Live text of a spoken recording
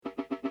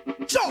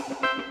Jump!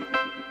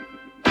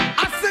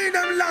 I see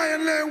them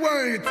lying there,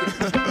 wait.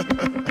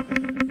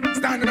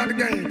 Standing at the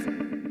gate.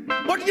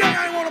 But yeah,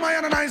 I want my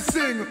hand and I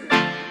sing.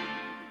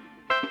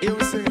 You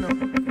sing now.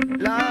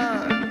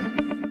 Lord.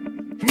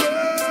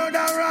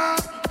 Murderer,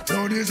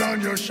 blood is on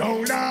your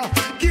shoulder.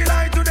 Kill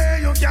I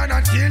today, you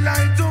cannot kill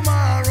I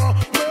tomorrow.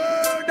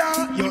 Murder,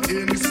 your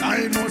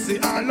inside must see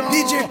alone.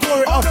 DJ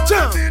pour it up,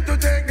 jump. To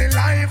take the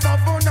life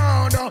of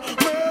another.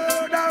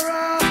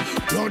 Murderer,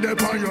 blood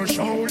upon your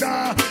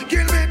shoulder.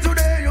 Kill me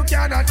today, you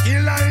cannot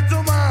kill I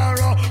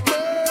tomorrow.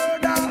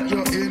 Murder,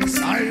 your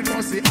inside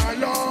must see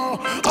alone.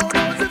 How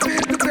does it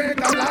feel to take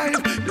a life?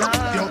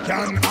 You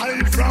can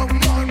hide from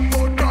man,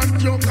 but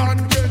not your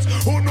conscience.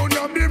 Oh no,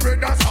 you be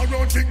brothers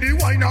around, drink the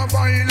wine of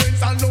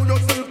violence. Allow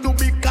yourself to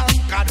be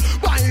conquered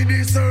by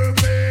the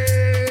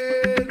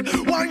serpent.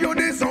 Why you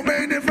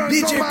disobey the first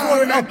DJ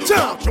pour it up,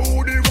 jump.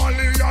 Through the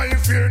valley I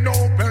fear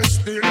no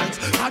pestilence.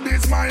 And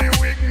it's my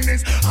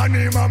weakness, and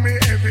him and me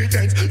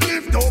evidence.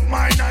 Lift up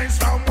my eyes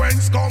from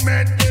whence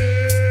cometh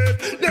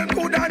death. Them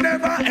could have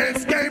never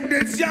escaped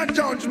this your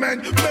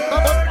judgment.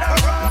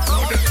 Murderer,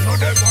 no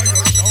them on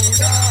your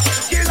shoulder.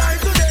 Kill I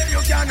today,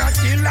 you cannot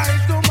kill I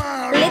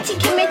tomorrow. Litty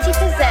Committee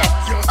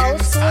presents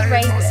Old School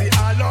Ravers,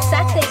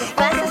 Saturday the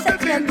 1st of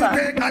September.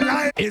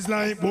 It's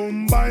like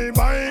boom, bye,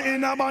 bye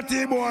in a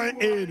body boy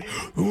head.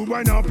 Who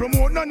when I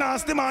promote no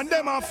nasty man,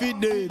 them a fit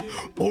dead.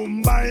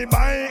 Boom, bye,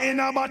 bye in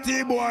a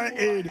body boy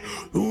head.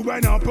 Who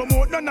when I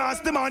promote no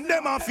nasty man,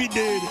 them a fit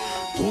dead.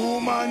 Two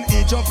man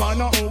each up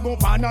and a hug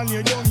up and a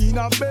lay down in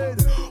a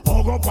bed.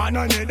 Hug up and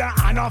a leather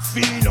and a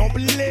feel up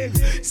leg.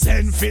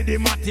 Send for the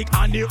matic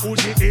and the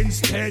Uzi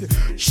instead.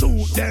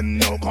 Shoot them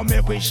now, come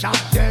make we shot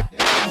them.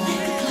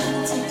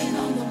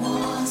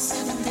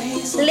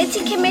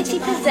 Litty Committee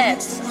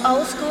presents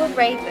Old School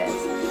Ravers,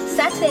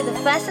 Saturday the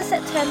 1st of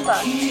September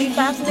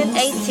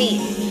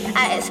 2018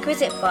 at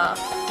Exquisite Bar.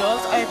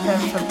 Doors open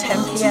from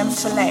 10 p.m.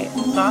 to late.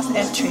 Last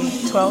entry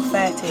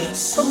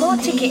 12:30. For more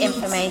ticket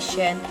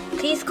information,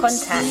 please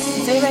contact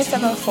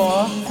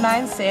 074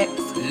 96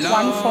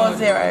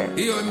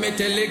 140. You me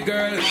tell a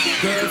girl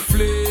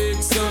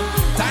flicks.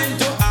 Time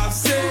to have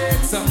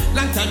sex.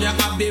 Long time you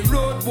have the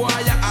road boy,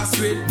 you a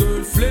sweet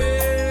girl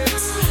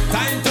flicks.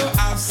 Time to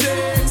have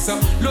sex.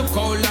 Look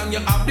how long you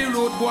have the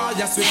road boy,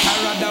 you sweet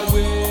her other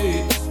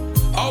way.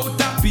 Out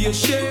of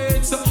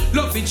patience,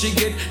 love it she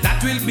get,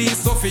 that will be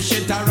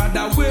sufficient. I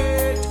rather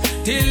wait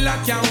till I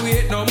can't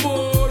wait no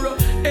more.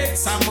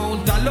 X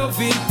amount of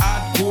loving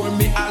hardcore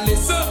me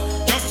Alice.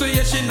 Just to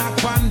hear she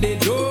knock on the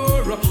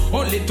door.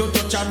 Only to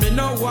touch her, me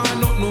no want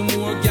no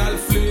more girl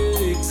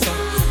flicks.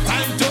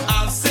 Time to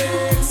have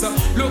sex.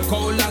 Look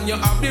how long you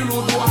have the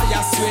road boy,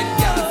 you sweet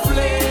girl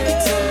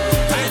flicks.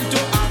 Time to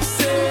have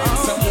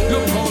sex.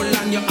 Look how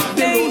long you have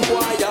the road boy.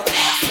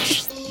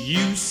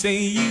 You say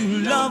you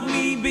love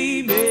me,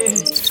 baby,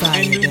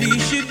 and we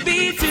should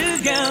be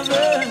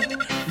together,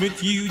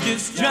 but you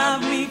just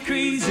drive me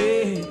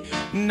crazy.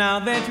 Now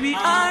that we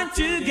are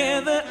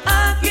together,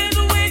 I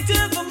can't wait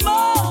till the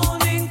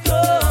morning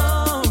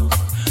comes,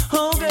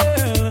 oh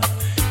girl,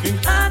 and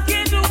I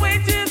can't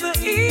wait till the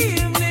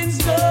evening's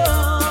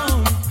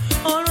done.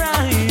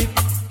 Alright,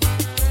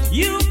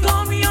 you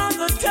call me on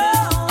the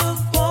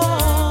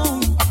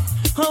telephone,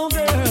 oh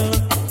girl,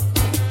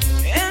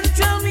 and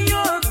tell me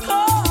you're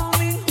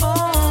coming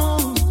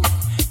home.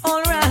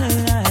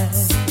 Alright,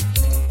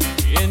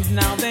 and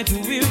now that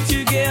we're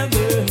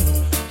together,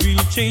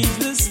 we'll change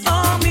the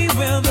stormy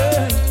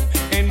weather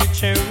and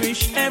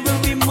cherish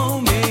every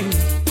moment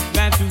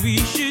that we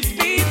should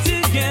be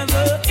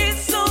together.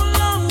 It's so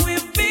long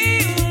we've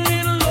been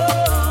in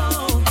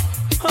love,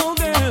 oh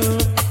girl,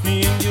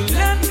 and you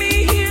left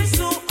me here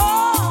so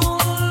all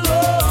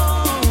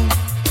alone.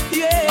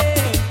 Yeah,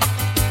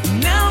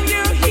 now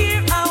you're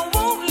here, I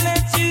won't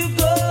let you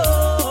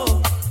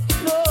go.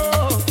 No,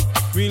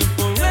 we'll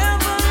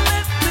forever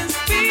let this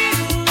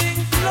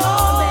feeling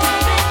flow.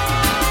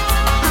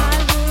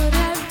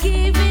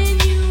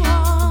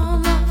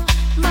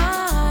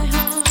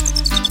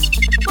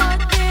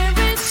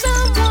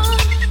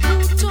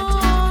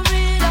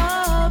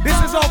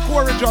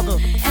 Juggle.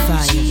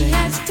 She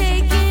has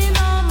taken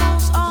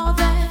almost all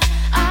that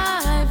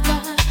I've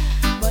got,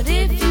 but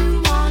if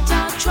you want,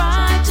 I'll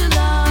try to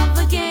love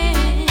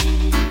again.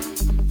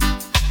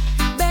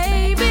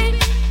 Baby,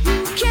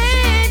 you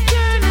can't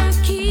turn a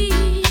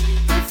key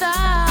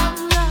without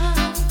love.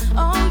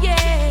 Oh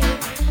yeah,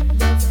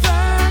 the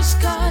first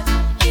cut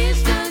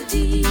is the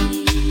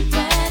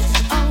deepest.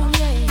 Oh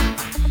yeah,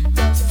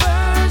 the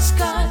first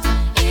cut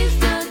is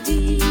the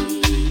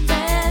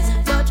deepest.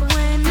 But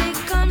when it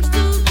comes to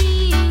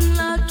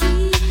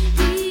lucky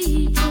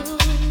people,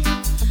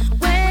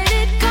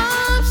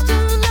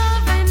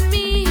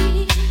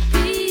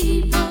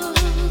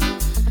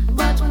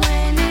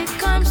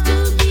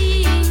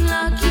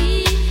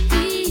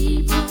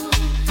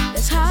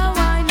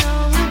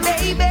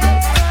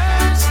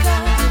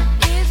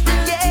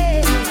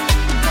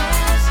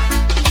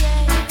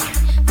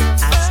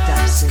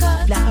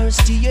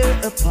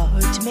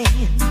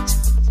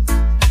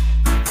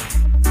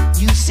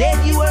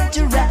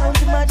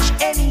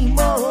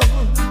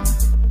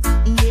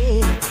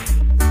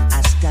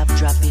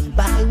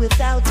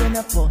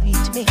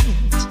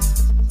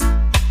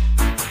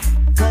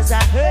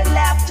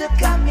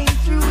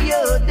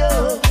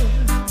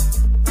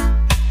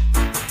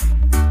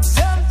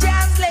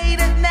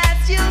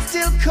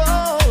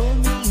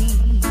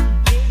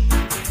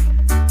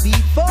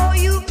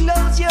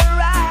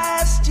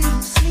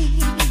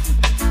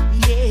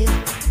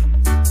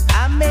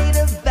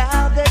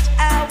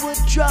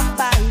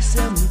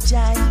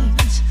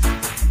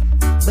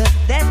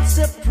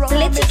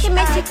 Litty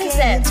Committee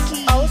presents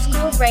Old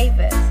School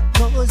Ravers.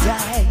 Cause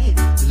I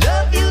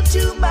love you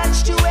too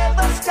much to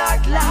ever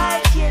start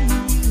liking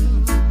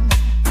you.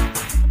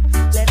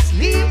 Let's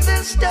leave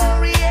the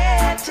story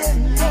at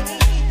an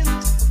end.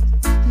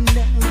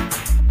 No,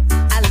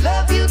 I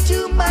love you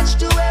too much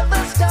to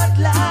ever start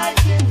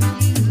liking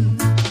you.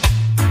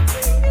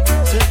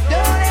 So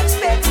don't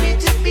expect me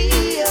to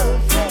be your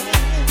friend.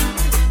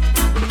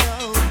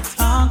 No.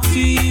 Talk to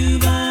you,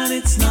 but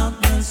it's not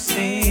the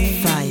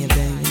same. Fire, baby.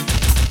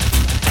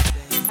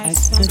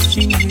 As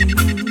touching you.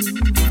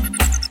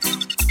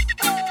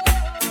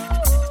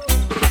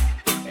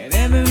 And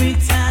every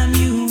time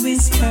you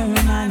whisper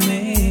my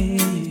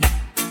name,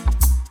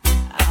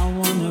 I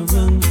wanna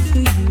run to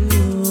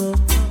you.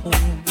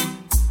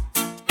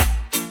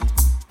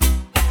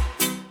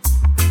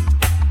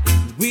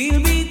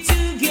 We'll be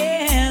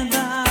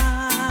together,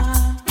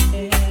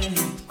 yeah.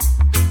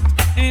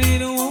 And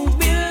it won't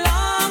be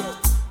long,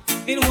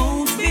 it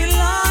won't be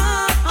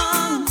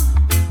long,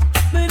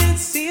 but it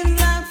seems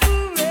like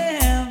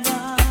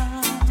forever,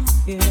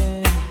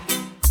 yeah.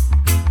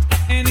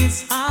 And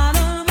it's hard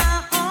on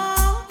my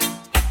own,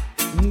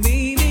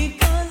 baby,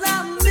 'cause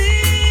I'm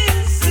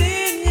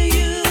missing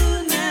you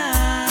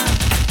now.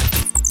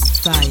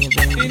 Fire,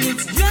 baby. And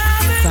it's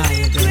driving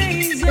me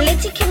crazy.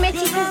 Litty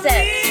Committee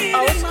presents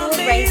Old School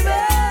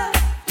Ravers.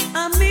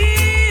 I'm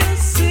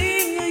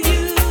missing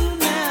you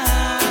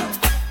now.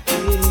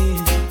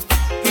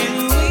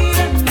 Can't wait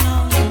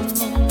another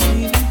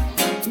moment,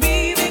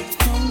 baby,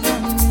 'cause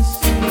I'm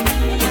missing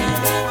you now.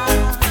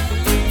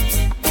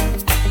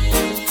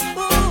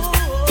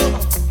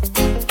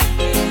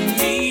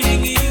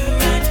 Needing you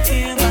right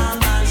here by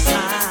my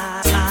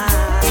side.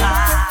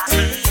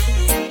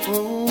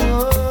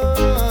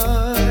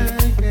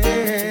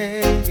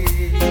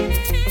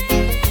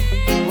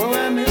 Oh, I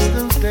miss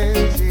those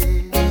days,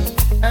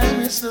 yeah. I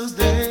miss those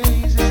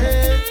days,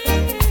 yeah.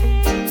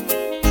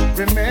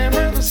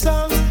 Remember the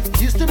songs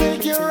used to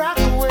make you rock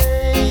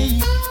away.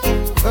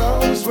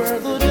 Those were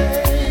the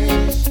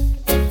days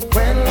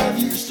when love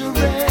used to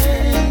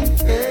rain,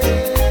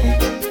 yeah.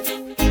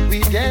 We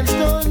danced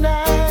all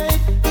night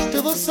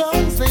to the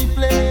songs they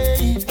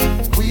played.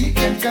 We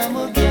can come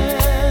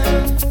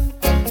again,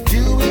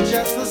 do it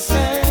just the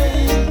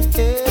same,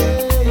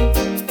 yeah.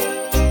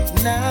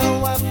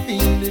 Now I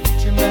feel it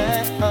in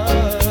my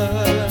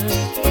heart,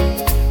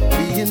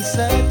 being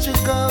such a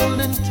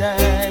golden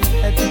time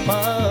at the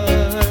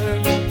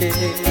park,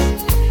 yes.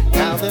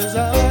 Now there's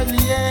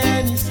hardly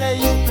any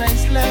safe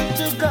place left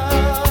to go.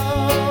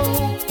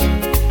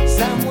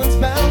 Someone's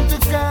bound to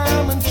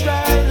come and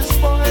try to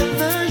spoil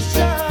the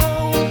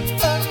show.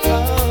 Oh,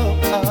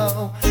 oh,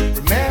 oh.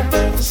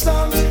 Remember the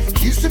songs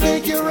used to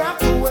make you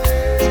rock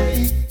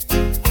away.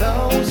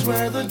 Those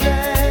were the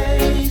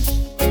days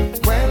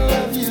when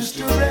love used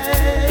to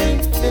rain,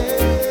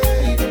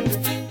 hey.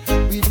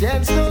 We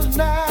danced all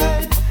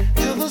night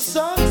to the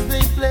songs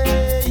they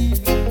played.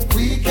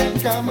 We can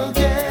come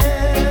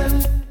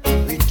again,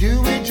 we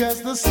do it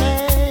just the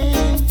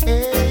same,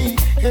 hey,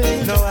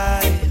 hey. No,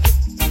 I've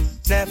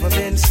never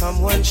been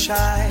someone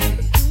shy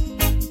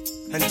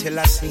until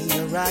I seen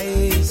your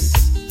eyes.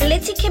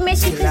 Litty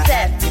Committee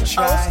presents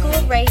Old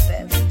School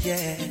Ravers.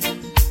 Yeah.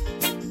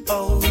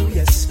 Oh,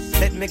 yes.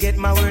 Let me get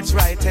my words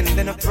right and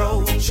then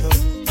approach you.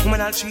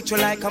 When I'll treat you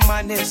like a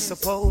man is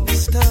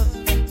supposed to.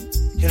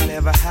 You'll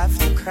never have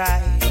to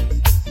cry.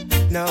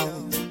 No.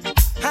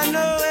 I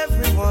know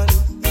everyone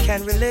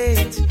can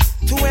relate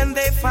to when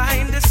they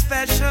find a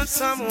special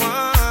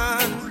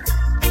someone.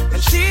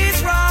 And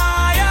she's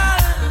royal,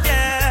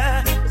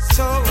 yeah,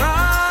 so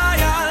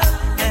royal.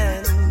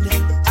 And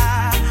I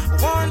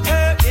want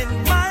her in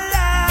my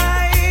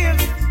life.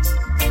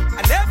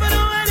 I never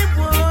knew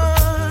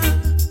anyone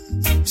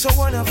so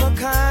one of a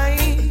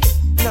kind.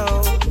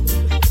 No,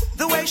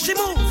 the way she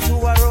moves to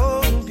her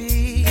own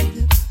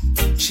beat,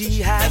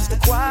 she has the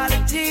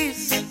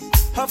qualities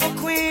of a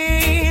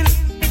queen.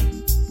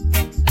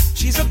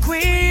 She's a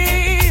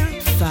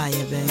queen.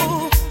 Fire, baby.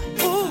 Ooh,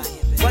 ooh,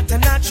 what a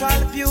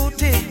natural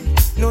beauty.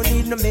 No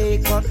need no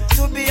makeup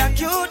to be a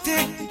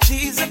cutie.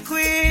 She's a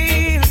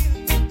queen.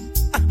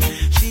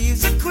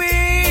 She's a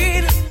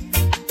queen.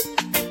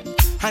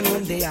 And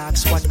when they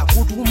ask what a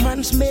good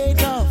woman's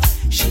made of,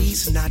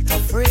 she's not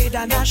afraid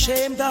and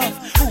ashamed of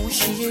who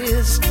she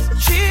is.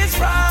 She's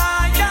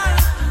royal,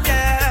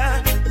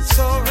 yeah,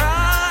 so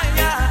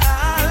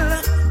royal.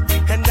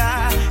 And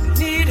I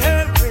need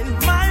her in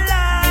my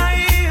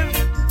life.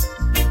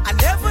 I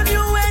never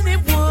knew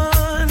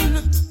anyone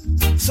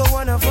so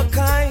one of a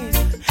kind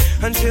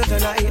until the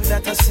night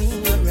that I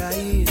seen your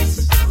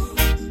eyes.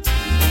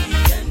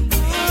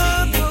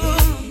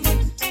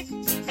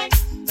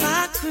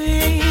 My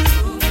queen,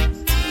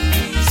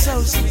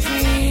 so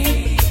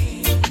supreme.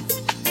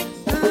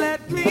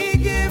 Let me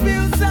give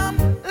you some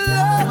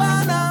love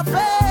and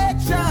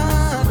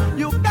affection.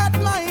 You got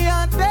my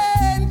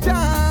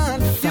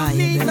attention. You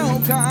need no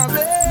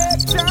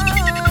correction.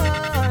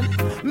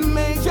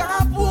 Major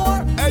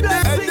war,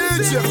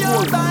 blessings in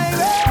your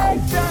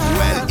direction.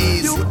 Well,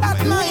 easy. You got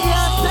my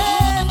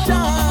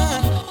attention.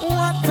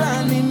 What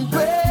an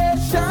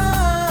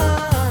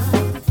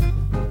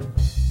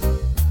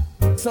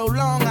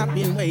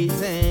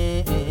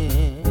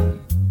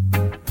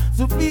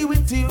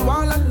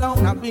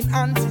been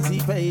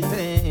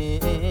anticipating.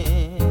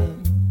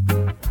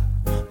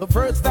 The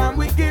first time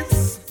we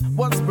kissed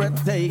was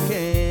breathtaking.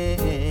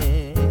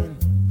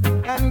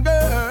 And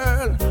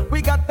girl,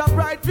 we got a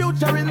bright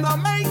future in the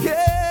making.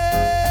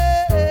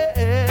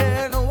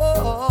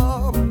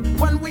 Oh,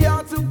 when we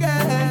are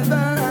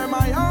together,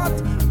 my heart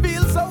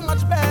feels so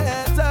much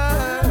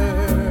better.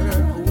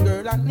 Oh,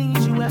 girl, I need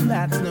you and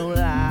that's no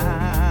lie.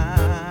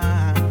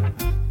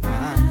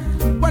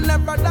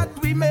 Whenever that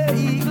we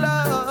make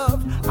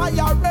love, I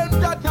arrange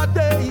that your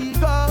day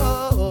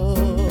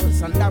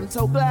goes. And I'm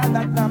so glad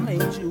that I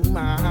made you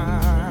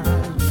mine.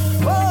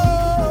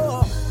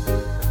 Oh,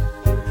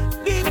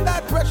 keep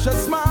that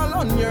precious smile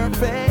on your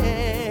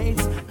face.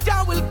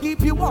 Jah will keep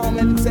you warm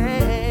and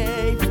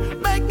safe.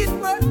 Make it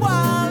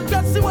worthwhile,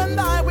 just you and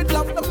I with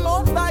love the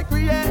most I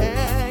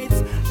create.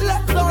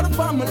 Let's go to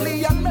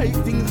family and make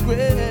things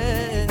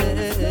great.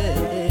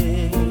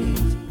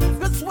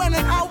 Cause when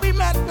and how we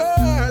met,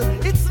 girl,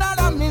 it's not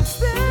a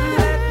mistake.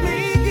 Let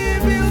me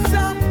give you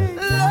some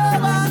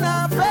love and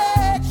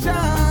affection.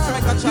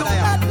 You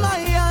got my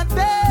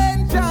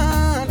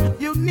attention.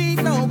 You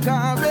need no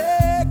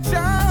correction.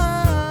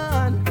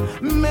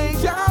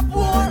 Make your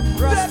poor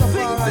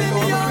blessings in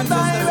your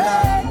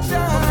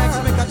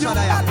direction. You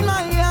got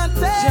my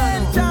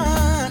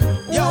attention.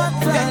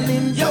 What's an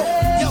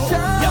injection?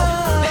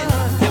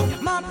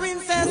 My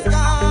princess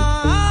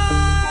gone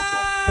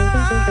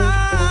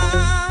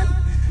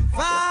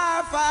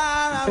far,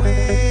 far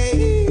away,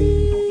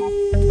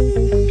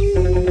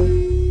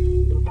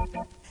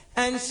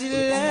 and she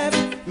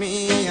left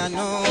me a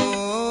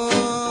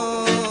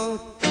note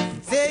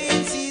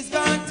saying she's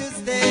going to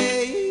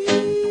stay.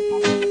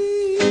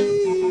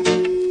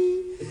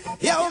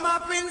 Yo, my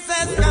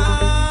princess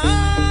gone.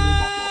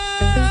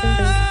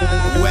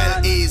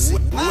 Well easy.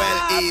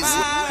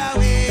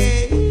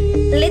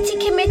 Litty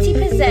Committee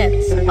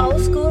presents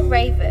Old School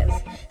Ravers,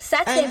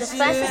 Saturday the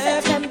 1st of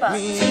September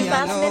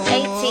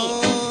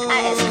 2018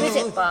 at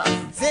Exquisite Bar.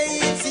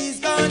 Saying she's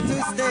going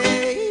to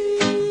stay.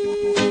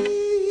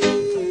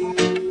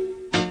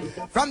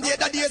 From the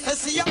other days I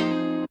see you.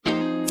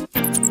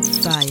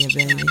 Fire,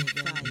 baby.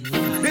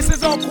 This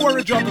is our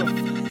Corey Juggle.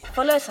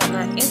 Follow us on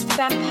our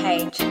Instagram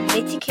page,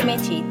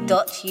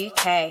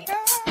 littycommittee.uk.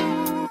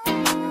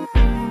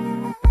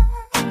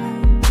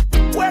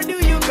 Where do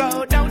you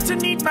go? Don't you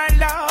need my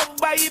love,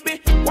 baby?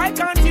 Why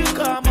can't you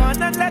come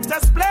on and let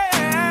us play?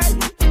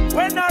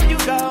 When are you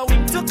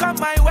going to come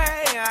my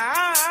way?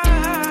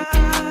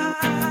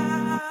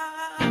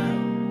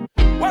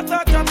 What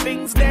sort of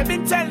things they've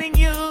been telling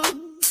you?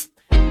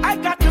 I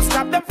got to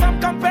stop them from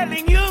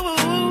compelling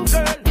you,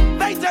 girl.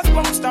 They just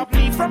won't stop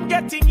me from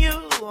getting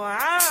you.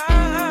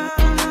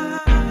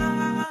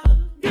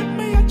 Give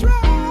me a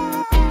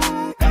try,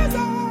 'cause I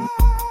know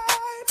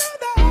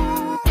that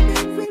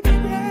things will be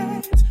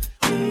great.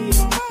 We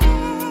don't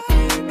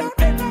mind, don't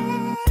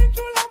deny,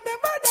 true love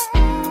never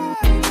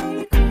dies,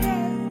 only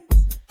create.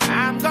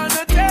 I'm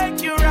gonna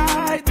take you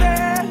right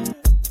there,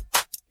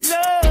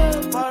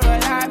 love for a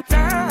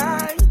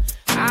lifetime.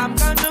 I'm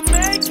gonna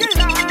make your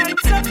life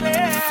so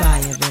clear.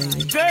 Fire,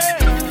 baby.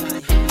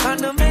 Girl,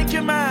 gonna make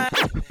you mine.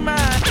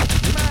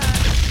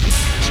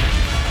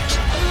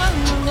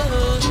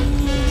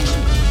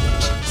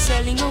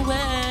 Selling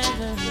away.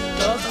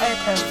 Doors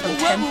open from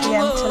 10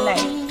 p.m. to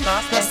late.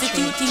 Last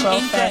entry,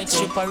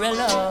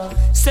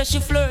 12:30. Says she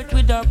flirt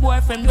with her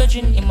boyfriend,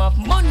 grudging him of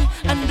money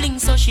and bling,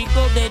 so she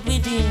go bed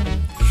with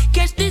him.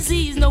 Catch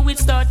disease, now it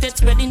started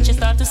spreading. She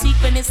start to seek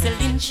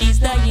penicillin, she's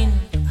dying.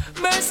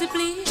 Mercy,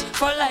 please,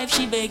 for life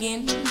she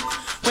begging.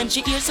 When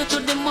she hears her to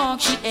the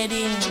mark, she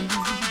heading.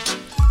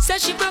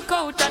 Says she broke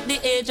out at the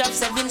age of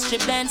 7,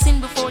 strip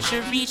dancing before she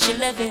reached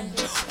 11.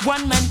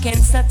 One man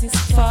can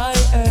satisfy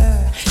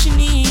her. She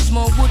needs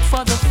more wood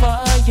for the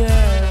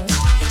fire.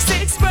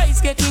 Sex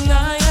price getting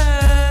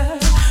higher.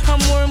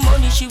 And more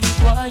money she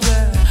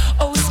require.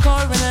 Oh,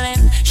 score and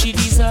land she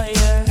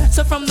desire.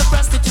 So from the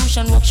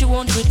prostitution work she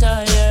won't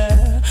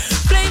retire.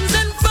 Flames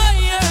and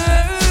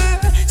fire.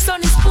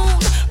 Sunny spoon,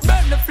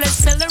 burn the flesh,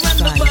 sell her and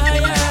the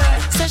buyer.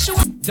 Says she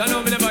want.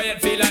 John, me never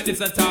yet feel like this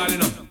at all, you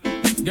know.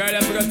 Girl,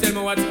 you forgot to tell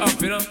me what's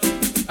up, you know.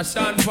 I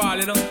Sean Paul,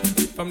 you know.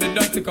 From the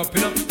Dirty Cup,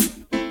 you know.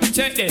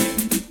 Check this.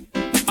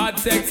 Hot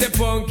sexy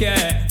punky,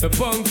 the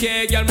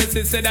punky girl, me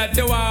say that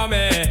you want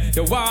me,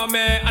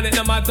 and it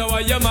no matter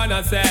what your man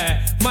a say,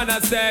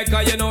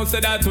 cause you know say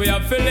that we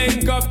are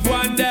filling up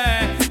one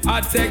day.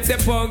 Hot sexy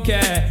punky,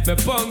 the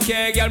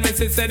punky girl, me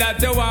say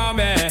that you want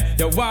me,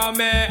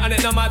 and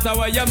it no matter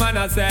what your man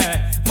a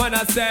say,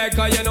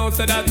 cause you know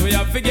say that we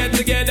are get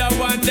together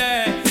one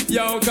day.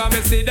 Yo, come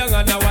and sit down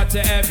and I watch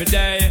you every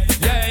day.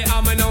 Yeah,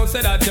 I'ma know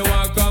say that you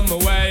want come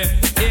away.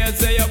 Here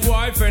say your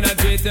boyfriend a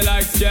treat you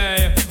like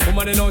Jay.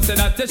 Woman, you know say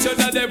that you should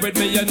have there with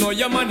me. You know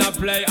your man a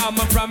play.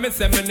 I'ma promise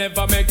him me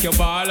never make you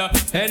ball.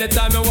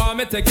 Anytime you want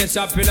me, take you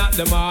shopping at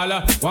the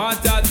mall.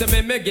 Want talk to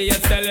me give you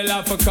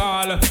cellular for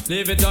call.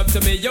 Leave it up to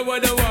me, you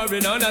wouldn't worry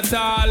none at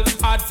all.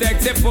 Hot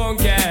sexy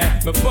punky,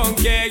 me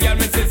punky girl,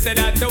 me say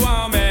that you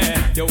want me,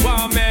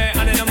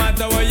 and it no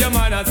matter what your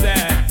man a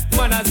say,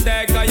 Man a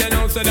stay, cause you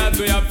know so that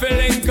we are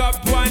filling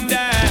up one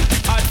day.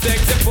 I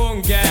take the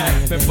funky,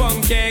 me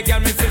funky, girl,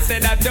 me say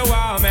that you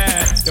want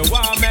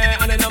me,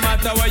 and it no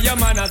matter what your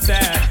man a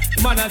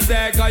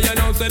say, cause you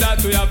know so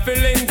that we are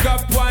filling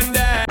up one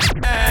day.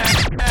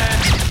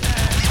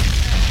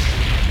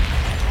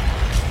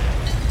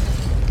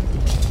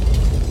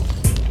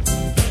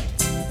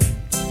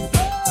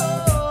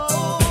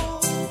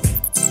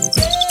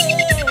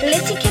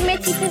 Litty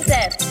Committee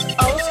presents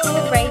Old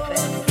School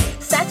Ravers,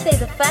 Saturday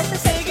the 1st of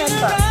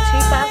September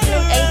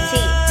 2018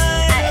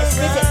 at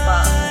Exquisite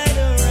Bar.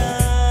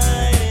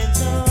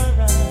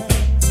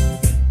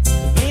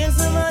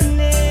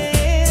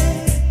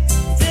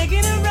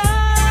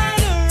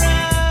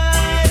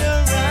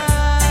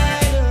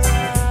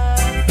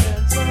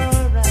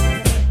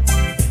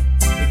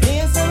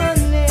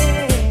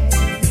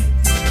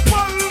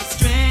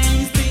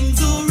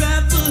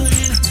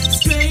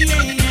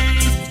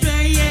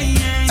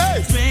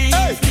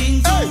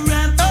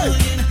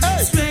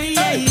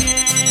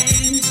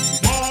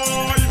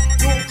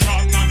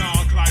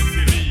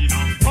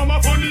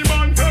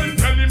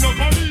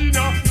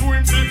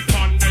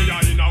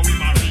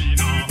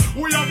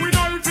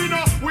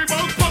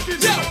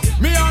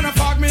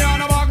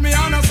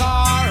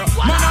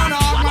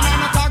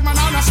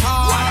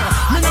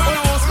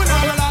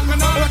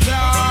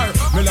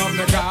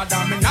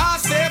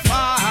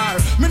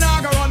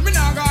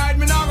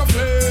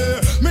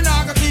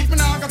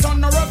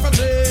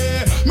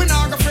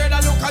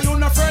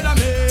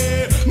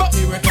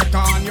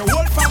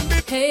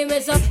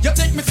 You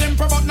think me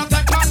simple but not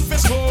take man for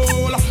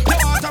school. You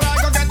want to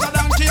ride, go get a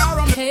donkey or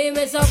a Hey,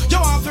 miss up. You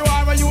want to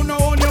war where you know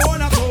on your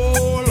own at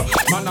all.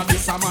 Man a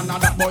this a man a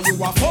that, boy you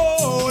a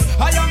fool.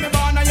 I am me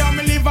born, I am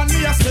me live and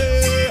me a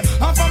stay.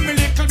 And for me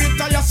little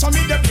bit I just saw me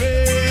the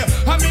pray.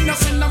 I mean no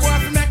sin no boy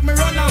to make me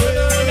run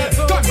away.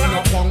 Come in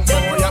a punk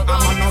boy, I'm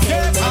a no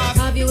get off.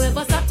 Have you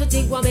ever stopped to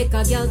think what make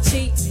a girl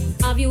cheat?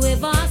 Have you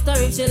ever asked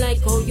her if she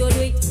like how you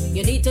do it?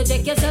 You need to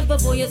check yourself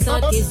before you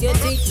start kiss your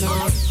teeth.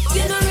 No,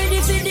 you're not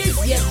ready for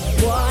this yet,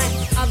 boy.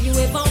 Have you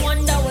ever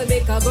wondered what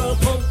make a girl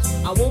come?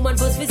 A woman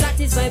must be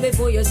satisfied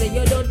before you say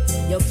you're done.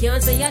 You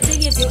can't say a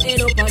thing if you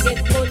end up a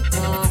get fun.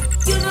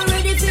 You're not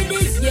ready for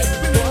this yet,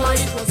 boy.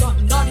 It was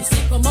under the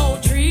sycamore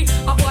tree.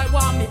 A boy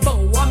want me bow,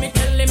 want me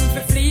tell him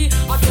to flee.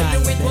 I tell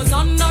you it was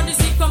under the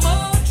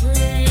sycamore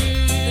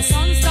tree. The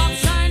sun stopped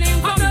shining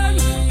for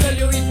me. Tell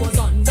you it was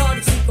under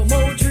the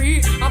sycamore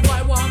tree. A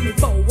boy want me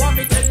bow, want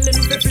me tell him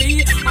to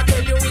flee. I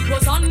tell you it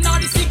was under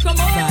the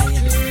sycamore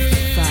tree.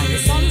 The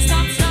sun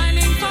stopped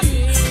shining for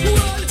me.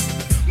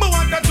 Me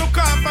want to took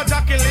off a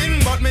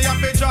Jacqueline, but me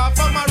have to draw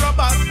for my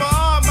robbers,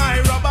 for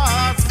my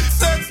robbers.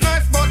 Sex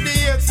nice, but the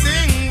hate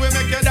sting. We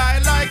make you die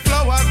like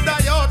flowers,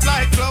 die out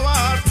like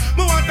flowers.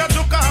 Me want to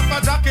took off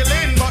a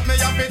Jacqueline, but me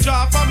have to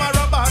draw for my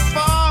robbers,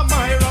 for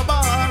my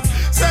robbers.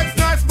 Sex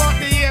nice, but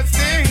the hate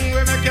sting.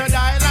 We make you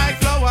die like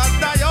flowers,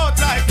 die out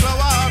like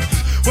flowers.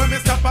 When me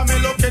stop and me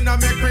looking at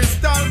me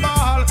crystal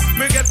ball,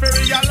 me get to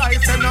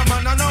realize that no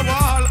man on no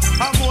wall.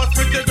 And most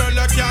pretty girl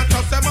you can't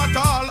trust them at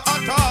all,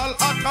 at all,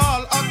 at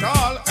all, at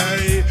all.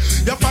 Hey,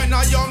 you find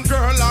a young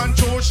girl and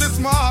true she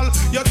small.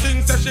 You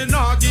think that she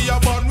not give you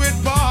bun with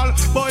ball,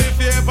 but if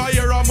you ever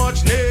hear how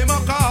much name I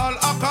call,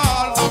 I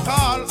call, I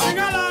call. Sing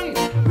along.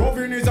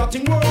 Loving is a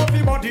thing where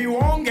everybody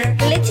won't get.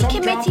 Litty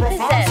Committee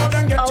presents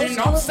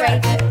Old School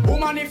Ravers.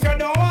 Woman, if you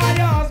don't want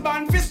your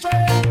husband fi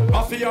straight,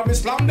 I feel be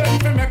slam them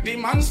fi make the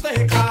man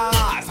stay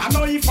class. I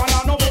know if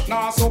I know but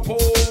not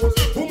suppose.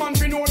 Woman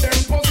fi know them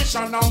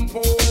position and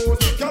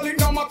pose. Girl, it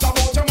don't matter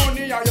about your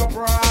money or your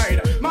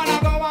pride. Man, I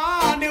go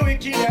on the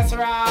wickedest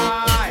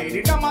ride.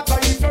 It don't matter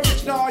if you're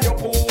rich or you're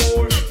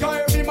poor.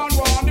 Cause every man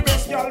want the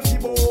best girl fi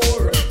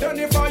bore. Then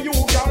if I you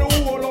girl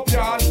who hold up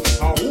your hand,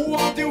 and who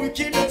want the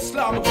wickedest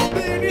slam?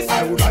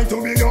 I would like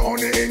to be the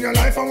only in your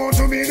life. I want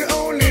to be the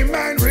only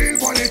man. Real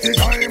quality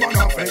time and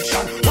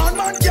affection. One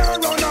man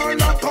can run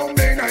on a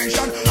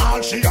combination.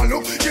 All she a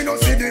look, she no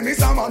see the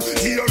miss a man.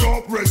 Tear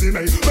up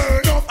resume,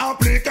 burn up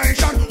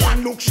application.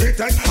 One look she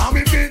take, and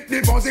me fit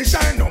the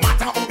position. No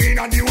matter how in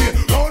and the way,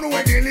 run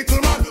away the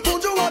little man.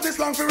 Put you want this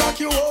long for rock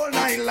you all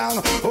night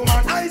long. Oh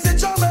man, I say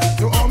trouble,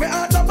 to all me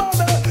at the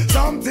bubble.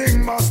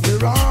 Something must be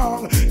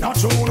wrong. Not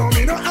true, no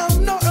me no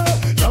I'm not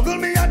juggle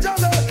me a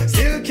juggle,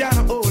 still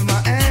can't hold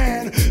my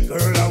hand.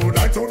 Girl, I would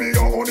like to be the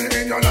only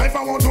in your life.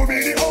 I want to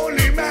be the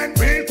only man.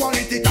 Real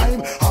quality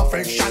time,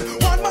 affection.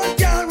 One man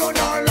can run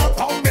all a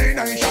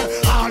combination.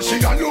 All she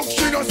a look,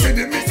 she don't see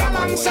the miss a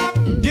man shop.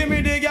 Give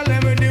me the girl,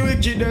 let me the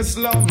wickedest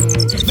love.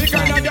 The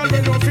kind of girl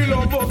we don't feel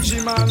love up,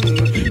 she man.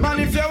 Man,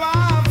 if you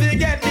want to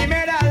get the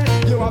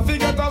medal, you have to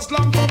get a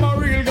slum from a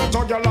real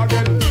ghetto girl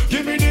again.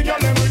 Give me the girl,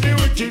 let me the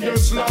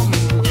wickedest slum.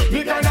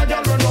 The kind of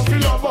girl we don't feel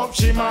love up,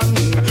 she man.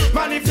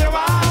 Man, if you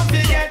want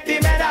to get the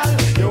medal,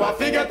 you have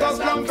to get a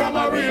slum from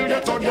a real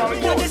ghetto girl.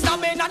 You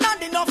stamina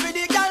not enough for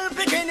the girl,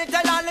 picking it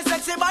and all the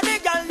sexy body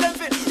girl. Them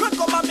fi run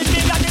come and me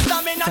bigger the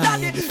stamina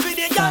daddy. For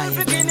the girl,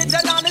 picking it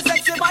and all the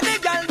sexy body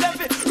girl. Them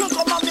fi run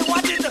come and me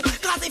watch it.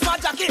 Cause if a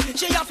Jackie,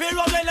 she a fi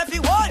run well if he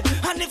boy,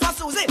 and if a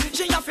Susie,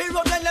 she a fi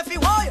run well if he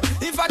boy.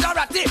 If a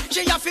Dorothy,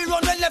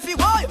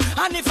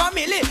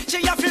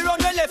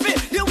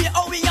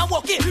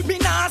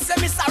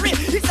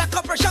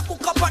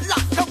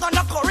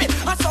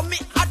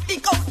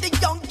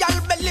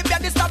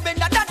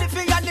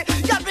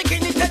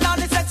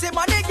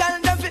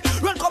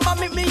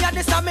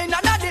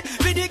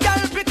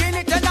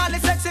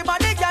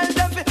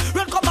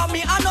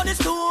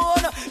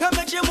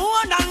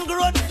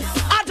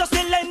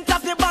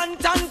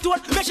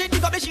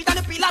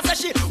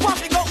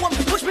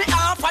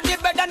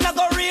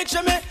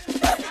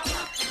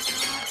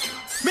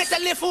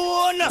 the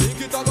phone.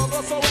 Think it a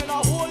go so when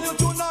I hold you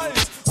tonight,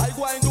 I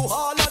go and do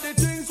all of the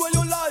things where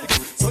you like.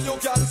 So you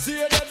can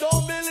see they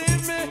don't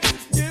believe me.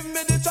 Give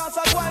me the chance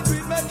I go and do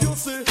it, make you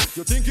see.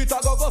 You think it a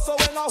go so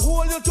when I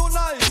hold you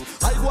tonight,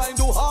 I go and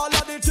do all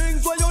of the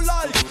things where you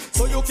like.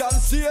 So you can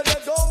see they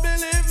don't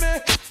believe me.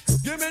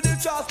 Give me the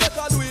chance, let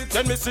I do it.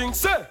 Then me sing,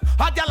 say,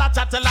 a gal a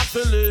chat a lot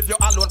to leave you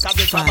alone, cause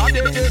it's a body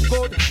is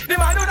good. The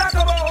man who da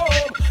come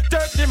home,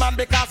 take the man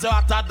because you're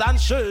hotter than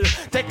she.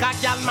 Take a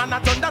gal man a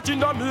turn that you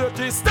know me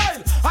this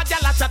style. A gal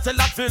a chat a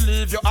lot to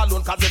leave you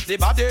alone, cause if the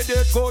body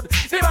is good.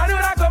 The man who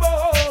da come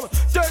home,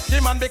 take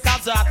the man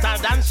because you're hotter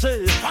than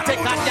she.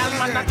 Take a gal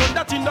man a turn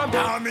that you know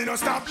me. Me no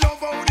stop love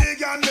how the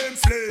gal them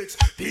flex.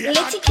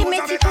 Litty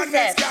Committee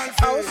presents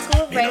Old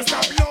School Radio,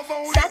 Saturday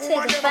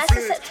the 1st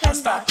of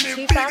September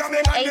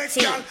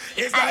 2018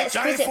 at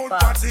Exquisite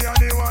Bar.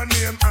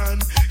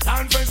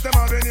 Conference them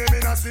have a name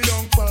in a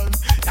sit-down pan.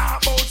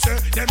 Talk about say,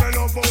 them a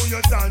love how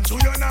you dance. Who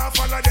you not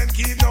follow them,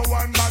 keep no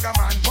one bag a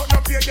man. But no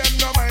pay them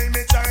no mind,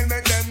 me child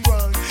make them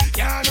run.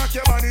 Can't knock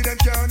your body, them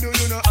can't do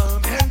you no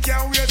harm. Them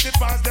can't wait to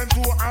pass them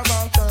to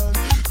about time.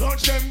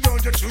 Touch them down,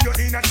 you chew you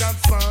in a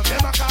dance farm.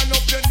 Them a call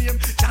up your name,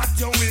 chat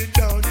your way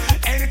down.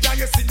 Anytime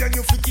you see them,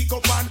 you feel kick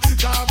up and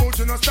talk about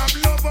you no stop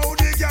love how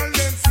the girl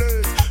them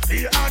flex.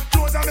 The hot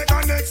clothes and make a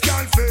next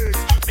girl face.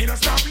 Me no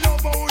stop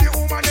love how the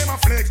woman them a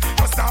flex.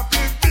 No stop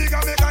live big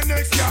and make a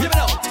next girl. Give it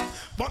out.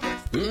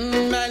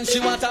 Man, she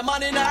want a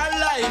man in her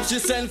life. She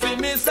send for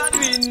me so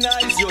tweet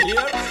nice, you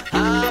hear?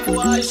 Ah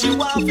boy, she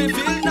want to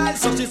feel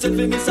nice, so she send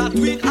for me so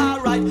tweet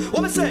alright.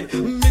 What me say?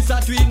 Miss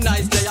a tweet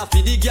nice, they a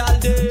for the girl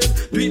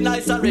dead. Tweet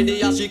nice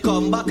already and she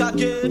come back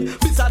again.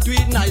 Miss a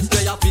tweet nice,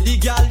 they a for the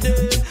girl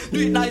dead.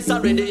 Tweet nice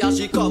already and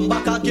she come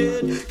back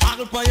again.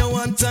 I'll buy you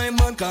one time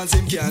man, cause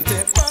him can't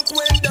take back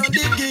when down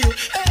the gill.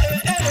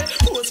 Hey,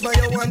 post by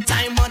you one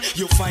time man,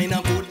 you find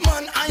a good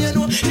man, and you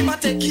know him a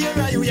take care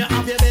of you, you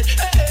have your bed.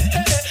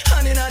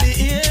 Hand in the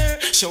ear,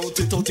 shout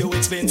it out, you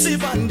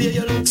expensive and there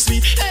you look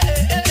sweet.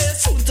 Hey,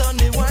 suit on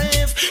the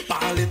wife,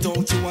 ball it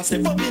out, you want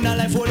step up in a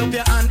life, hold up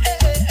your hand.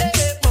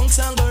 Hey, bounce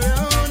and go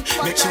round,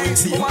 make sure you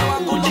see how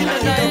good you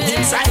look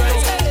inside.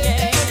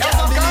 I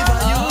believe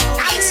in you,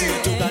 I see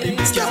you to God in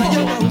this girl,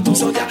 you want to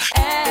so that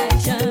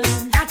action.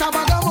 At a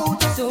bag of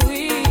mood, so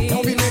we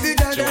don't be made the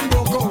girl them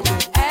broke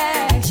out.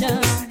 Action.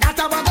 At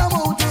a bag of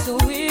mood, so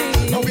we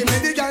don't be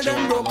made the girl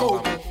them broke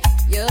out.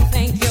 You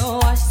think you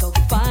are so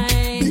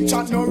fine.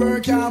 Chat no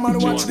work, yeah, man,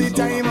 watch the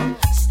time.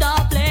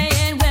 Stop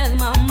playing with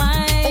my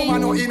mind. Oh,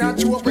 man, no in a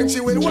joke when she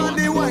will want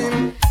the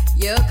wine.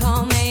 You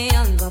call me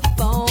on the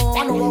phone.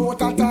 I know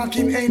what a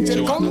talking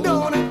angel come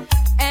down.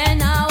 And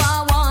now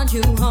I want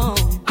you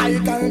home. I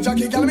tell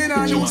Jackie, girl, me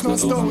nah use no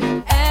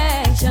stone.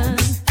 Action.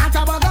 At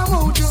a bag of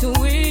mood,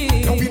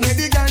 sweet. Don't be made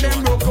the girl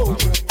them broke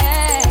out.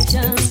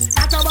 Action.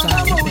 At a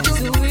bag of mood,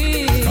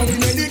 sweet. Don't be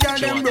made the girl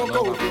them broke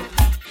out.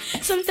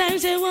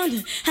 Sometimes I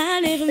wonder,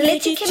 I never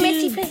Litty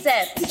Committee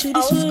presents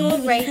Old School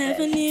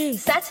Radio,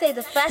 Saturday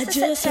the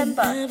 1st of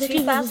September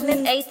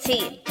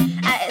 2018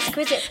 at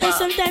Exquisite Bar. And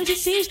sometimes it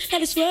seems that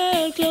this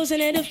world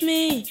closing ahead of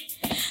me,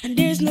 and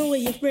there's no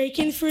way of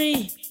breaking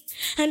free.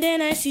 And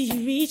then I see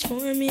you reach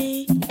for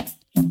me.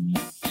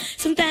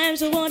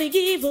 Sometimes I wanna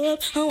give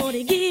up, I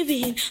wanna give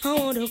in, I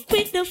wanna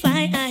quit the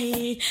fight.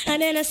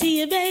 And then I see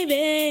you,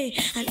 baby,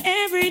 and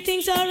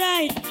everything's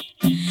alright.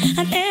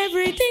 And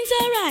everything's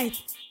alright.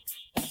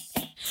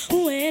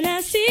 When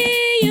I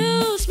see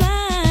you smile,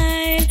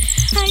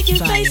 I can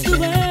face the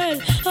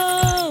world.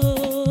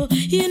 Oh,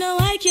 you know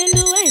I can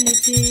do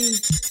anything.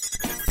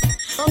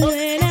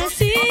 When I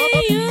see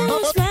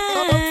you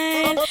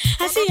smile,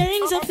 I see your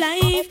rings of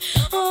life.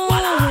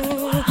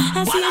 Oh,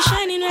 I see you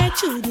shining right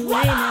through the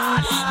way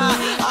now.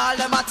 All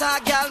them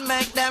attack, girl,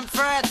 make them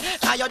fret.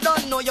 Now you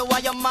don't know you are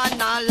your man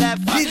now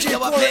left. You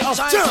were paying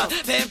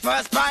chance, paying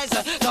first prize.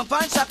 Don't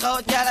punch a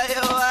out, girl,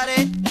 you are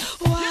it.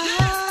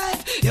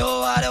 Wife, you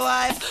are the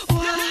wife.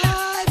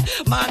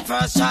 Wife, man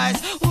first choice.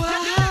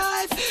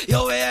 Wife,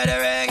 you wear the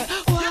ring.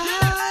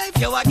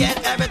 Wife, you will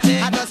get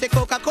everything. I don't say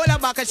Coca-Cola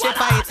back a shape,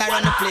 I hit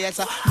around the place.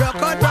 Broke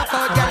out,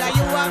 girl,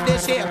 you have the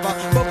shape.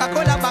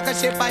 Coca-Cola back a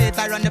shape, I hit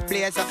around the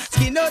place.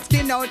 Skin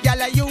out,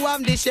 girl, you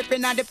have the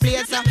shipping at the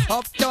place.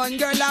 Uptown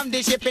girl, I'm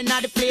the shipping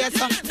at the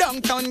place.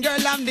 Downtown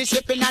girl, I'm the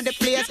shipping at the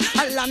place.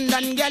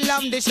 London girl,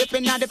 I'm the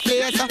shipping at the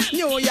place.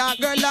 New York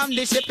girl, I'm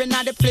the shipping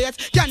at the place.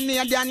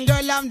 Canadian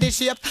girl, I'm the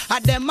shape. I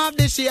them have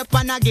the shape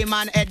and I give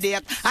man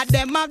headache. I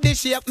them have the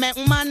shape, make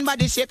man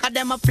body shake. I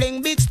them a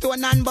fling big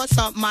stone and bust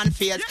up man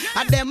face.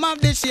 I them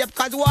have the shape,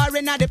 cause war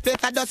in at the place.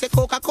 I just say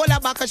Coca-Cola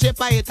back a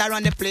shape, I hit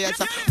around the place.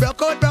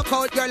 Broke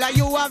out, girl,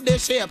 you have the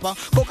shape.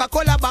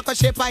 Coca-Cola back a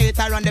shape, I hit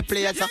around the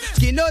place.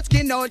 Skin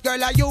out,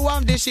 girl, you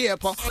have the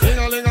shape.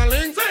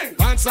 Ling-a-ling-a-ling, sing.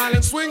 One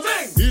silent swing,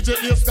 sing.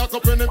 DJ is stuck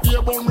up in the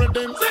beer bone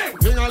rhythm, sing.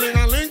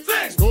 Ling-a-ling-a-ling,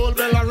 sing. Gold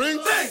bell a ring,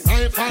 sing.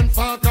 Knife and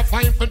fork a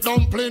fine for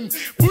dumpling.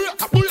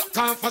 Booyaka, booyaka.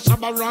 Can't for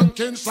Shabba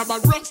ranking,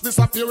 Shabba rocks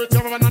disappear if you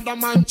have another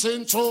man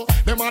change. So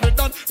them are the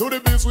done to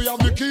the biz, we have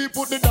the key,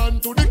 put the down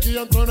to the key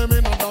and turn them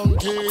in a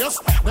donkey. Yes,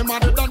 them are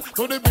the done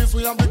to the biz,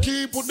 we have the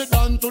key, put the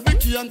down to the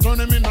key and turn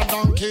them in a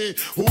donkey.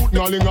 Who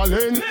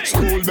ling-a-ling,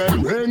 school bell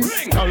ring,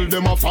 tell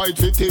them a fight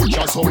to teach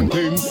us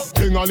something.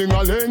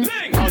 Ting-a-ling-a-ling,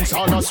 dance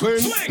on a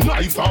swing,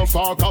 knife and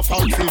fork a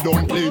fight for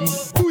dumpling.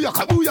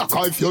 Booyaka,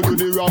 booyaka, if you do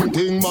the wrong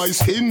thing, my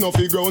skin no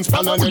fi ground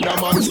span another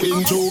man's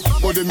skin too.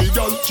 But the me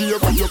girl,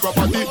 shake up your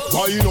property,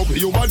 wind up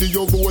your body,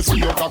 you go see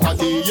your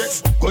cockatee.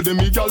 Yes, but the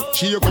me girl,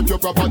 shake up your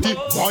property,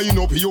 wind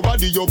up your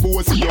body, you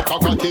go see your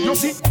cockatee. You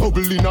see,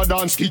 bubble in a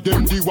dance, keep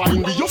them the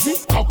wine. You see,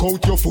 cock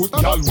out your foot,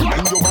 girl,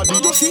 wind your body.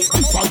 You see,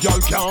 if a girl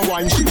can't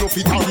wine, she no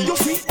fit hurry. You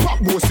see, pop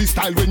bossy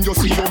style when you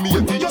see your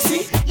matey. You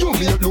see, you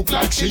mate look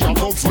like she a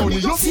Bugs Bunny.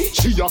 You see,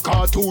 she a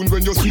cartoon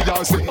when you see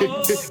her say, hey,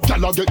 hey,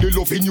 girl a get the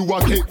love in you a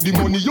take the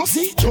money. You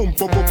see,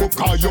 jump up,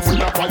 car you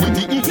full of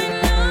quality.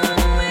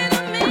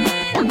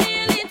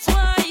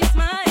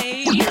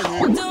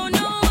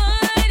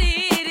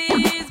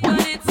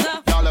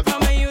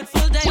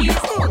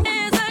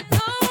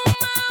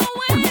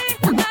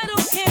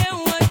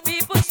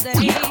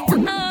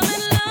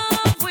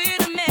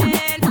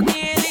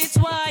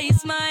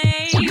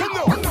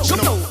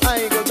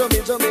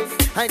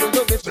 I go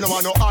to Me no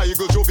want no I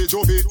go Joby, I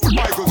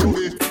go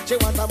Joby. She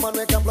want a man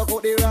we can block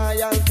out the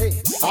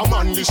royalty. A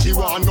man this she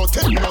want no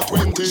 10 no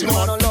 20. She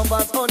want no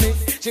lovers honey.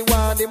 She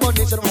want the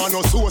money. She want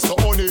no source of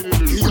honey.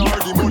 He are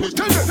the money.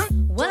 Tell me.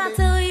 Well, I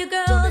tell you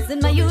girls in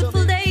my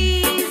youthful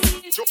days,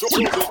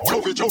 Joby.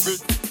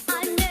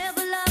 I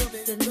never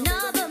loved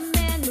another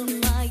man in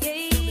my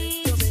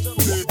age.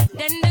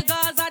 Then the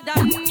girls are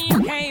done, he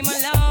came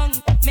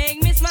along,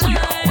 make me smile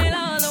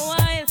all the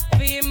while.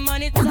 For him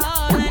money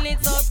tall and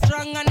it's so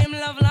strong and him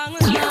love long.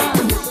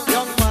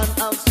 Young man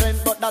have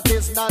strength, but that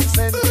is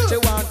nonsense. She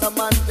want a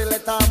man to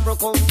let her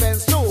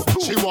recompense too.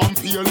 She want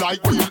pay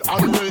like Bill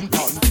and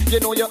Renton. You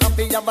know you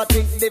happy, have a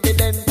think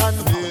dividend and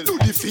do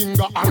the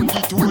finger and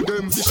the two of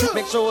them.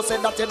 Make sure say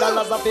that your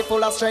dollars are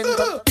people are strength.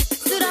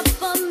 Stood up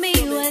for me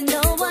when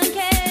no one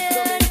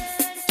cared.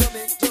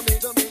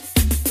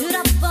 Stood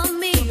up for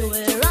me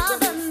where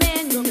other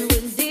men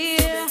wouldn't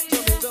dare.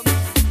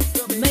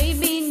 Made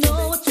me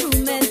know what true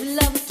men's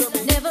love.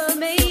 Never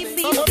made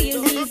me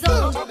feel his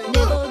own.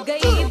 Never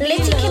gave me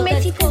Litty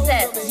Committee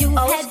presents You Old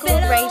had School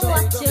better Ravens.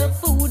 watch your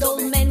food.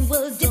 Old men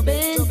will dip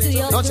into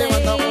your Don't say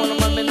what a plate. old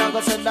man, me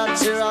never said that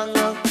she wrong.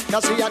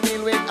 Cause she a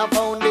deal with a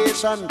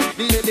foundation.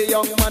 The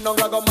young man don't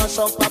go mash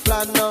up a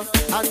plan.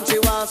 And she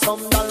wants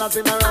some dollars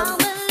in her hand. I'm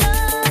in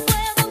love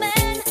with a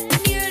man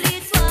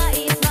nearly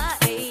twice my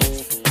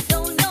age.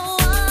 Don't know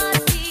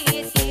what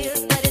it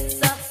is, but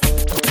it's a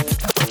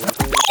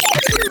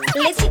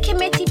Litty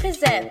Committee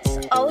presents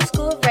Old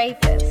School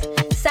Ravens,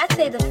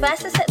 Saturday the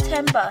 1st of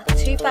September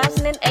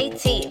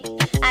 2018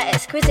 at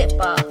Exquisite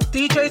Bar.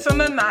 DJs on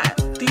the night,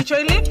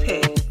 DJ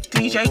Lippy,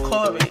 DJ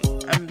Corey,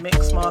 and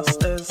Mix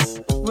Masters.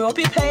 We'll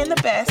be playing the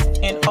best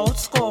in old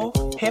school,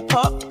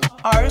 hip-hop,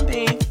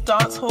 R&B,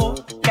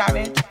 dancehall,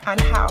 garage, and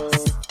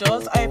house.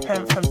 Doors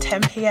open from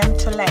 10 p.m.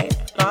 to late.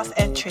 Last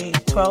entry,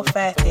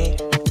 12:30.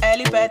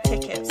 Early bird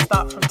tickets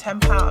start from £10,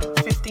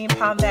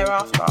 £15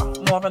 thereafter.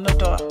 More on the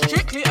door.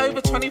 Strictly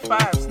over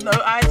 25s, no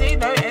ID,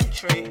 no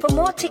entry. For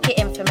more ticket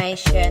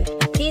information,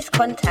 please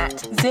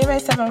contact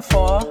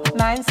 074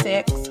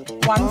 96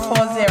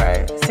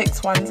 140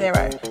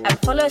 610 and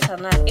follow us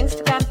on our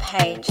Instagram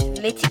page,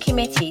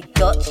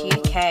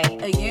 littycommittee.uk.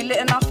 Are you lit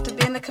enough to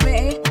be in the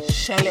committee?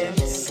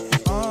 Shellings.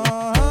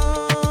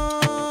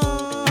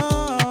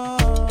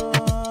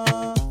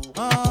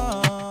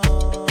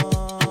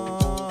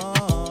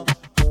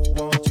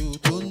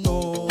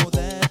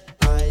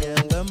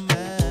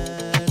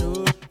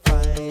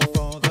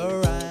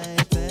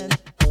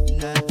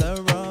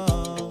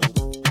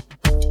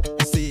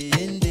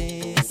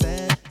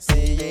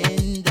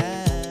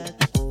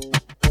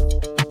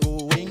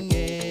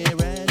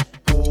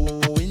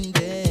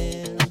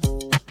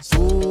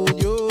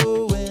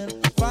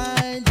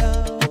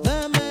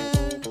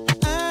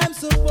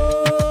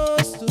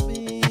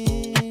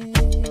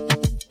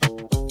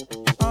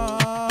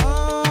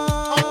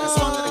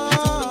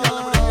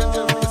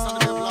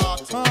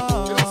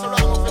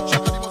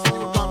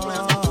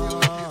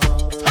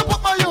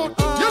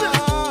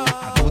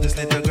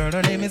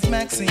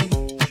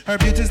 Her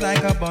beauty's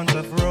like a bunch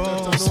of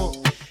roses.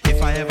 If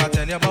I ever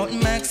tell you about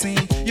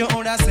Maxine, you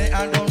would say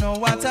I don't know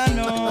what I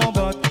know,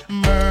 but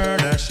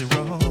murder she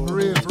wrote.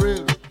 Real.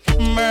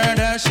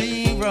 Murder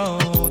she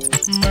wrote.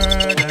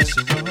 Murder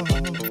she wrote.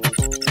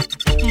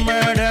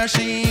 Murder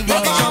she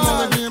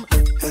wrote.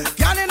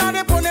 Girl inna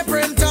the pony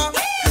printer,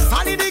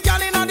 I need the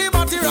girl inna the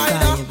body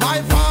rider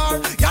by far.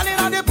 Girl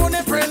inna the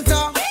pony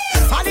printer,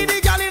 I need the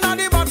girl inna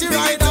the body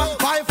rider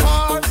by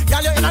far.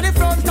 Girl you inna the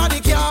front of the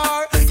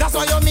car, that's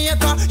why you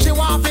make her. She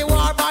want fi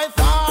war by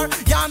far.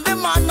 Can the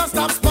man no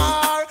stop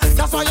spar?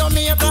 That's why you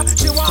make her.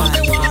 She want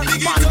fi war.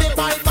 Man the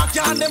fight back,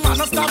 can the man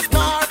no stop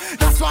spar?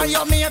 That's why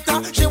you make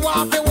her. She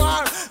want fi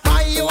war.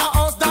 Buy you a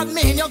house, that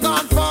mean you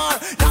gone far.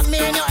 That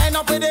mean you end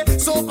up with the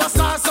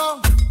superstar. So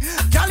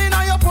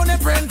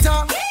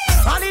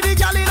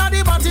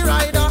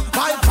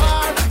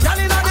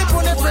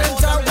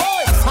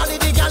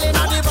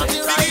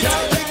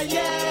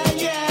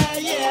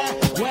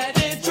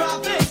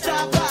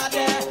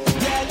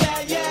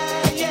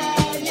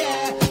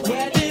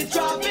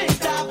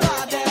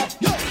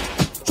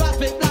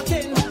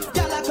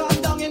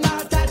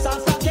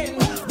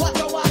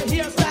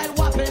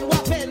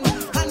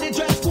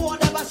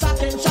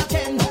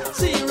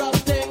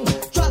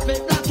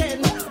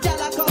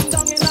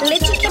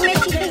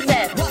Committee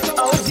presents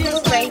Old School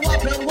Radio.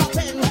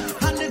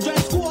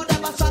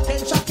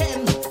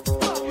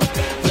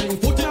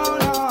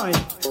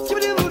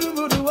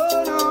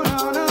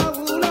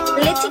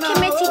 Litty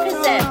Committee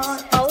presents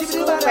Old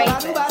School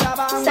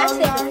Ravers,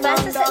 Saturday the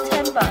 1st of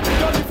September.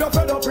 If you're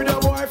fed up with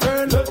your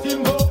boyfriend, let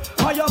him go.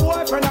 Or your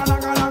boyfriend a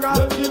naga,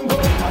 let him go.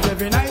 Cause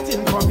every night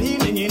him come in,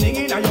 dinging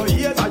in your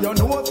ears, and your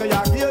nose, say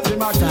your ears,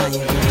 him a kiss.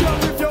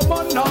 Just if your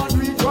man not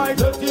do it right,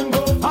 let him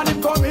go. And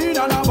him come in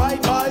and a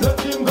bite, let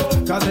him go.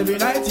 Cause every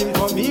night him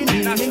come in,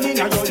 dinging in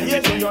your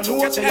ears, and your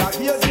nose, say your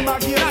ears, him a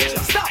kiss.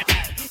 Stop!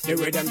 The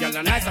way them girls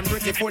are nice and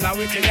pretty, full of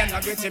witty, them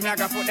not gritty, me I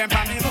gotta put them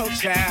on me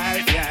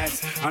bookshelf,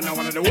 yes. And now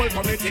one of the whole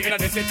community in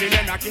the city,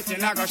 them not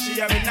kitchen, I gotta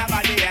share with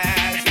nobody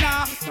else,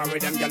 nah. The way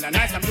them girls are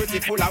nice and pretty,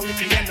 full of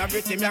witty, them not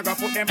gritty, me I gotta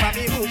put them on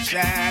me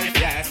bookshelf,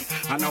 yes.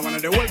 And now one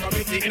of the whole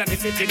community in the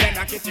city, them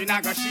not kitchen,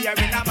 I gotta share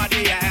with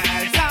nobody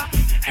else, nah.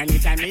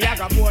 Anytime me I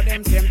go for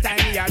them, same time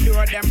me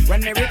adore them.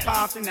 When they rip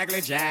off the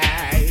negligee,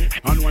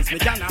 and once me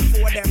can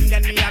afford them,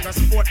 then me I go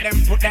support them,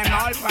 put them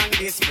all on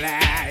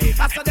display.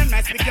 After them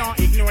nice, we can't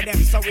ignore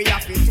them, so we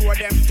have to tour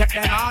them, take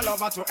them all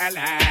over to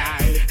LA.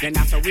 Then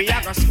after we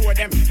I go score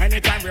them,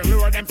 anytime we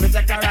lure them,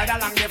 protect a ride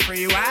along the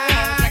freeway.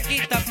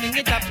 Take it up, fling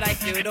it up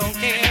like you don't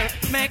care.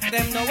 Make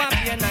them know I'm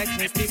your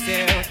niceness this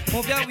year.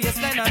 Move your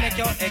waistline and make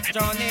your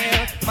extra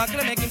near.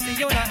 Magla make him see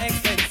you're not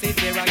expensive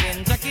here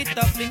again. Jack it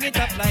up, fling it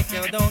up like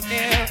you don't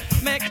care.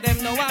 Make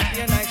them know I'm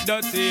your nice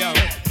dirty out.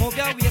 Move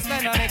your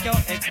waistline and make your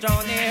extra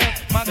near.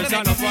 Magla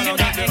make him see you're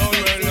not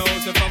expensive.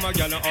 If I'm a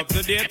girl up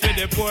to date, we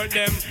deport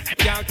them.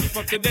 Can't keep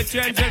up to the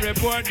trends, we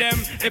report them.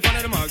 If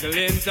I'm the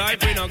muggling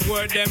type, we not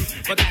court them.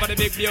 But if I'm the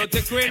big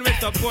beauty queen, we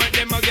support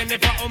them. Again,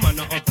 if I'm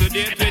not up to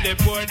date, we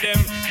deport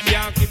them.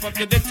 Can't keep up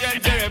to the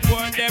trends, we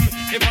report them.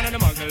 If I'm the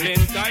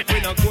muggling type,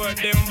 we not court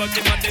them. But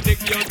if I'm the big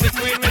beauty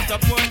queen, we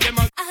support them.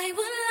 I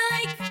would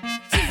like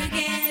to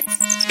get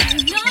to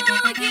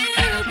know you,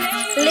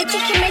 baby. Litty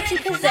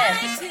Committee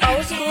presents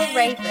Old School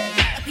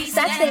Ravers,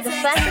 Saturday the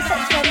 1st of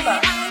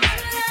September.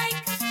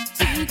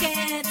 To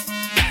get to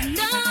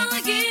know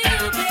you,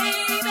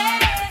 baby.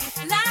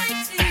 Like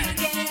to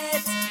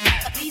get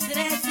a piece of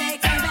that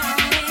sexy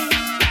body.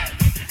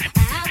 I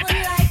would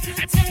like to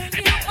turn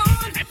you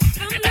on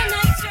from the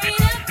night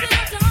straight up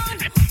till dawn.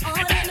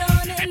 On and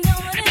on and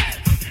on and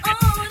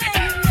on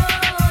and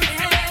on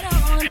and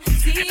on.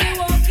 See you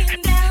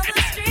walking down the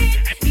street,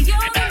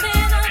 you're the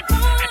man I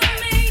wanna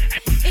meet.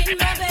 In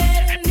my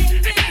bed and in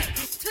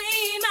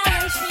between my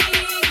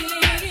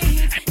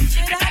sheets.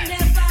 Should I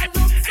never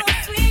look so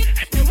sweet?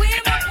 The way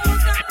my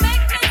pose I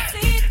make me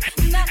see.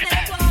 Not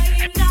that boy,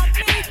 you knock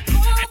me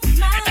off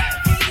my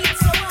feet.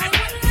 So I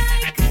would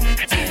like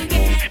to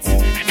get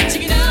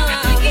Check it out.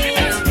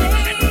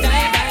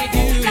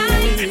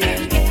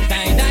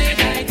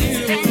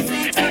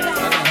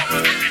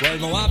 Well,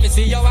 my want to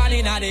see you all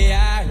in the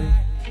air.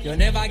 You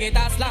never get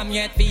a slam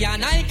yet for your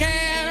night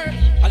care.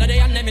 All of the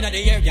and them in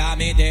the air, yeah,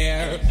 me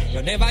there.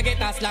 You never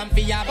get a slam for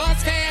your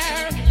bus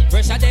fare.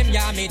 Pressure them,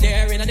 yeah, me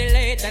there. In the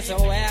latest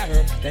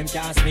aware. Them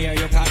can't smear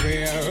your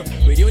career.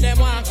 With you, them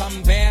want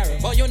compare.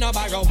 But you no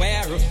borrow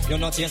where. You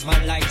no chase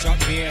man like Chuck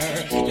Beer.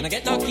 You no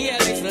get no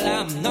careless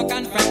slam. No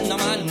confront no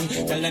man.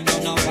 Tell them you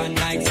no one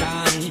like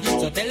stand.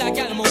 So tell a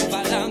girl move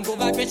along. Go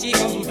back where she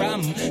come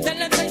from. Tell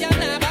them say you're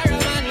not borrow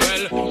man.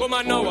 Well,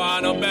 woman no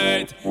want no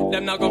bait.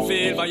 Them not gon'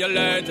 feel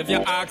violent if you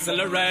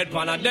accelerate.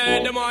 Pan a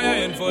day, the more you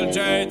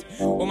infiltrate.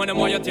 Woman, the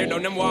more you tear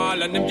down them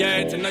wall and them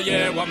gate. In the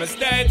year, what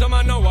mistake,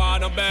 woman no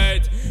want no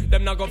bait.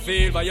 Them not gon'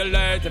 feel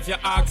violent if you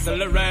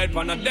accelerate.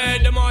 Pan a day,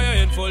 the more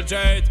you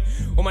infiltrate.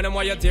 Woman, them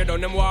why you tear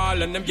down them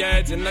wall and them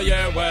gates in the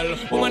year. Well,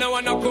 woman, I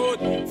want no coat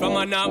from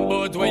a knock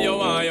boat where you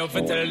want you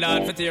fi tell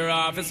that fi tear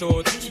off his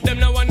suit. Them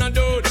no want no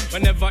dude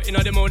whenever in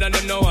the mood and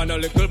them no want no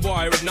little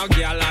boy with no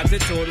girl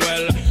attitude.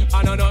 Well,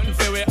 I know nothing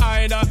fi we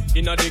either.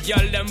 You know the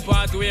girl them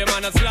pathway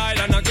man a slide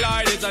and a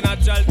glide. It's a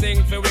natural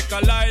thing fi we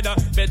collide.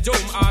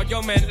 Bedroom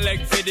argument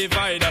leg fi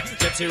divide.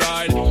 Get you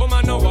ride.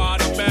 Woman no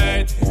want no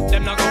bait.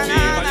 Them not gon'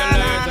 feel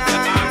violent if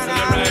you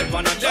accelerate.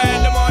 On a day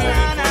the more you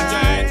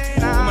infiltrate.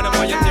 Woman the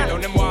more you tear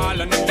down them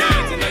wall and them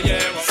gates in the year.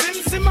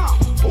 Simsima,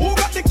 who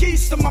got the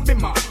keys to my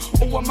bimmer?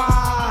 Who am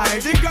I?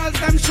 The girls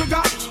them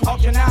sugar. How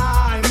can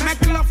I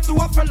make love to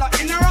a fella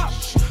in a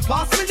rush?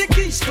 Pass me the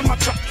keys to my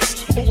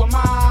trucks. Who am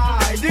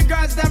I? The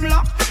girls them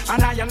lock.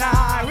 And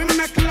I, we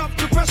make love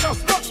to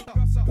precious.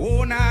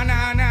 Oh na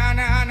na na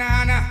na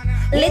na na.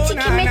 Litty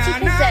Committee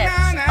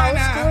presents Old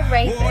School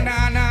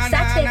Ravers,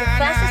 Saturday the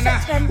 1st of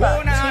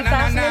September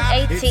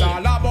 2018. It's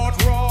all about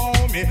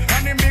Romy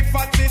and the big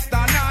fat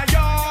sister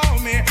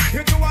Naomi.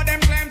 You two of them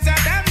claims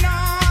that them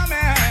know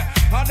me.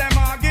 All them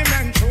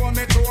arguments show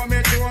me.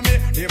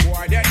 The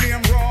boy that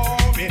name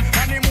Romy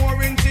and the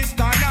more in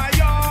sister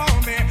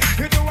Naomi.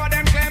 You two of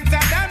them claims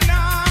that them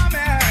know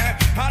me.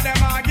 All them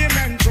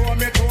arguments show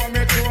me.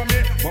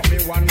 But me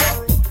wonder,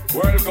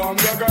 welcome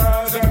the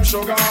girls them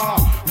sugar.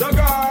 The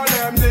girl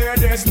them need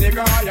this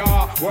nigga,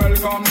 yeah.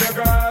 Welcome the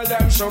girl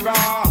them sugar.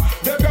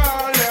 The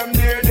girl them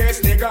need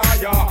this nigga,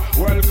 yeah.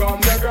 Welcome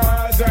the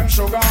girls them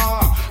sugar.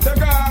 The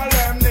girl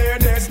them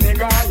need this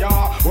nigga,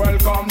 yeah.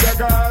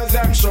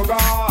 sugar.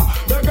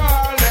 The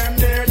girl them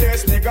need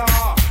this nigga.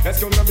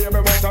 Excuse me baby,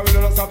 but I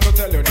really just have to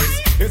tell you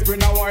this. It's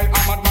been a while,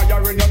 I'm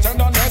admiring your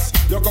tenderness.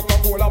 Your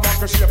Coca-Cola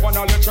vodka shape and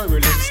all your cherry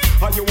lips.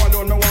 And you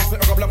alone, me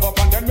want to love up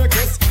and then me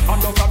kiss. I'm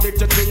just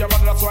addicted to you,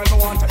 but that's why I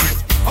want to eat.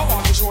 I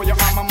want to show you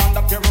I'm a man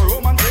that very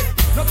romantic.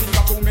 Nothing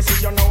got to me,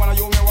 see you know and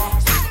you me want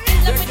to see.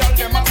 The girl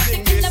them a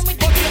sing this.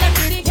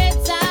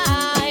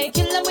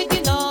 Kill them with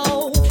you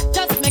know.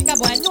 Just make a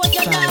boy know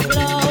you're not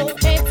blow.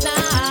 Heads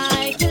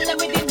high, kill them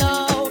with you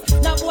know.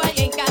 No boy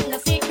ain't got no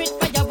secret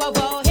for your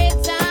bow.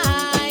 Heads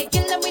high,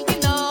 kill them with you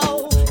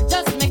know.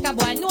 Just make a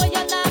boy know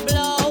you're not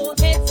blow.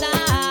 Heads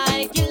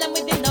high, kill them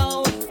with you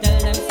know. Tell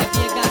them if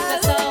you got the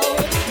soul.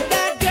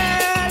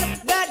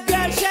 That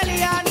girl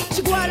Shelly Ann,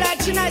 she go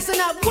like she nice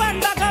enough. One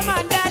back a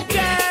man, that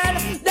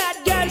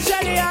girl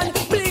Shelly Ann.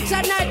 Bleach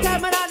at night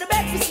time and on the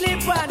bed to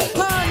sleep on.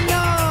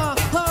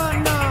 Oh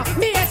no,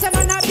 me as a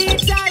man a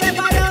beat her. If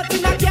I don't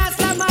in a gas,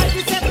 I'm all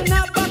be setting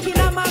up back in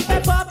a man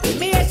pep up.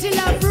 Me as she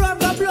love rum,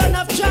 go blow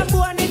enough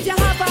trombone. If you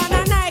have on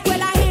a night,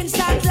 well I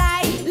instant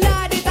like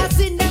Lord, it a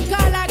sin them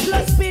call like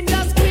close spin.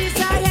 Just squeeze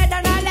her head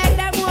and I let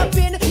them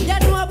open. You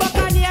know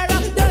Buccaneer,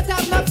 don't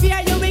have no fear.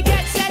 You will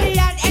get Shelly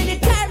Ann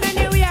anytime,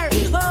 anywhere.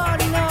 Oh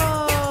no,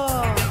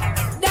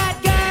 that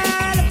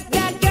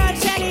girl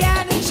Shelly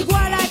Ann, she go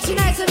like she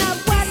nice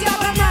enough. What's your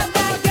man?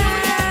 That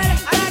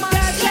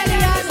girl Shelly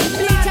Ann,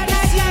 bleach and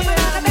nice time and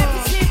I make me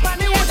sleep on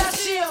me with a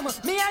shame.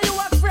 Me and you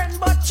a friend,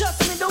 but trust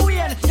me the way.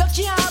 You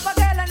can't have a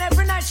girl and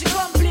every night she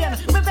complain.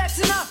 Me vex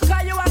enough,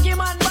 cause you a give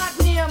man bad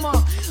name.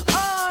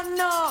 Oh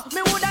no,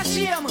 me would a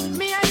shame.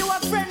 Me and you a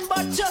friend,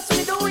 but trust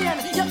me the way.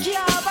 You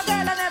can't have a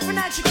girl and every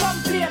night she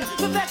complain.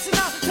 Me vex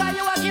enough, cause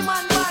you a give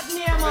man bad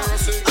name.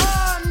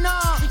 Oh no,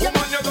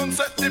 Woman, you don't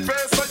set the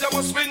pace, so you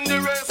must win the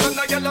race. And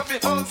I get off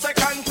it on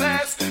second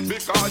place.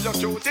 Because you're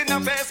cute in the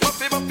face,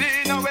 but in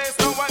a waist.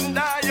 No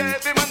wonder you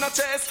every man a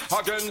chase.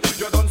 Again,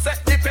 you don't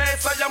set the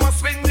pace, so you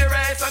must win the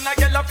race. And I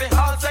get off it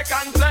all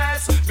second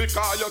place.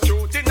 Because you're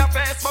cute in the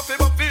face, but in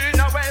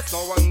a waist. No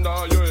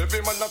wonder you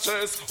every man a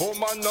chase. Oh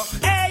man, no.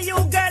 hey you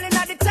girl in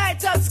the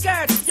tight up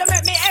skirt, you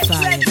make me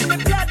excellent in the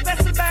blood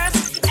vessel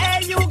burst.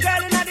 Hey you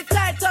girl in the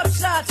tight up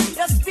shirt,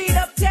 you speed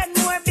up 10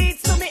 more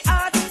beats to me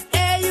heart.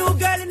 Hey you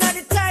girl in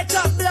the tight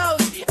up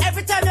blouse,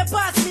 every time you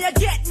pass me you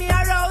get me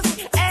aroused.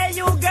 Hey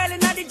you girl in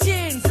the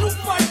jeans,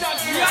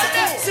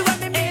 see what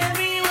me mean?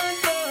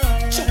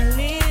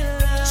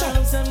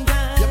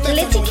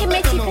 Litty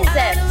Committee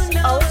presents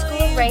Old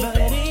School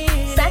Ravers,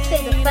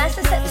 Saturday the 1st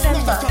of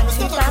September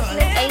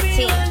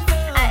 2018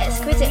 at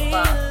Exquisite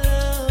Bar.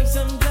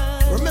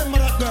 Remember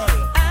that girl.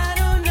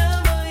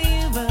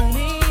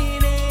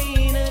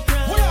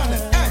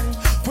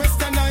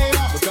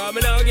 Because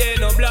me now get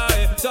no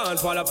blind. Don't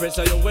fall a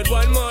pressure you with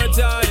one more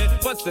time.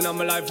 Busting on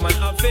my life, man,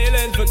 I'm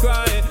feeling for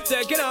crying.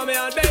 Taking on me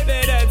on,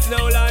 baby, that's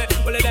no lie.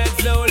 Well,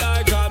 that's no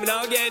lie. Cause me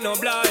now get no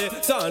blind.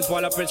 Don't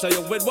fall a pressure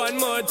you with one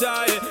more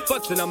time.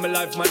 Busting on my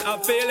life, man, I'm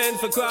feeling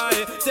for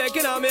crying.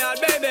 Taking on me on,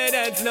 baby,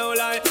 that's no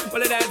lie.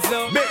 Well, that's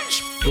no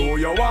bitch. Do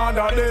you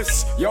wanna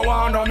this? You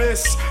wanna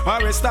miss?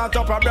 I will start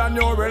up a brand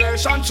new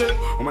relationship.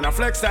 I'm gonna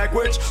flex like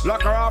witch,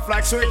 lock her off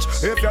like switch.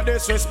 If you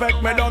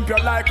disrespect me, dump you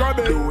like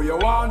rubbish. Do you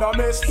wanna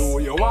miss? Do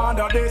you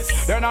wanna this?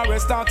 Then I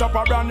will start up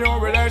a brand new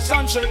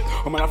relationship.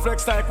 I'm gonna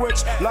flex like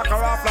witch, lock her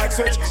off like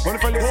switch. When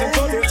if you listen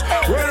to this,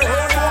 well,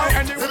 boy,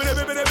 and you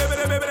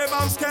Bibbidi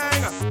bounce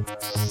gang,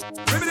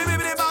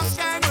 bibbidi bounce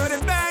gang with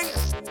it bang.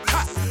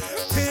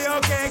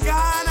 P.O.K.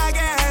 gone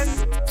again.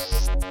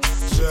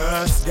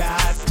 Just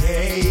got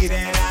paid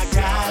and I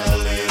got a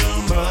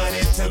little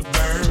money to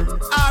burn.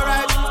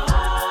 Alright.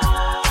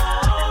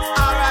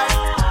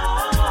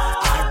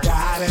 I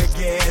gotta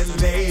get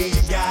laid,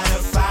 gotta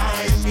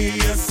find me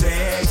a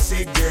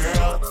sexy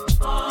girl.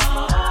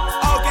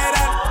 Okay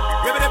then,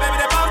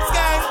 bibbidi bounce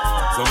gang.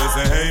 So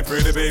listen, hey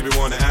pretty baby,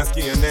 wanna ask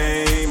you your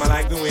name. I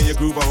like the way you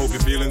groove, I hope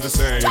you're feeling the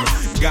same.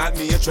 Got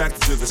me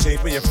attracted to the shape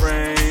of your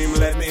frame.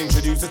 Let me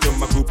introduce you to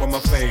my group, I'm a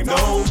fame.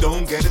 No,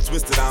 don't get it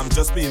twisted, I'm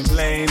just being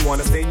plain.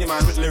 Wanna stain your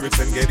mind with lyrics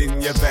and get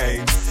in your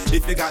veins.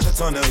 If you got the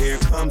tunnel, here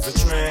comes the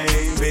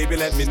train. Baby,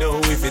 let me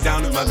know if you're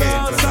down with my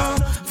game.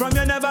 From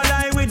you never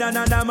lie with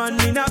another man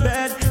in a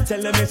bed.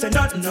 Tell them it's a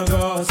nothing no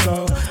go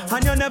so.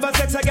 And you never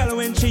sex a girl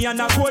when she on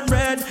a cold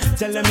red.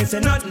 Tell them it's a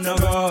nothing no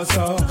go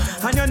so.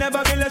 And you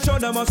never feel a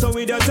shoulder muscle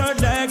with your third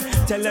leg.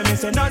 Tell them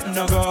it's a nothing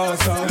no go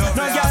so.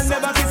 No girl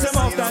never kiss him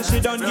off that she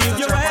don't give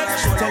you head.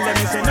 Tell them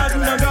it's a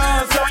nothing no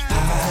go so.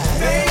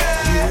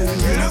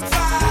 You look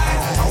fine,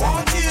 I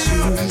want you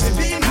to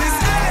be my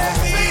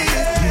baby.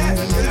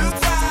 You look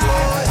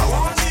fine, I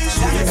want you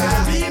to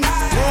be my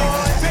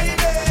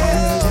baby.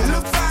 You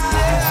look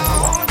fine, I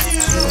want you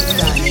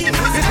to be my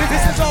baby.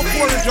 This is all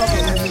Porridge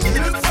Jungle.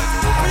 You look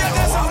fine,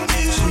 I want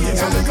you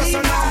to be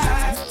my.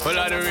 Well,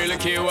 I don't really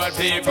care what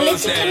people Litty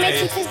say.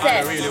 Committee I presents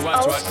don't really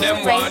watch Old what School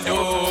them want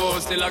Ravers.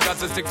 do. Still I got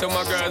to stick to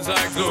my girls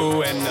like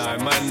glue. And I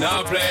might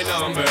not play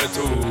number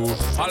two.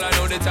 All I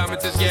know the time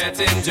it is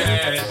getting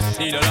jet.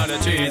 Need a lot of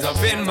trees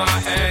up in my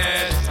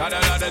head. Got a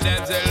lot of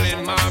dental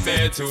in my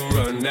bed to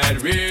run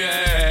that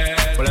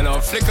real. Well, I know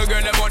flicker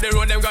girl, them on the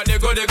road, them got the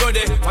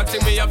goody. One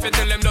thing me have to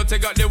tell them, don't they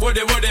got the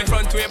woody.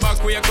 Front way,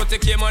 back way, cut the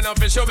came on off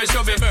the shove.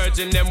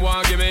 Virgin, them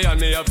want give me, and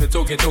me have to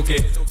took it.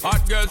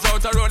 Hot girls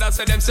out the road, I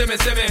say them see me.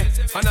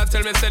 And I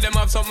tell me, say them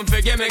have something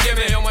for gimme.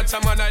 How much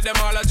time I night, them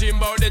all a dream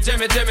about the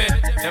Jimmy.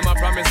 Them a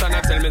promise, and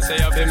I tell me, say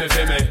you feel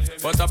me.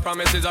 But a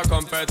promise is a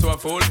compared to a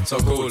fool, so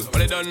cool. But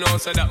they don't know,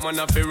 say that man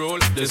have to rule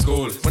the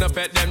school. When I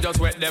pet them, just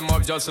wet them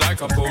up just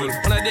like a pool.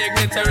 When I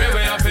dignitary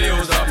way, I have to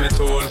use up my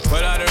tool.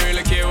 But I don't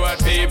really care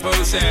what people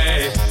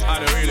say. I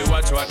don't really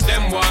watch what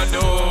them want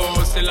do.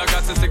 Still I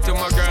got to stick to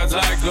my girls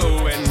like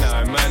glue. And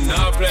I might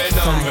not play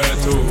number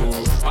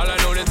 2. All I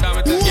know this time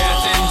it is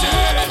getting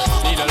jet.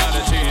 Need a lot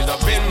of cheese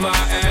up in my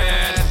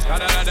head.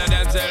 Got a lot of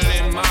dental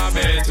in my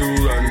bed to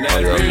run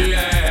that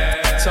relay.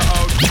 So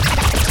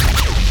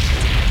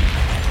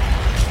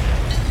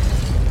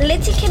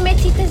Litty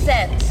Committee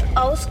presents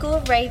Old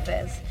School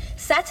Ravers,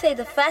 Saturday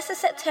the 1st of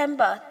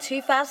September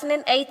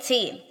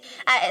 2018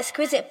 at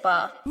Exquisite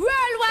Bar.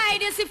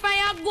 Worldwide, you see if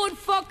I a good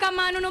fucker,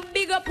 man, you know,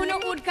 big up on the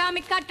hood, cause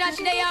me katash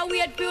they are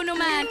weird for you,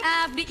 man.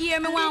 Half the year,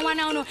 me want one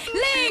now, no.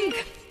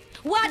 Link!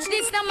 Watch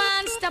this now,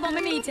 man. Stop on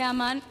me meet ya,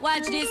 man.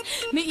 Watch this.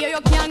 Me hear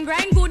you can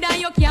grind good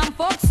and you can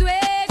fuck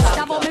sweat.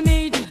 Stop on me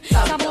meet.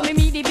 Stop on me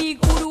meet the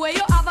big hood where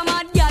you have a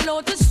mad gal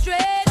out to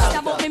straight.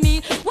 Stop on me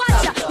meet.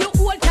 Watch ya. You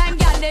old time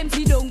gal them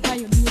see down can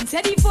you mean.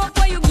 Say the fuck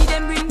where you give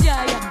them bring joy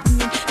and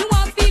pain. You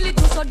want feel it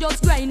too, so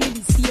just grind with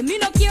the same. Me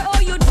no care how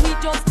you do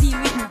it, just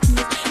deal with me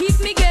case. If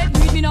me get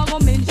breed, me no go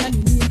mention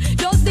your name.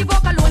 Just the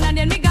fuck alone and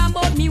then me gone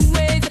about me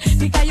ways.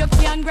 Because you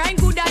can grind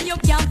good and you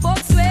can fuck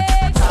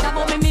sweat. Stop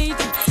on me meet.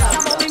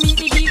 Stop on me meet.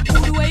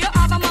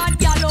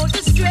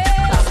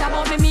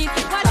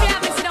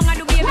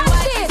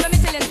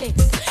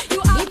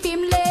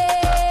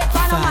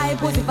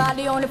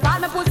 The only part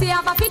my pussy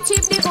have a fit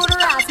cheap, the good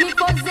ass me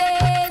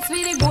possess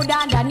with the good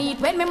underneath.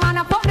 When me man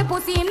a fuck the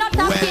pussy, him not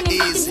talking, him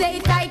not say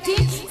it tight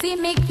in. See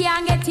me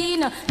can't get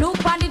in.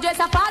 Look on the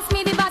dresser, pass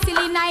me the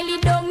Vaseline, I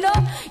lead down no.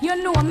 You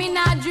know me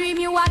not dream,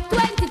 you are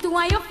 22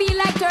 and you feel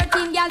like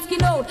 13 girls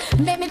skin out.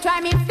 Make me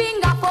try me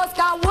finger first,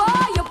 cause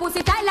whoa, your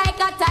pussy tight like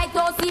a tight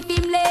house if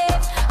him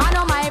late. I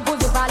know my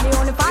pussy for the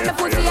only part my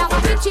pussy have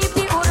a fit cheap,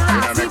 the good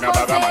ass me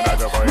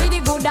possess with the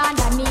good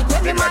underneath.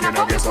 When me man a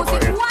fuck the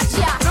pussy, watch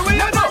ya.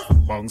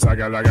 Bounce a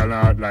gal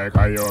not like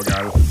a yo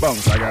gal.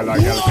 Bounce a gal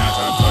can't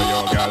talk to yo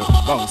gal.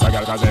 Bounce a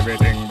gal cause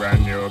everything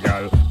brand new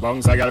gal.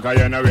 Bounce a gal cause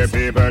you know where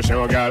people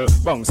show gal.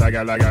 Bounce a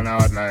gal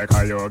not like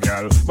a yo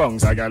gal.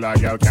 Bounce a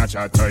gal can't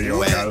chat to yo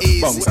gal.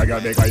 Bounce a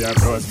gal because your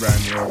clothes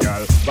brand new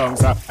gal.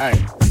 Bounce a, hey.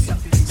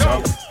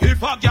 So,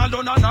 if a gal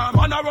don't know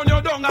man a run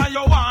you down and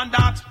you want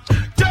that,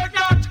 take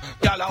that.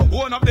 Gal a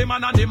own up the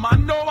man and the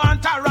man no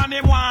want her and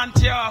him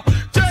want you.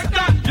 Take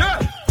that,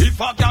 yeah. If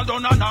a gal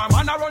don't know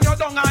man a run you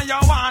down and you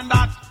want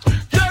that.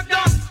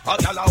 A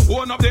gal a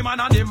own up the man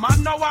and the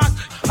man no want.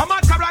 A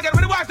man come again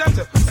with the wife them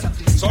say.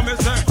 So me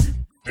say,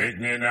 pick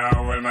me now,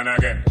 old man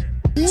again.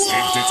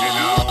 Stick titty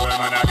now, old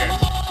man again.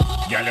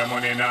 Gal your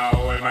money now,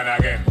 old man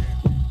again.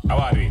 How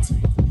are it?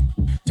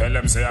 Tell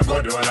them say I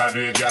go do all I do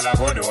it, gal I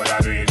go do all I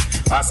do it.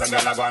 Pass and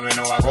gal I go and we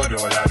know I go do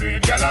all I do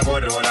it. Gal I go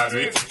do all I do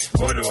it,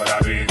 go do all I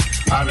do it.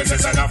 All this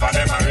is enough of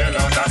them a real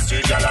on the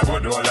street. Gal I go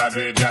do all I do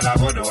it, gal I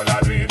go do all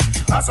I do it.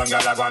 Pass and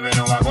gal I go and we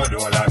know I go do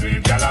all I do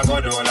it. Gal I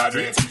go do all I do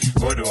it,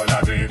 go do all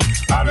I do it.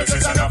 All this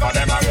is enough of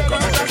them a real on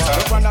the street.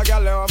 Look on the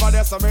gal over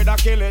there, so me da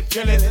kill it.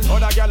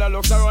 Other gal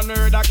looks around me,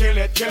 da kill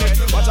it.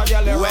 Watch a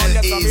gal around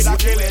there, so me da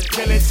kill it.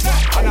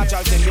 And I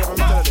tell them, give me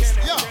tell this.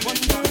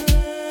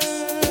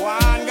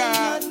 One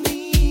girl,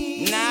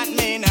 not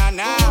me, nah.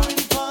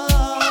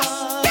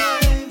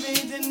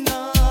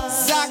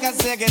 Zaka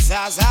ziggy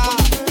zaza.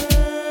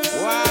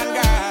 One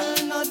girl,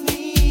 not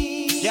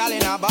me. Girl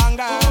in a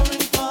banger.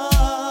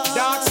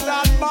 Dark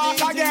start back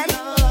again.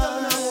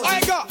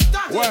 I go.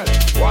 Well,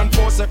 one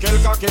post a kill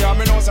cocky and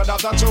me know say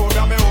that a true.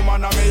 Me me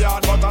woman and me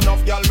yard, but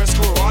enough girl me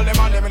screw. All them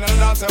and them in the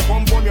dance say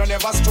boom boom you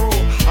never screw.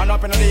 And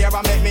up in the air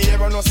and make me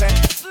ever no say.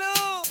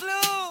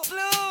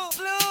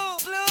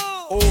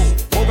 Oh,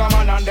 Booga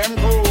man and them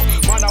crew.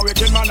 Man a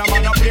wicked man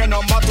a play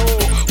number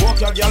 2.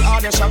 Walk your girl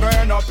hard, the sugar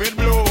end up it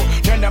blue.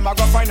 Then them a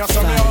go find us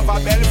somewhere over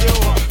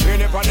Bellevue.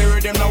 Really on the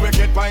rhythm, no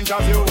wicked point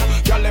of view.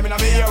 Girl them in a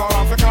me ear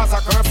off because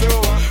of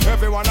curfew.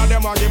 Every one of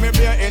them a give me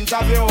play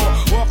interview.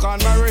 Walk on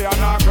Maria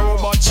and a crew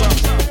but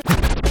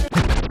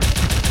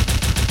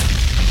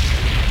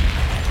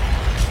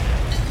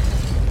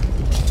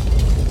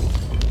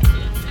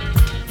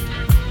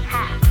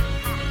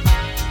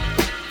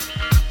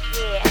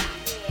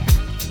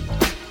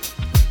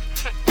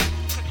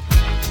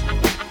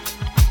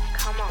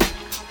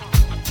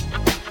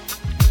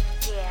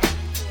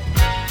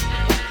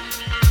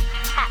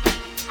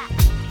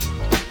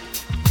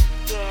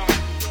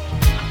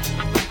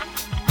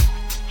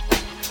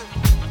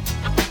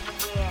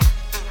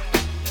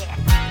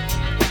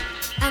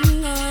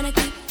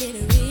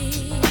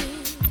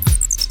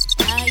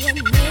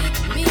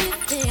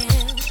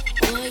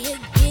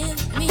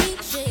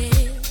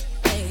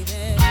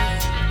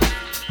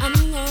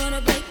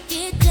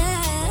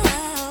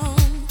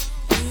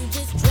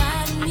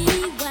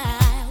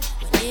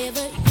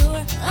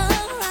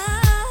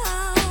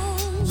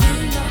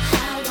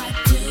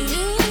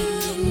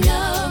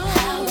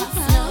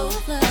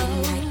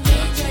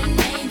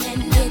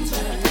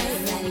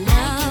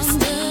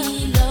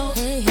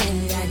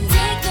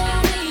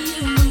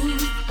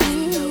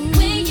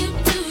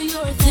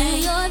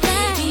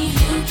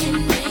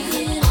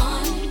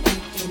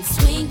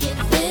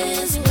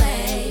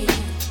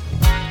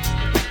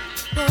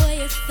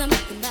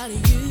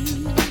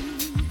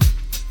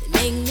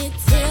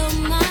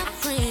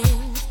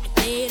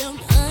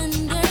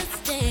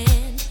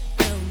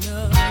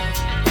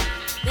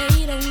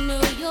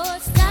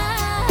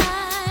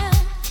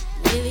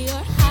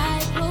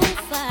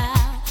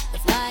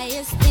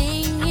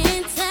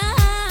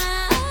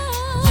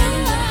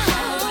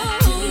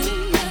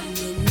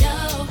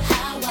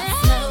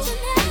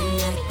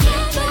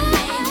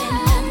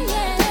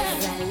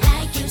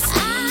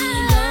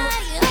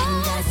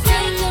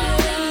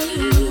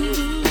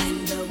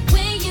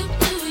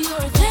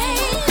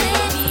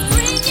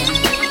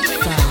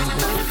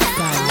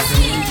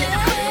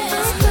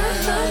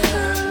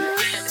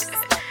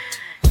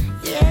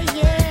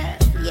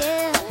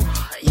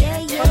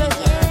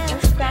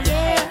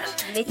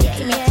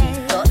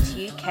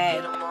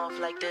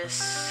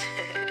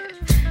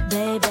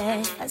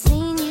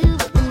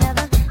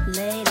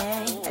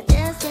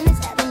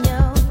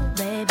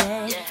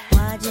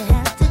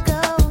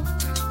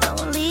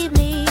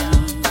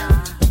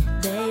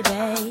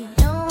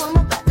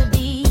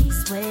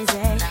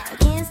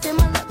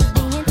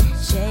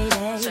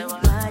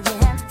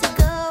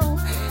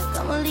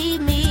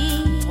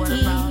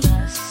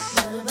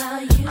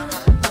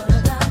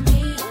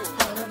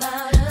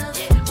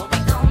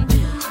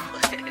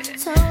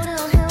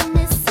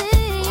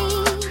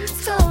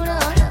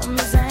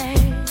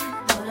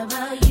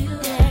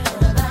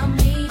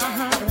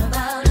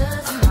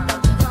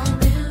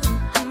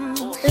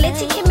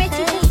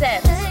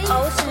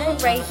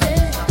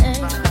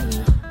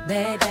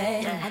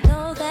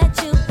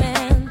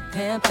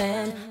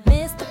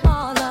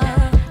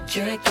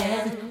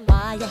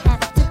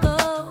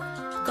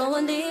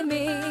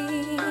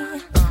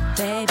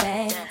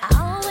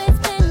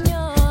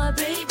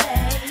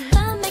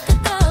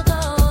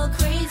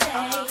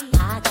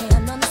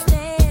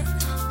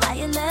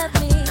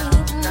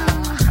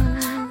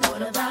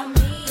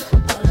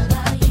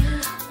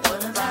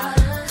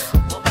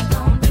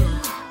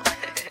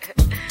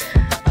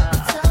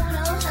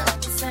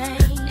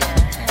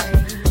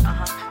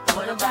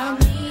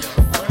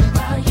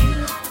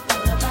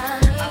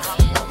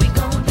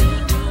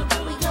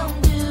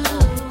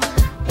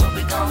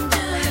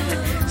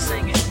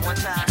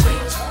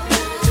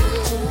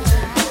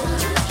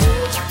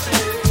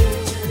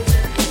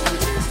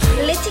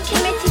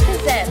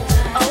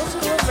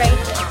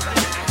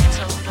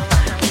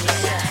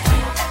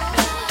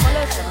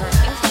us on our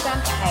Instagram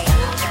page,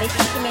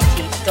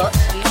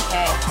 littlecommittee.uk.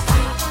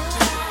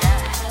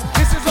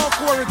 This is our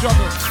Quarry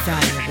Juggle.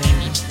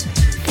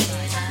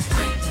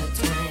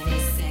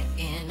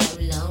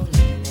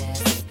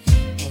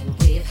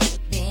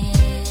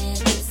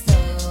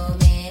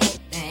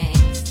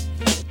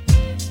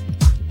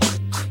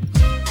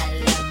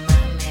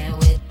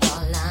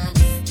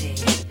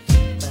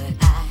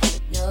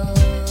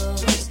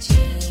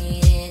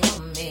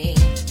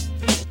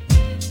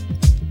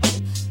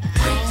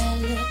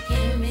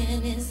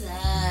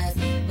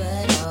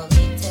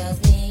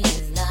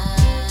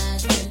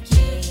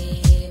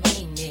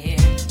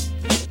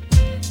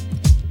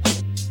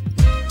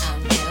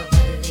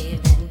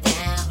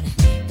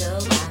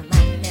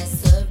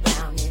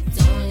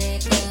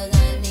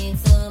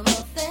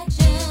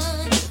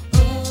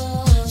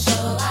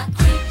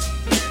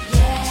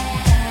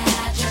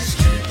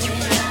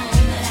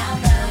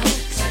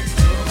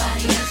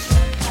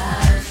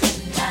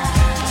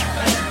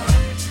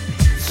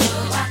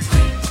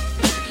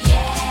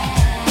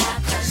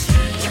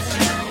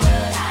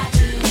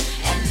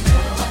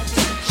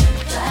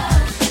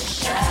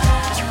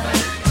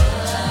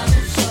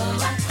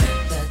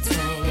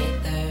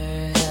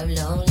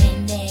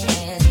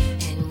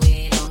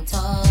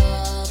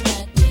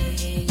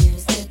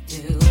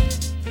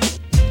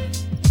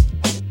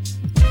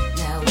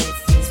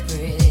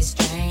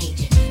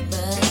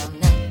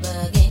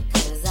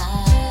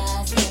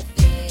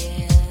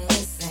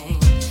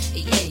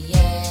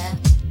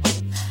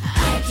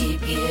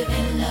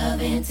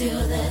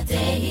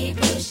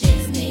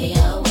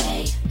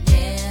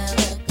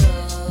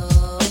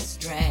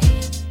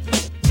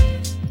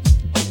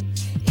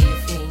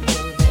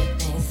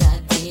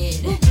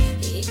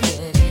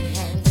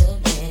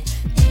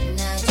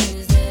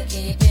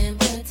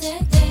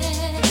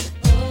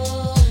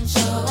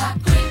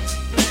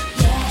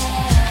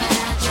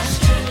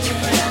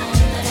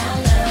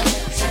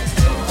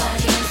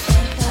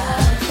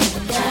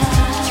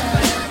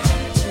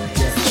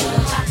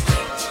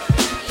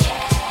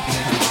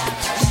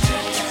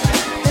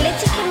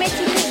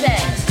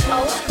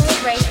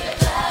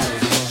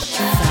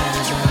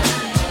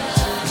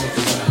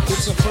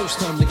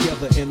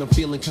 and I'm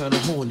feeling kinda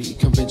horny.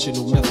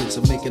 Conventional methods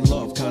of making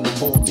love kinda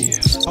bore me.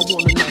 I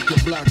wanna knock your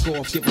block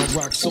off, get my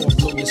rocks off,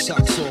 blow your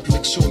socks off,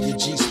 make sure your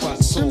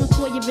G-spot's I'ma soft.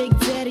 call your big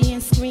daddy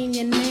and scream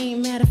your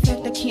name. Matter of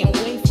fact, I can't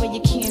wait for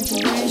your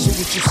candy rain. So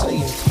what you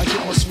saying? I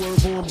get my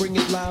swerve on, bring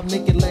it live,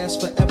 make it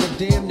last forever.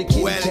 Damn, the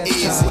kitty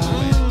cat's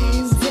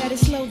tired. Daddy,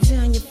 slow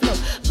down your flow.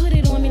 Put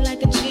it on me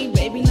like a G,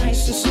 baby,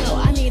 nice and slow.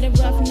 I need a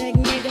roughneck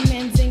nigga,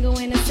 Mandingo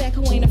in a sack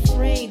who ain't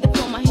afraid to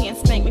pull my hand,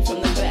 spank me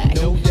from the back.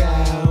 No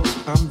doubt,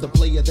 I'm the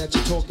player that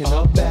you're talking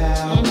about.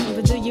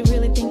 But do you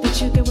really think that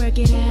you can work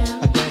it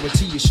out? I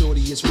guarantee you,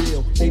 shorty, it's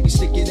real. Baby,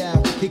 stick it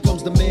out. Here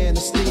comes the man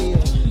of steel.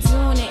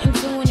 Doing it and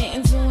doing it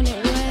and doing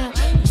it well.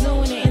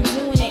 Doing it and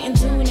doing it and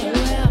doing it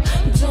well.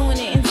 Doing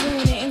it and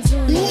doing it and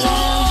doing it well.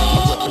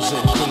 I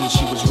represent Queens,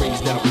 she was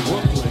raised out in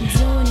Brooklyn.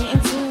 Doing it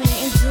and doing it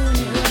and doing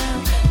it well.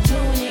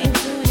 Doing it and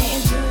doing it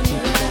and doing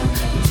it well.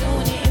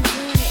 Doing it and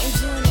doing it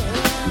and doing it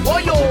well.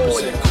 I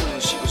represent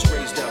Queens, she was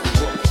raised out in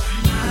Brooklyn.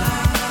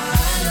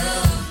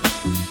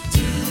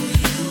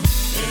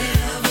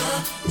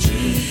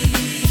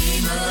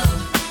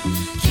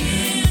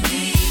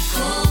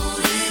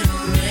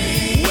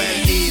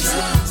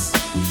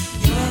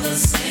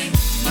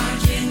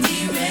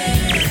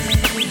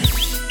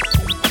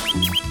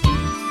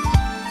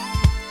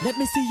 Let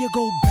me see you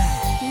go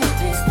back.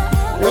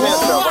 Let me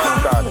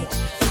start.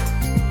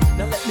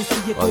 Now let me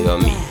see you go Oh, you're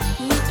me.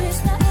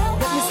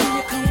 Let me see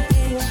you come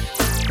here.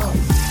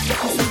 Let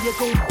me see you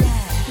go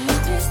back.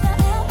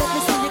 Let me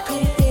see you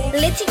come here.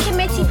 Litty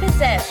Committee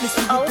presents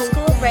Old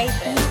School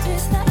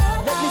Ravens.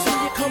 Let me see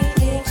you come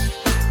here.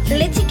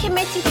 Litty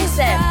Committee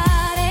presents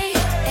Friday,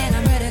 and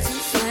I'm ready to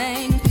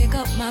sing. Pick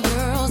up my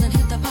girls and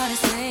hit the party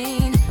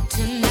scene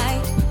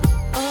tonight.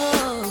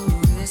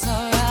 Oh, it's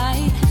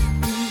alright.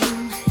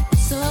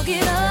 So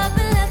get up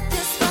and let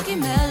this funky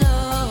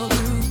mellow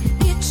groove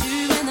get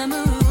you in the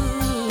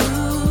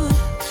mood.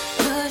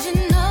 'Cause you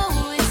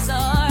know it's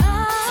alright.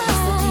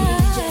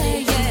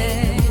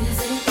 Yeah.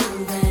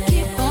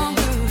 Keep on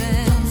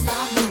grooving. Don't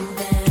stop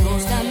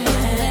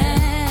moving.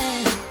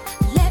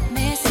 Let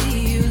me see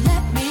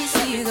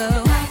you go.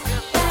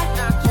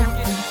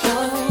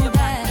 Go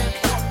back.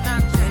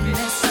 Let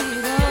me see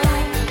you go.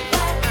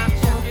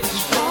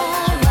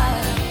 All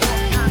right.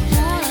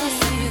 Wanna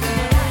see you go.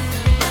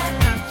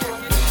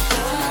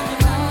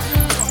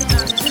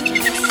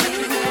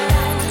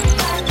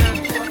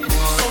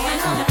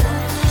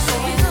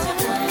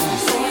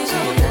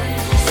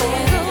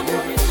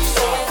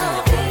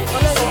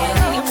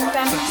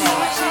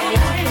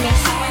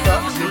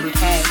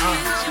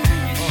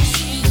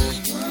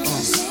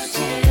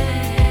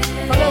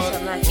 Follow us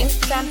on our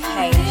Instagram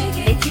page,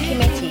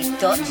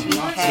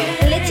 littlecommittee.uk.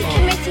 Litty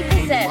Committee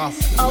presents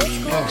Old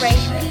School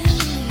Ravens.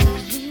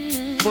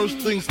 First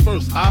things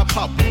first, I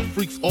pop them.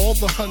 Freaks all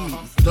the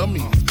honeys,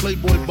 dummies,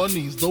 playboy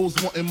bunnies, those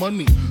wanting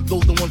money.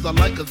 Those the ones I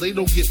like, cause they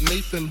don't get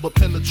Nathan but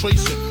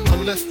penetration.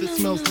 Unless it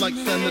smells like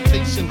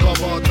sanitation.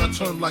 Garbage, I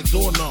turn like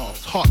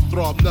doorknobs. Heart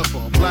throb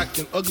never, black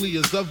and ugly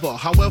as ever.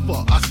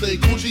 However, I stay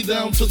Gucci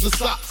down to the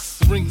socks.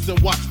 Rings and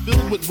watch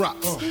filled with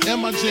rocks.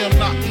 And my jam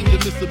knocking the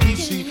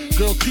Mitsubishi.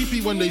 Girls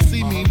pee-pee when they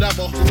see me.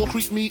 Navajo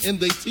creep me in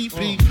they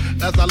teepee.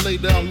 As I lay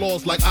down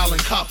laws like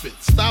Island Coppet.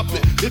 Stop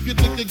it, if you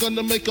think they're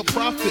gonna make a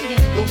profit.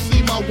 Don't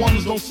see my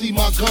ones, don't see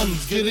my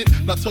guns. Get it?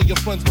 Now tell your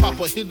friends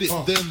Papa hit it.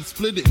 Then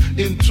split it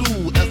in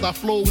two as I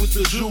flow with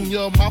the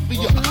Junior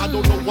Mafia. I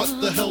don't know what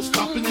the hell's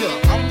stopping ya.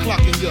 I'm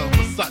clocking ya,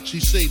 Versace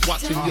shade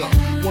watching ya.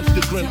 Once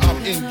you grin, I'm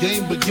in,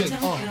 game begin.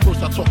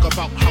 First I talk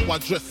about how I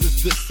dress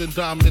is this and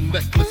diamond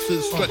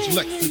necklaces. Stretch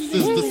Lexus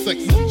is the sex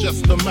is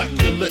just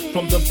immaculate.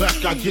 From the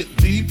back I get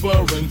deeper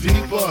and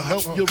deeper.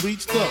 Help you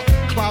reach the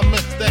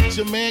climax that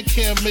your man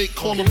can't make.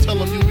 Call him, tell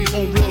him you be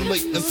home real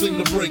late and sing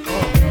the break.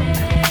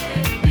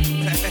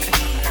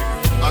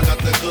 I got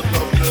that good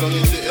love, girl,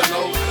 you didn't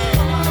know.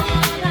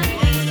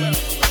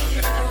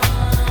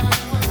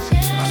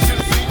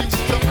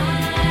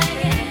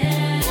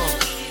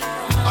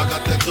 I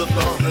got that good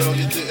love, girl,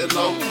 you didn't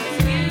know.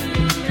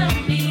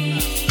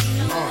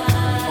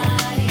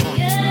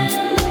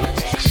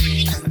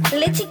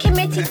 Litty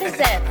Committee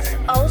presents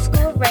Old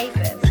School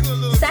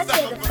Ravers,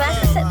 Saturday the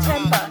 1st of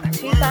September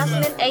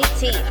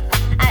 2018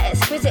 at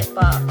Exquisite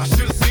Bar. I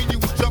should have seen you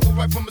was trouble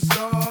right from the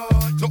start.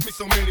 Taught me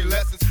so many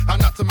lessons, how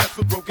not to mess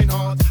with broken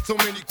hearts. So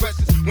many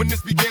questions. When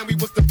this began, we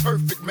was the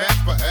perfect match,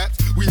 perhaps.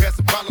 We had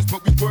some problems,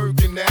 but we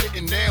working at it.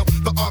 And now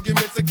the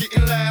arguments are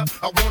getting loud.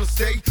 I wanna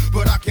stay,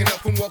 but I can't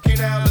help from walking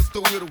out. Let's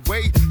throw it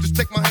away. Just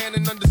take my hand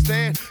and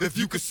understand. If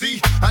you could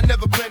see, I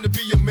never planned to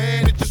be your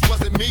man. It just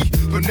wasn't me.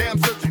 But now I'm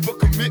searching for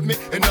commitment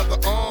and other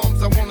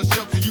arms. I wanna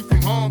shelter you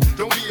from harm.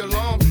 Don't be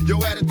alarmed.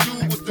 Your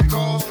attitude was the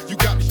cause. You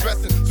got me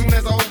stressing. Soon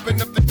as I open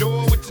up the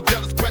door with your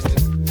jealous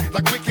questions.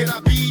 Like, where can I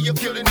be? You're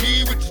killing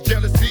me with your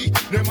jealousy.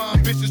 Now my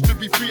ambitions to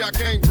be free, I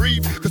can't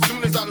breathe. Cause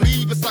soon as I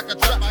leave, it's like a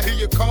trap. I hear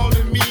you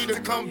calling me to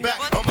come back.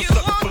 I'm a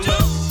sucker for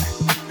love.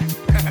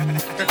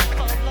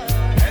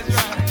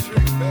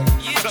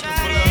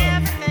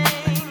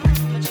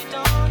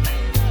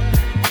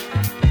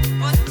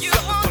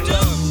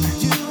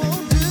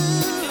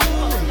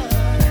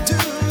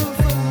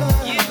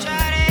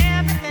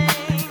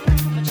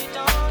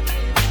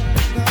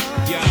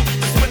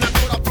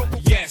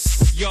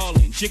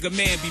 Jigga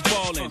man be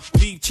ballin',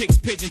 leave chicks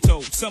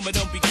pigeon-toed, some of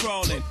them be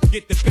crawling.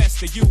 Get the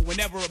best of you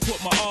whenever I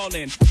put my all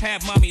in.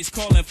 Have mommies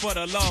calling for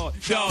the Lord,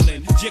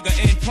 darling. Jigga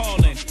and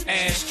Paulin',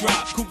 ass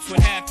drop, coops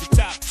with half the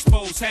top,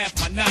 expose half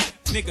my knot.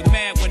 Nigga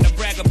mad when I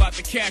brag about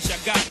the cash I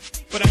got,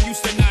 but I'm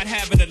used to not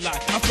having a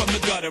lot. I'm from the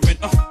gutter and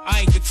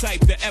I ain't the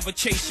type to ever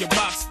chase your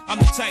box. I'm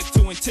the type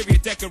to interior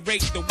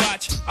decorate the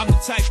watch. I'm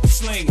the type to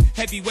sling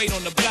heavyweight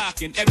on the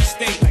block in every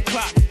state like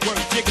clock. Work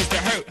jiggers to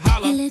hurt,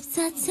 holla. Your lips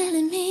are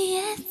telling me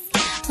yes.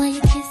 While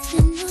you're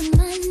kissing on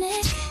my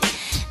neck,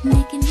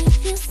 making me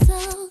feel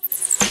so.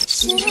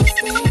 Should I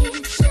stay?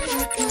 Should I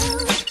go?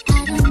 I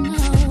don't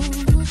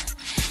know.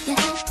 Your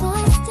hot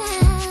boy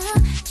style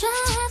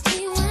drives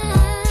me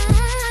wild,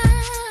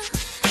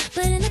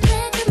 but in the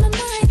back of my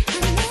mind,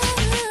 I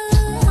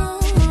know.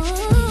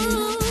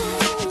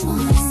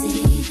 Wanna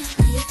see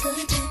how you put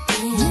that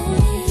thing on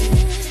me?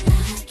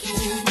 I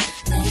can't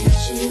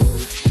let you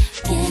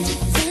get it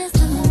just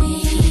on me.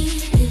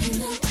 You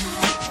know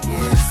I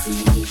wanna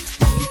see.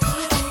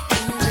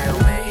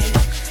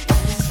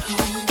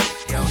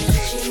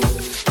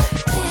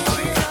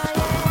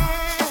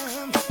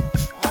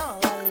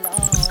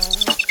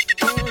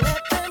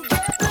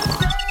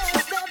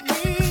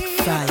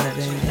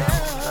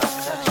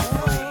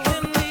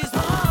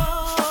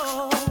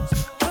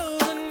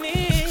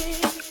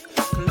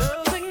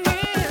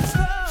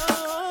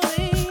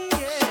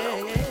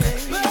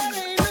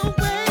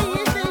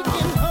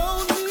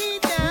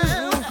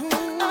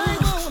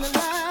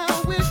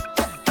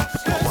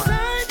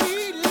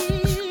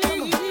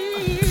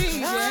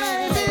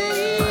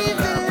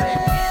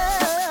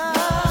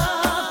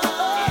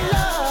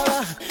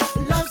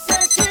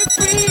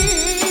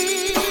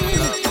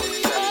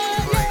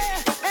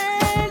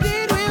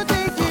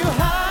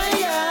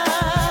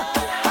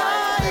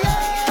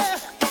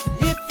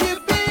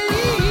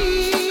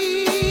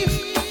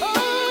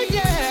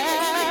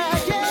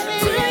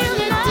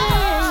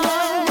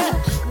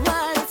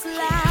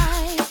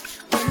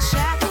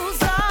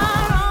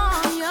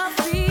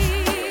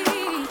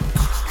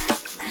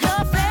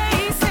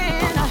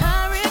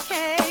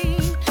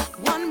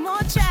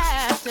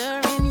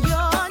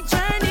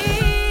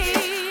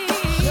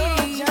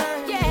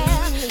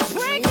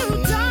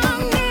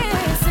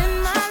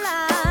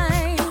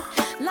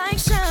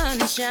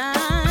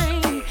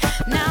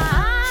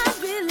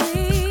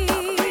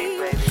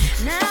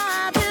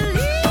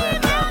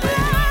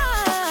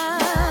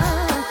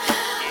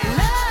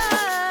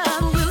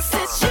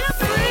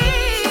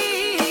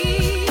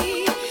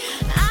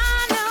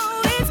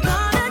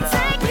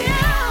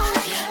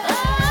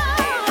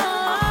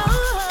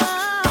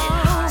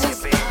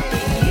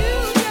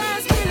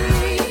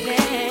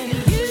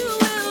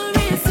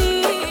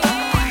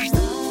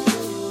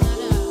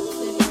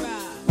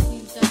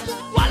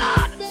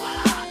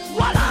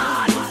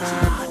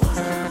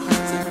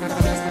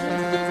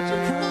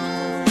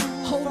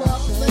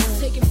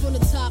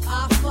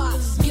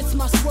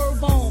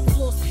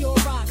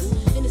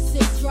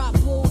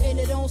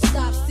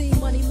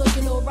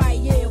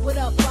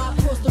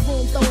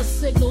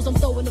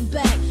 holding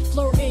back,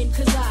 flirting,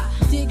 cause I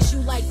digs you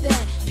like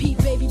that. Pete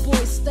baby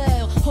boy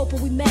style,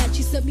 hoping we match.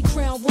 You sent me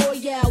Crown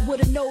Royale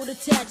with a note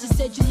attached. You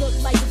said you look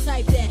like the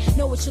type that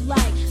know what you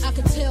like. I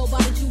can tell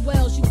by the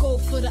jewels you go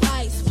for the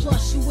ice.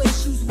 Plus you wear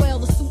shoes well,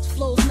 the suit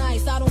flows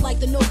nice. I don't like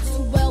the notes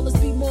too well, let's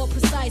be more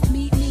precise.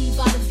 Meet me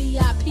by the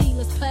VIP,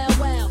 let's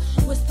powwow.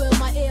 Whisper in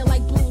my ear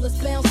like blue, let's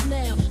bounce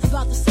now.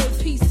 About to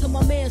say peace to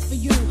my mans for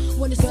you.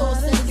 When it's all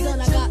said and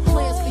done, I got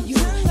plans for you.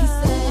 He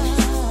said,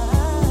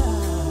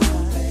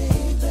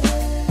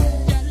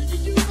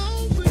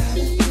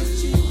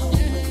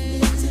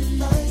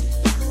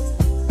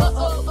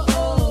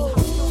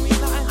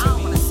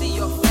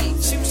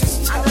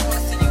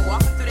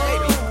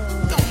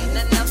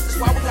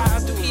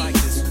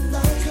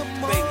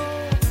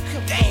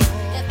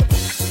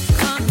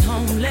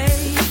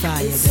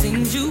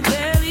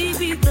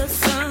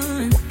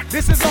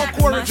 this is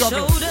Encore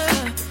Jungle.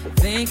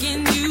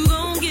 Thinking you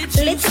gon' get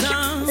you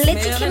some.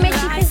 Litty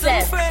Committee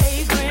presents.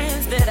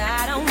 Fragrance that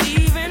I don't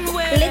even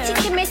wear. Litty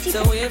Committee.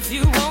 So if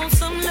you want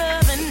some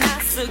love, and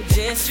I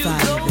suggest you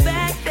go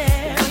back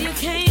there where you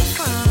came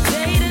from.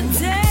 Day to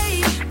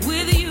day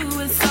with you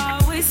is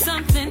always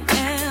something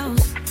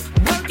else.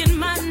 Working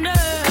my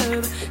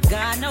nerve.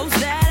 God knows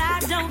that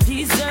I don't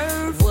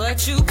deserve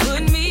what you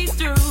put me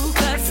through.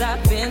 Cause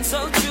I've been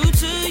so true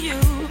to you.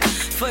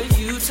 For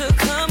you to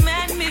come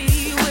at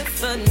me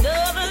with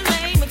another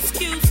lame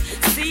excuse.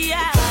 See,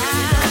 I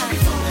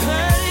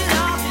heard it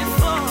all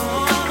before.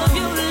 All of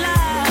your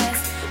lies,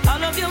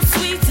 all of your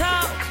sweet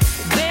talk.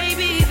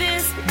 Baby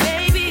this,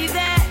 baby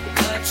that.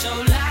 But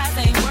your lies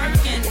ain't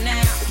working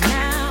now.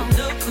 Now,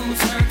 look who's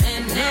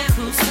hurting now. Look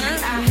who's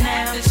hurting. I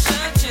had to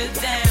shut you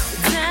down.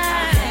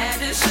 I had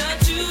to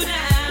shut you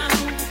down.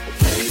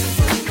 Play the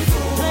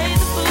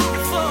fool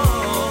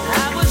before.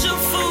 I was your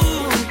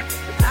fool.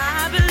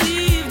 I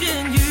believed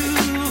in you.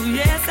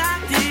 Yes, I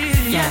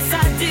did. Yes,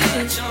 I did.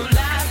 But your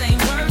lies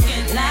ain't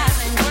working. Lies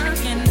ain't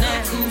working.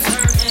 Look who's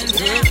hurting.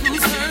 Look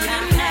who's hurting. I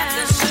had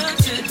to shut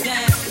you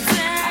down.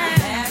 I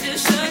had to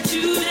shut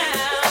you down.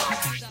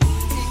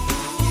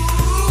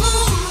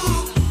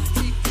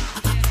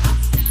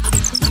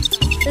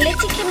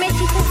 Litty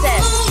Committee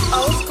presents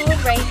Old School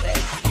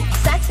Ravers.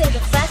 Saturday the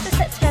 1st of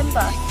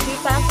September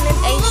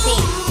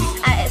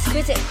 2018 at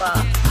Exquisite Bar.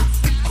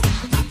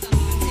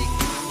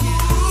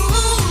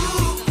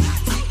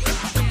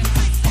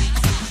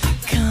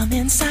 Come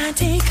inside,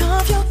 take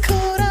off your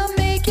coat, I'll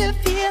make you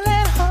feel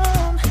at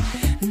home.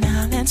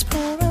 Now let's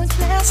pour a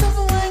glass of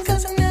wine,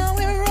 cause now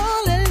we're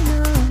all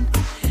alone.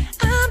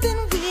 I've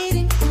been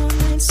waiting all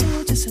night, so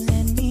just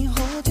let me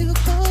hold you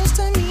close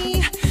to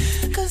me.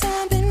 Cause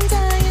I've been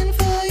dying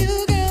for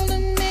you, girl, to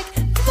make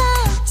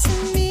love to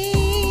me.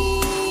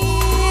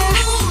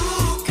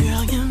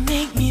 Girl, you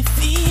make me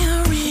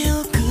feel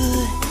real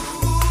good.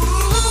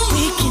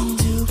 We can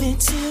do it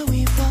till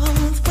we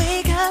both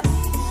wake up.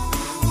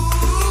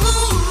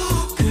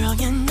 Girl,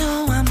 you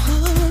know I'm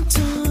hooked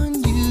on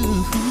you.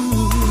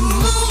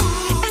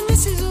 And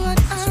this is what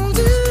I'll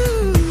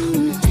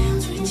do.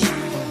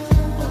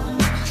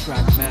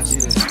 Track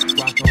masters,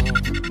 rock on.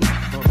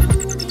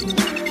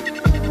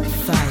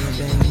 Fire,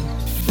 baby.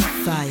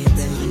 Fire,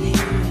 baby.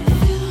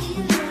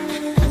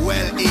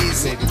 Well,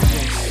 easy.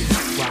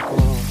 Rock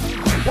on.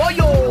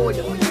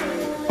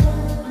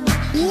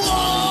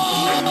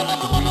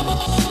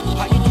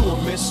 How you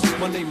doing, miss?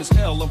 My name is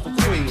L, I'm from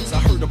Queens. I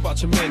heard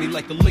about your man, he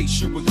like the late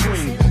sugar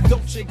queen.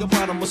 Dolce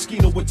Gabbana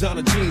Moschino with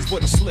Donna jeans,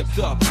 but he slipped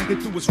up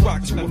and threw his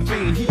rock to a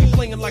fiend. He be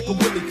playing like a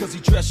willy cause he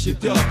dressed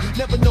shit up,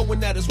 never knowing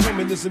that his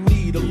woman is in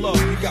need of love.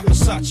 He got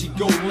Versace,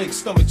 gold link,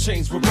 stomach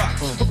chains with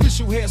rocks.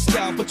 Official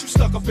hairstyle, but you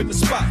stuck up in the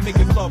spot.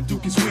 Making love,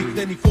 Duke is weak,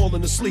 then he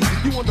falling asleep.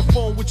 You on the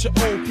phone with your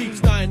old peeps,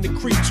 dying to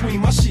creep between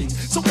my sheets.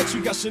 So what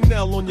you got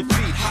Chanel on your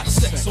feet? Hot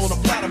sex on a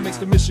platter makes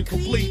the mission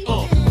complete. I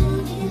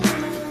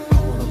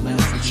wanna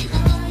laugh with you.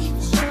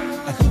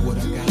 I do what I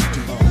gotta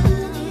do. I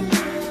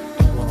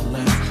wanna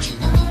laugh with you.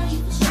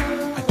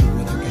 I do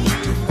what I gotta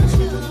do.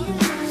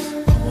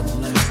 I wanna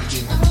laugh with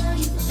you.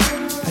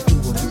 I do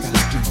what I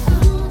gotta do.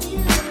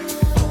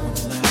 I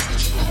wanna laugh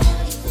with you.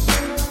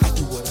 I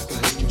do what I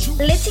gotta do.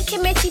 Litty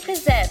Committee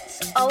presents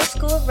Old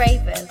School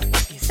Ravers.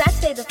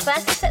 Saturday the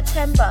 1st of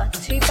September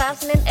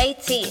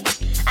 2018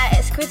 at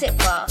Exquisite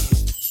Bar.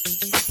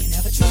 You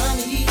never try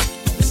me,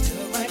 but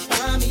still right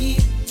by me.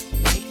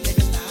 Make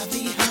living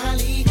lively,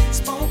 highly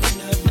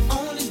spoken of. My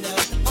only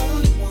love, the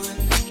only one.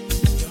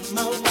 You're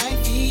my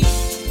wifey.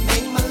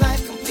 Make my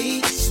life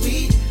complete,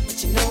 sweet. But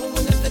you know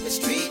when the flip is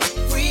street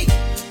freak,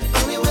 but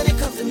only when it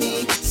comes to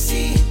me.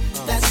 See,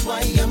 that's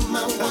why you're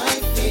my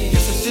wifey.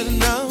 Guess I should've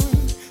known,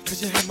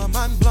 cause you had my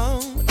mind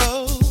blown.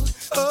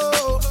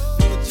 Oh,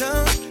 you were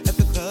jump at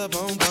the club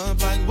on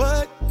bump like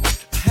what?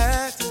 I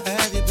had to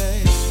have you,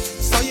 babe.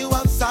 Saw you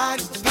outside,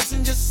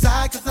 passenger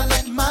side, cause I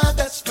let my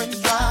best friend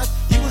drive.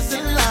 You was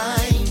in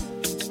line,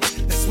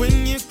 that's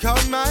when you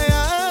caught my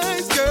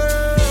eyes,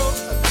 girl.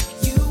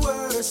 You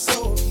were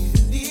so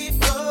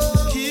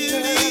beautiful.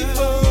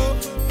 Beautiful.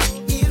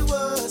 It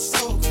was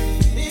so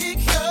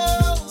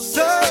critical.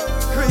 So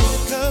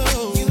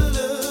critical. You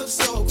look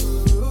so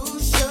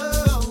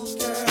crucial.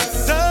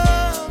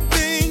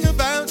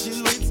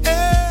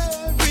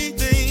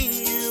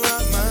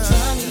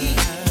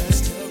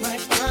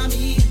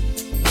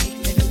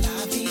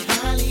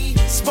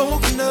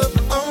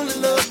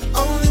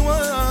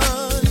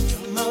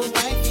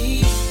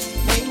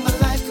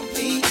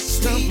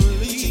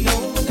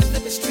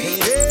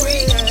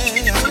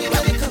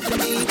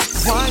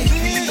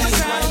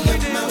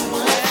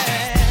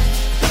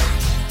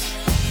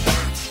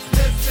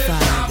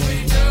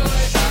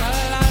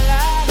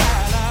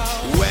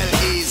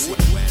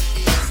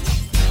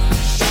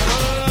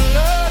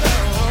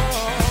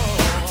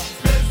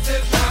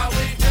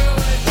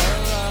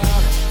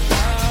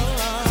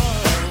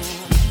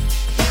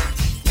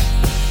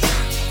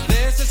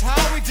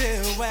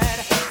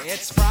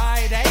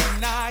 Friday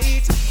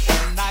night,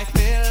 and I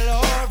feel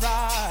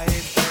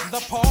alright.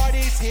 The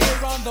party's here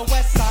on the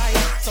west side,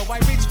 so I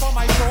reach for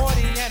my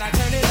 40 and I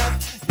turn it up.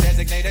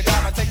 Designated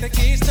driver, take the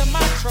keys to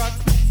my truck.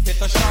 Hit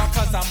the shop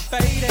cause I'm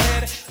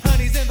faded.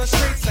 Honey's in the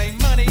streets, say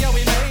money, yo,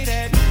 we made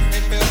it.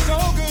 It feels so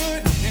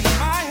good in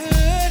my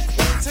hood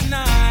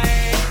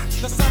tonight.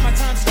 The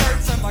summertime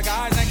skirts and the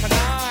guys ain't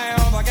canine.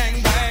 All the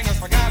gangbangers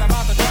forgot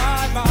about the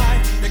drive-by.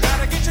 You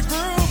gotta get your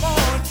groove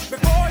on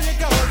before you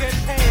go get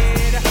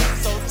paid.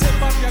 So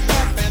tip up your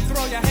cup and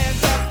throw your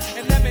hands up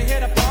and let me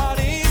hit a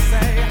party.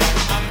 Say,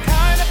 I'm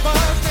kinda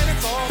buzzed and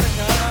it's all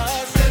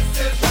because this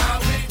is how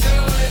we do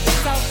it.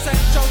 South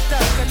Central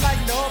does it like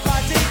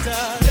nobody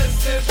does. This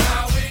is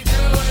how we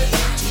do it.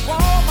 To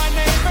all my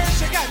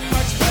neighbors, you got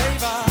much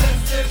flavor.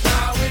 This is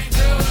how we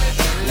do it.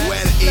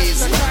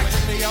 Let's attract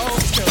the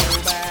old school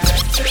back.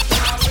 This is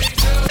how we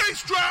do it. Bass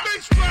drop,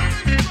 bass drop.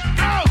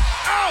 Out,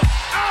 out,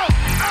 out,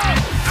 out,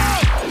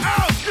 out,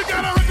 out. You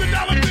got a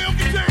 $100 bill,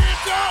 get your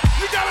hands up.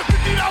 You got a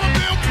 $50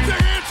 bill, get your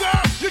hands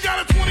up. You got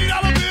a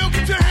 $20 bill,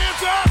 get your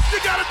hands up. You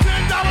got a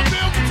 $10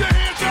 bill, get your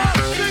hands up.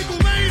 Single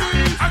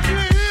ladies, I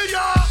can't hear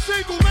y'all.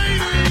 Single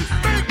ladies,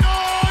 make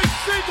noise.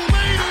 Single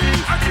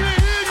ladies, I can't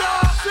hear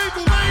y'all.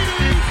 Single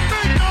ladies,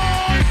 make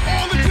noise.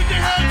 All the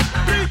chicken heads,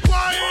 be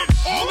quiet.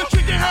 All the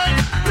chicken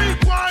heads, be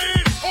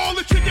quiet. All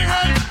the chicken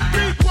heads,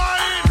 be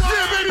quiet.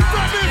 Yeah, baby,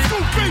 drop this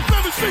scoop, face,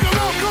 let me sing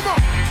along. Come on.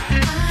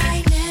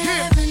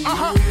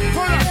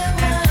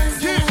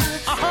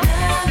 Hold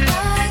up.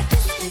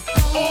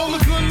 All the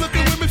good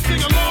looking women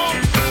sing along.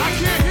 I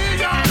can't hear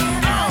y'all.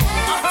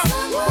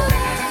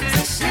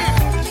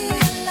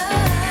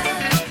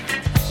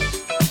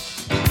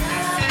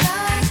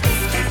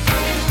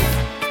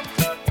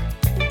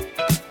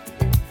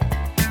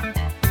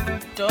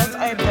 Doors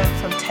open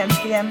from 10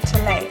 p.m. to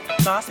late.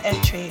 Last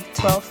entry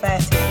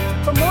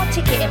 12:30. For more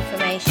ticket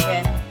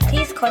information,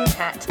 please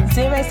contact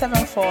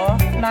 074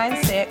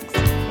 96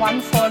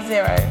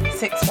 140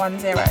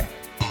 610.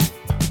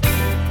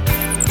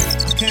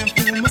 Can't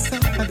fool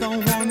myself, I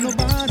don't want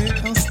nobody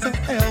else to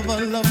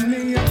ever love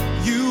me.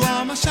 You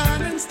are my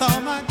shining star,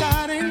 my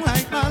guiding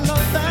light, my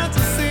love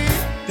fantasy.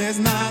 There's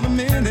not a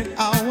minute,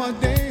 hour,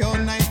 day or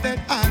night that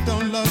I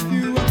don't love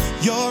you.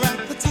 You're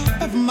at the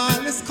top of my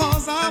list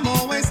cause I'm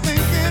always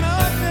thinking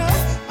of you.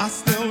 I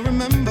still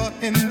remember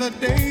in the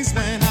days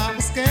when I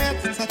was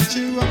scared to touch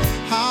you,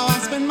 how I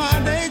spent my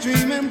day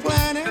dreaming,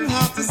 planning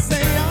how to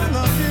say I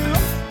love you.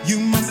 You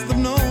must have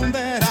known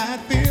that I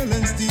had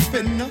feelings deep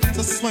enough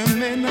to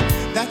swim in.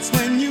 That's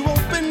when you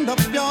opened up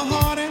your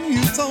heart and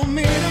you told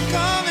me to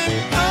come in.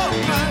 Oh,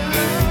 my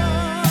love.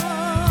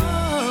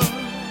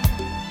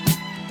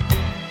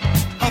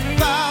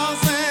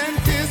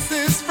 1,000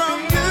 kisses from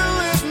you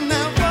is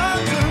never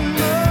too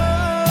much.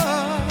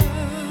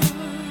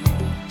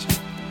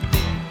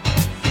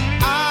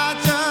 I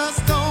just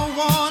don't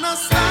wanna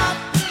stop.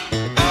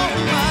 Oh,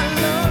 my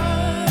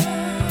love.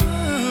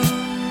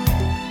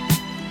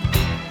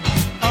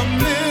 A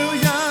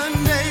million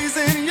days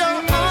in your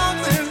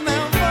arms is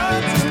never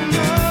too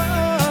much.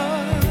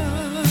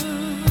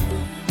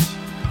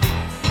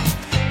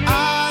 I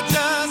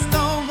just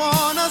don't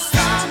wanna stop.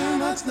 Too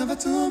much, never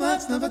too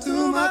much, never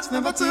too much,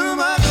 never too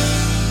much.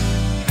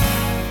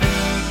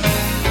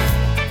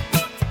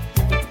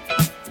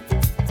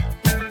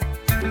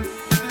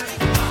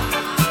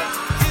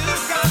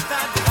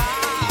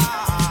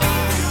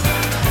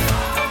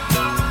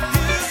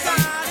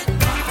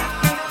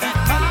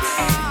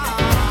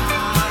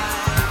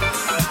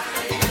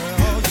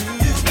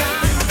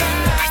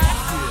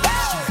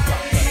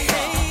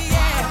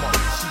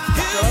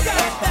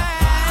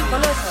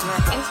 follow us on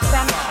our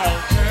Instagram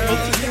page,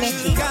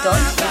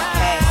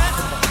 LittyCommittee.uk.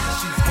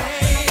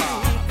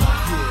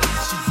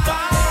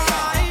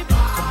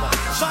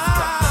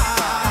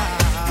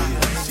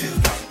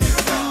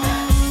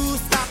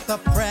 The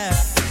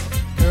press,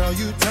 girl,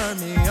 you turn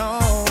me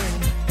on,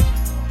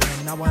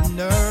 and I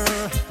wonder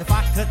if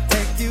I could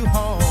take you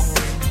home.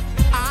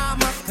 I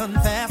must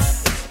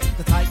confess,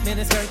 the tight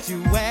miniskirt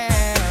you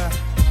wear,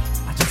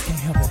 I just can't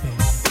help it,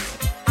 baby.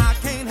 I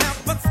can't help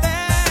but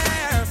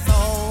stare.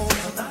 So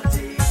the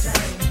DJ,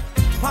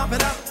 pump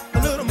it up a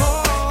little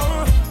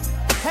more.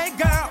 Hey,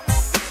 girl,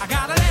 I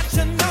gotta let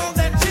you know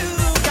that you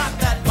got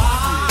that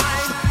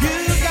vibe. You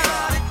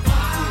got it,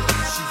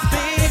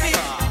 baby,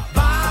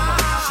 vibe.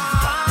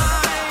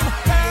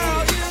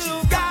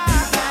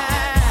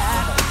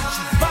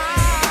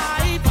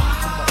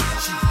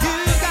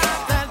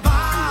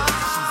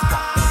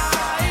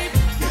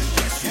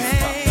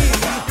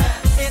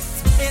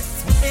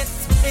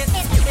 It's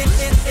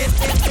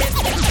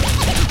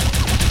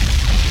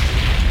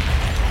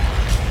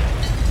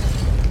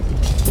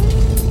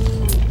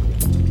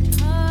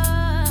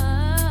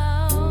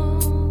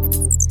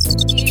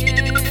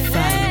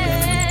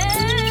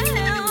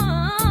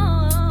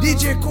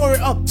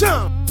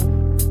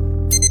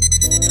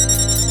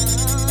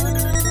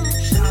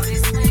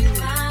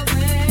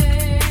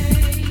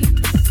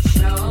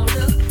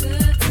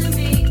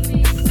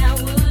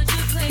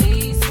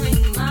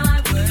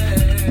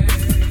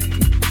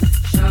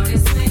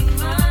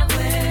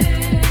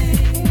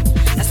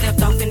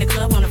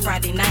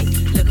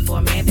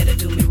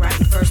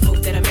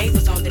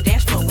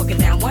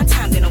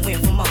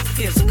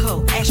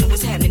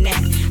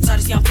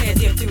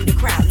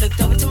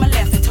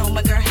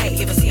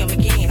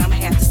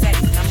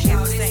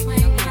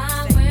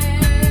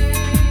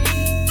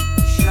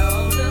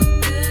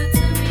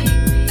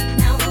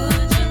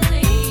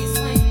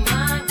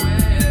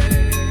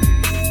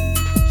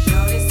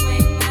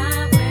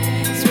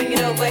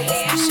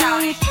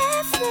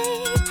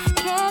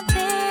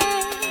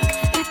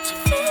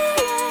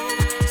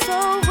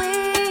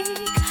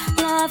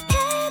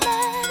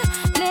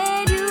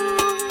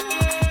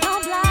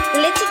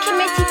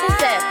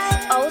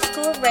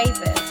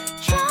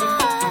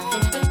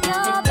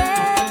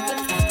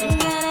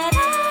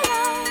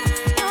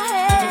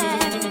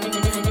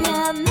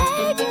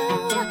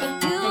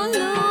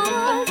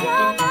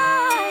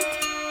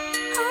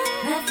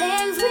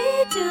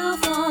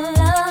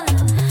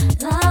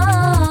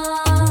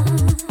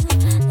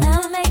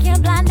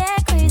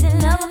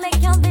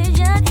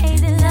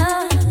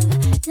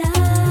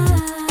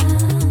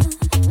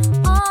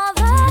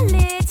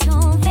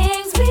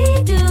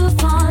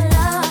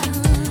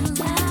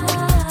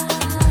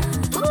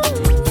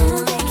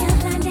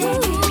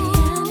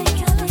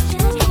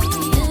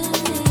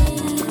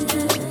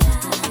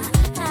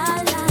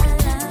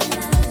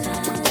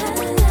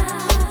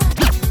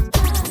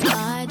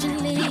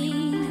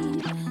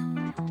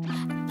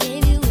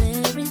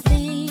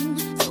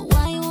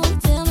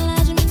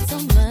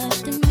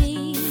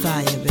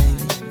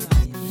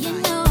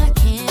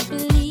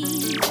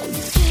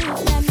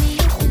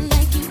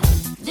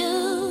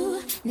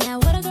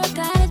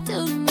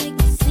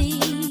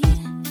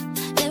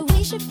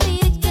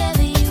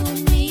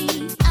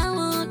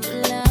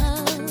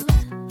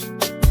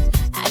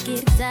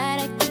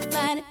exotic,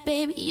 find it,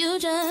 baby. You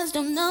just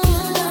don't know.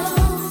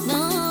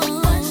 No.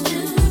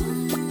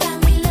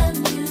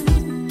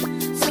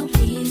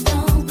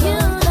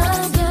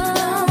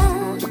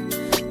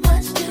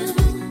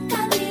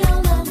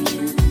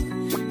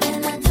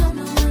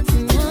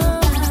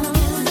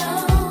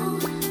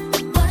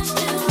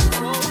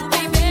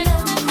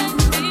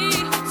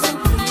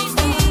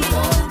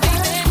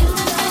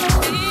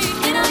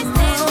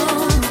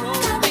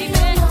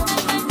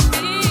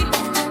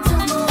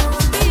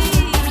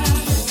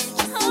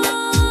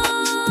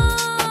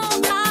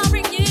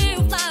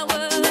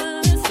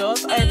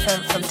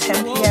 From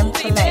 10 p.m.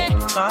 to late.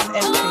 Last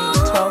entry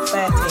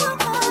 12:30.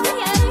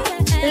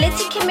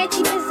 Litty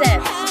Committee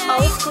presents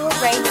Old School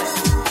Ravers.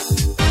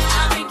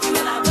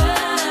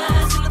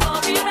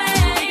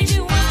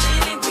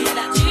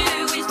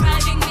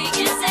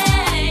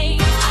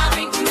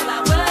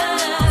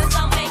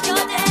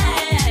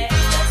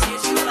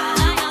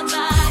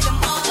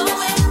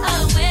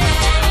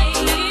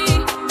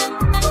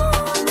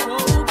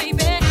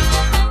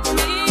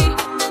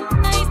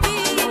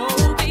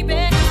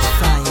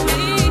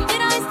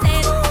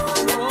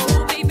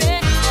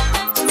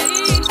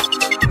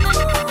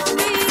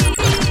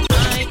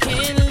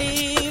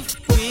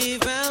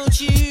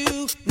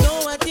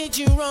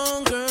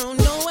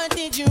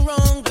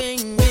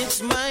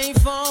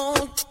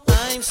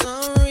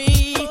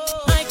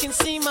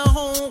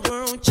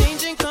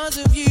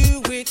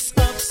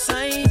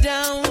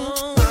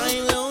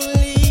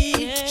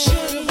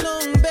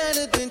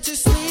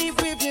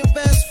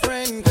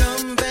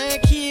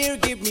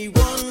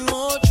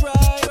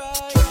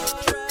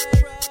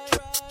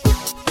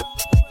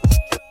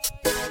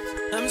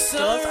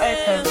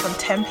 From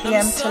 10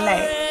 p.m. to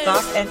late.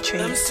 Last entry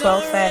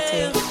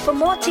 12:30. For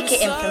more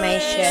ticket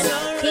information,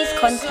 please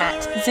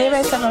contact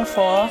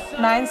 074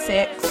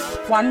 96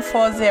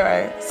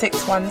 140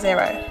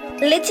 610.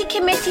 Litty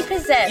Committee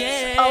presents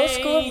Old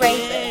School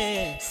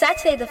Ravers,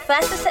 Saturday the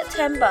 1st of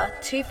September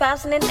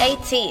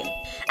 2018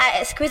 at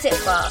Exquisite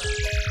Bar.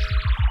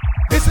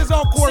 This is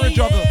our Corey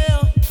Juggle.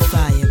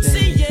 Fire,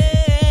 baby.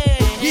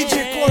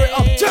 DJ Corey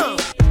Uptown.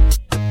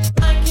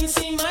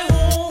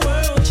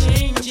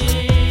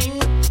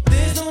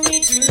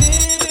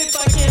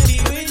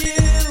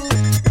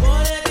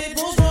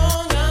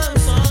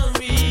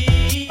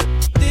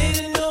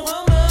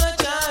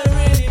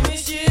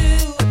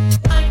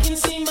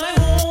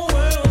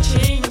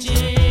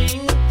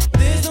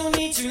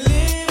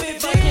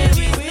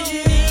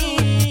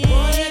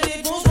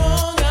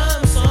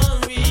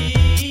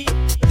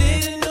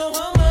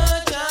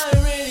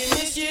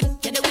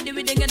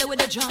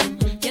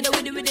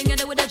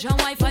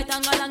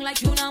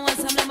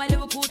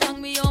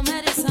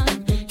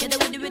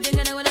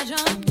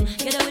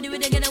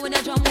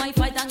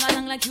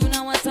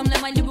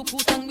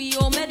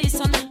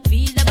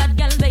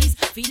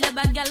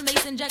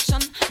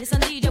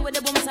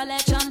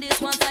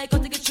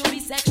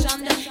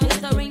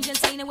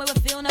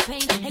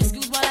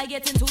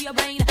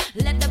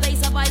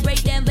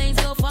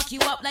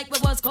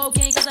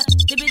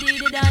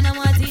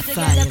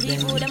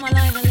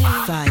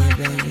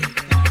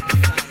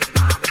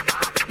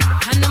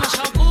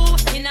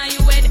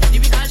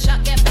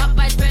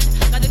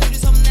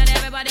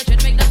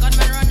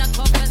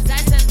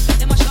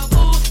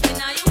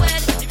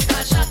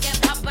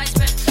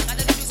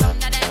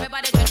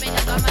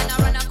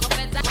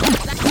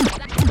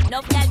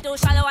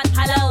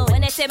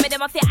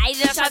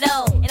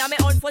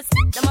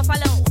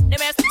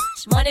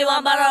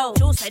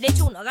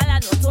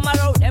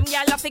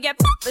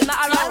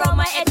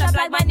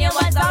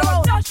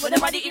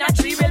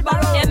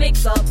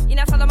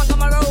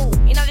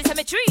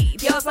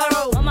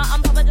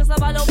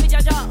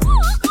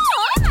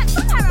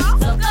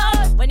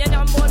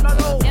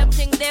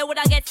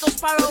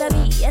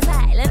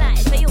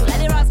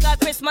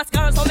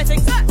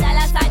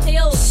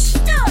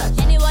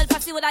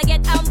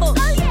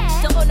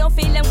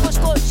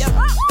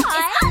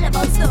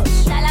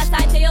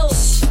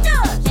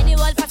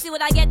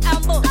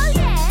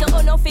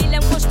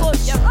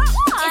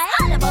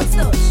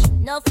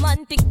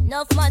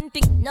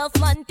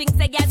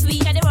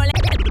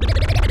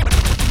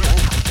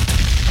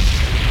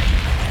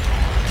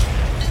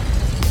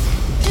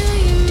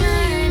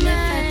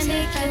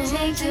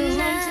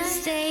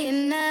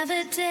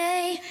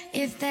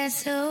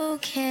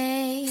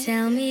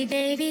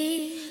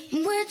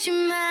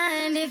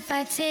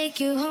 Take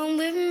you home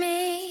with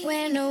me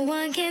where no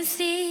one can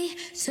see,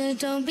 so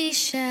don't be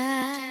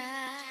shy.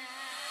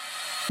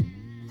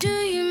 Do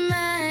you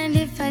mind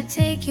if I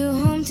take you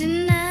home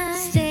tonight?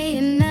 Stay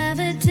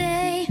another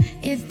day,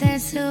 if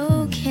that's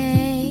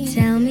okay.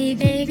 Tell me,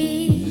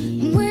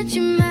 baby, would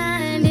you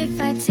mind if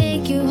I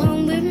take you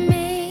home with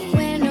me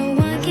where no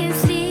one can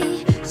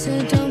see, so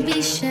don't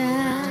be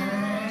shy.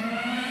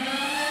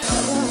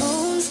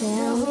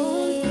 Tell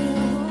me,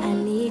 I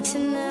need to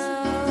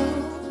know,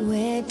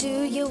 where do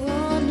you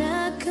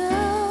wanna go?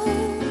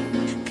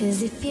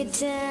 'Cause if you're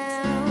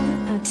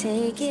down, I'll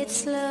take it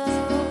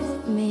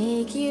slow,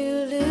 make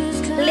you lose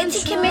control.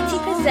 Litty Committee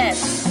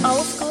presents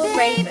Old School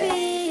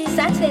Ravers,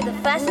 Saturday the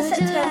 1st of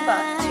September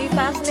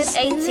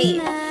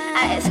 2018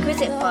 at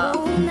Exquisite Bar.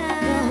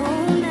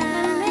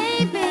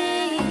 Maybe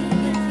if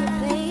you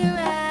play it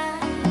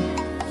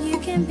right, you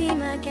can be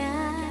my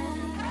guy.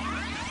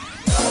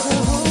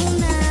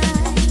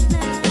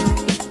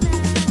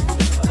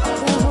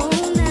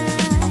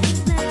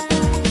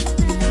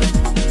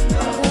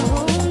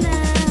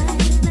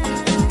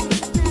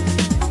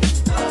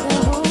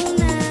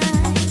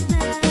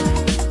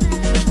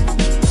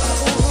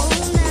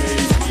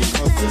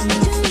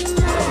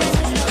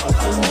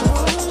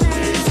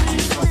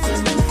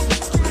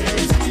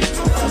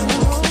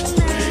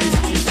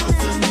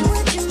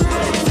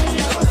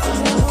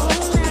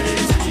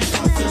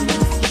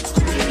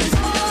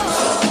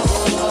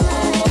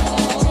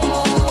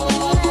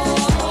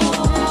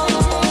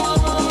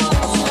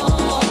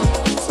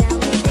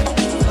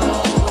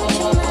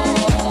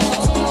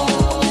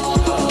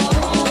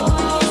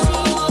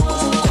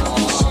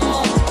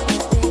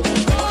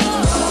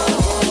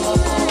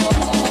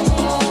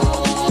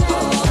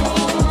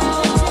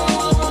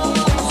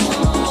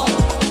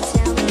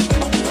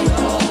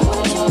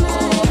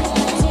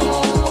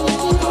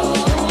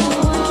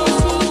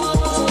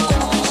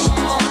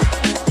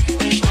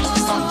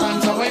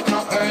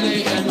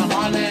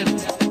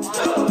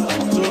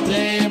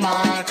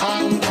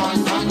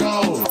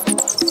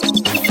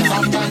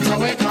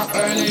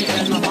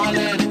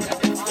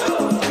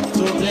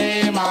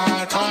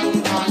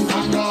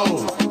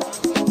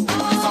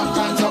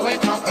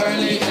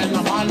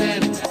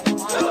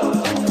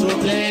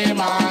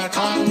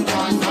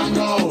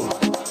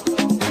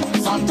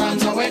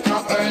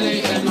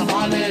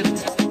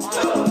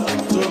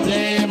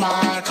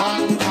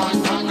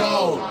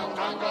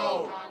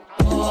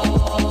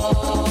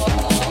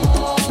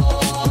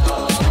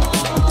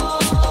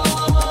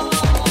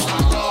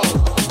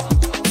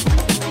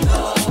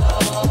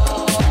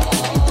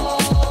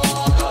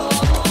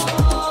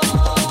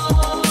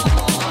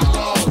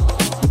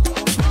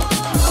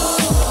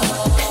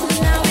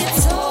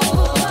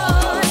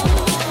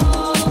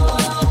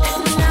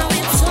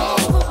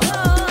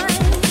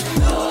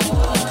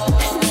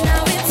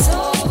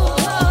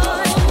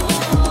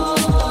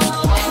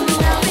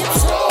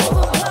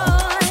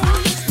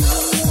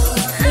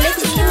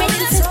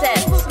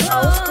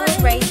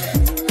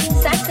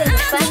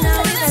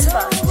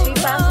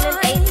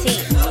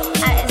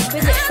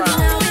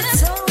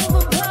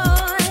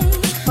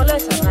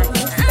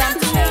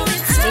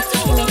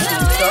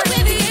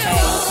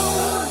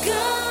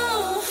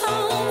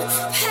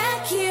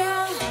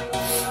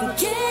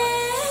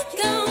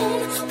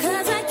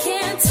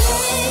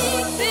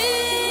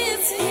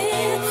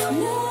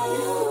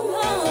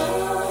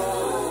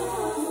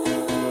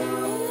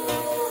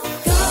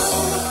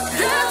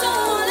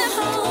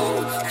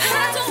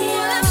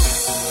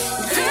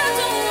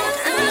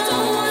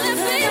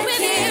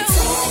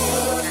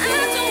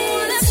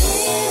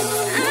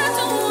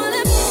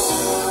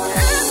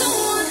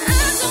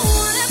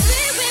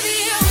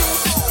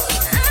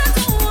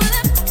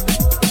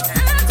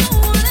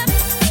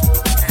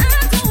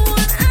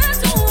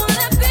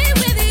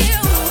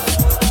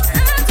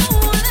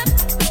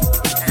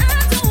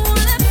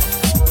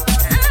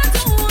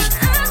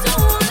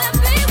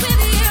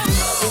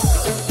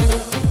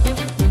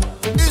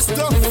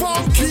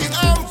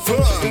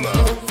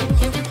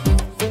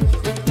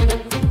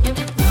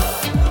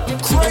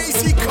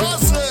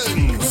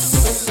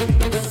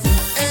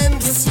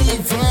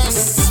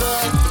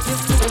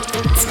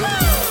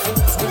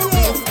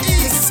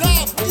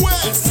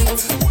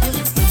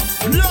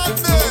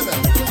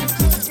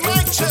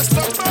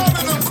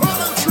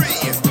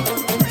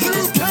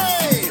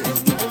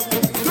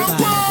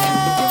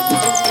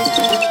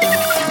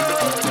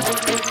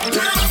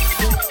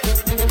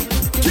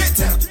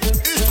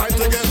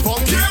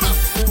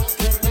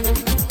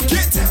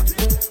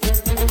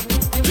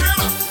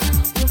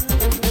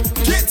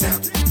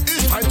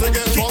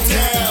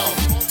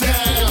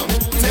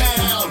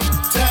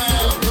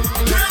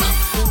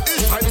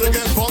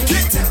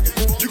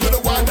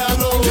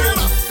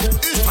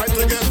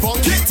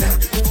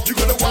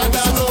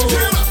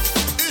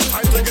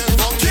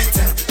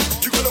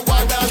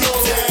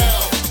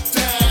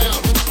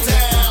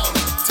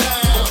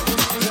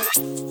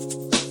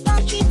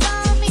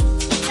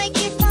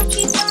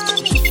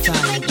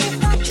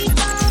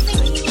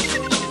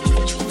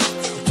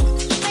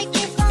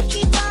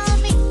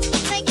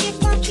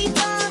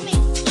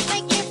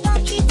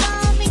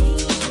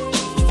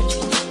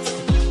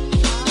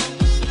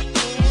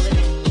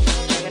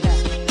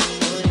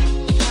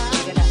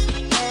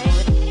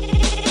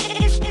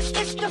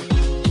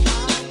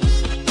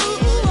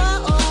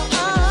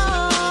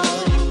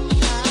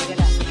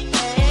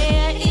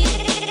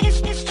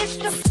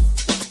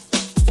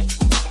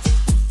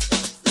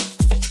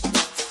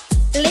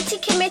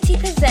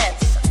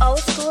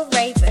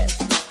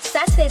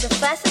 Saturday the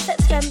 1st of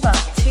September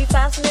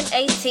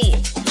 2018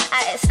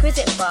 at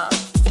Exquisite Bar.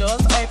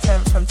 Doors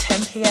open from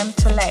 10 p.m.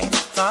 to late.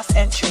 Last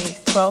entry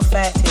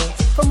 12:30.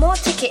 For more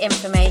ticket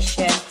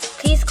information,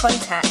 please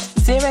contact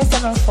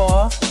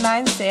 074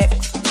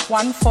 96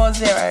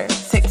 140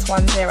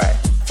 610.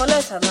 Follow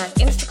us on our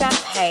Instagram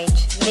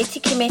page,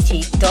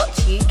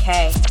 littycommittee.uk.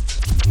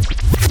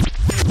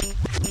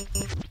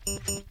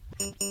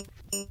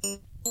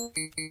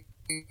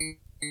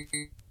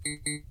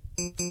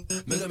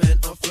 Mega Man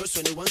up first,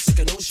 21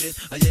 second, oh shit.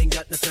 I ain't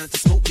got no time to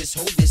smoke this,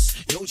 hold this.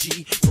 Yo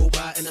G, roll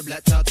by in a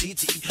black top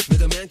TT.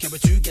 Mega Man, camera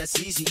 2, gas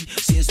easy.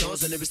 Seeing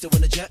stars on the wrist, they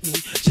wanna jap me.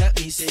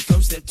 Say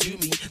come step to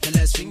me. The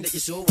last thing that you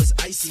saw was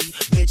icy.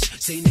 Bitch,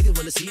 say niggas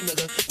wanna see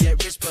nigga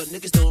get rich, but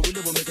niggas don't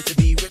really want nigga to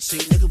be rich. Say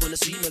nigga wanna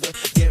see nigga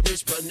get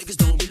rich, but niggas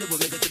don't really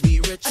want nigga to be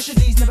rich. I should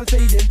D's never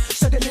fading,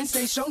 struggling,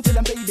 stay strong till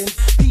I'm fading.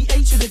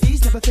 PH to the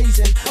D's never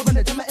phasing. I run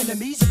it to my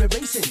enemies are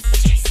erasing.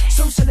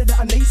 So solid that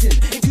amazing.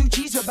 In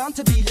Gucci's we're bound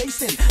to be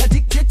lacing.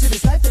 Addicted to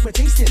this life that we're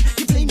tasting.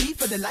 You blame me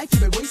for the life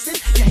you've been wasting.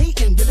 You're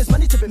hating, but there's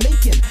money to be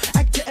making.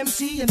 Act to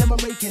MC and then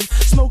I'm raking.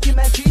 Smoking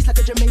mad trees like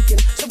a Jamaican.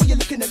 So when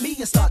you're looking at me,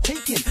 you start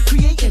taking,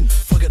 creating.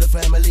 Fuck the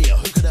family,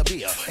 who could I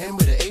be? M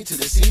with the A to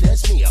the C,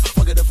 that's me.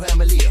 Fuck the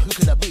family, who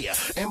could I be?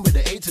 M with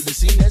the A to the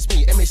C, that's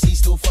me. MSC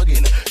still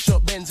fucking.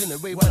 Short Benz in the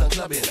Ray while I'm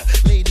clubbing.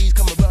 Ladies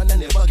come around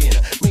and they're bugging.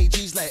 Made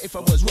G's like if I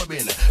was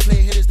rubbing.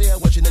 Play hitters, they are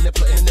watching and they're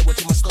plotting and they're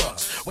watching my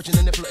stocks. Watching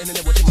and they're plotting and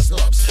they're watching my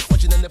stops.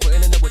 Watching and they're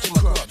plotting and they're watching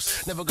my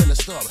crops. Never gonna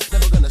stop,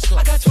 never gonna stop.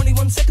 I got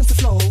 21 seconds to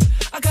flow.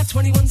 I got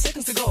 21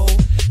 seconds to go.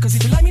 Cause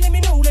if you like me, let me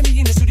know. Let me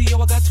in the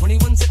studio. I got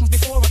 21 seconds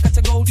before I got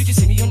to go. Did you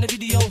see me on the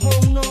video?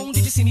 Oh no.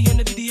 Did you see me on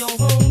the video?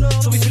 Oh no.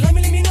 So if you like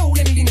me, let me know.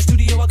 Let me in the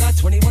studio. I got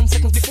 21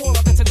 seconds before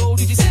I got to go.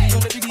 Did you see me on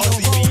the video?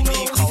 Oh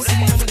no. Did you see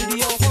me on the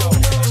video? Oh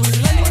no. So if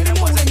you like me, let me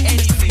know. Let me in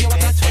the studio. I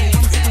got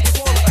 21 seconds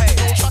before I got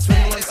to go. Trust me,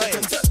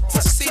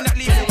 seen that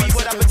leave me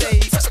what happened today.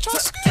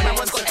 Trust me, man,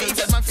 got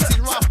AIDS, man,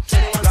 feeling rough.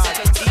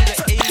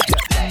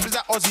 Was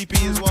that Aussie B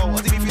as well?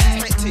 Aussie B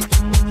feeling hectic.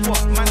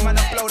 What? Man, I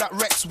blow that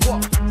Rex. What?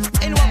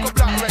 Anyone could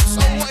blow that Rex.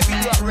 Oh, what if he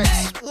blew that Rex?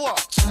 What?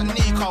 A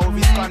Nico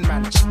with his gun,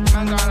 man.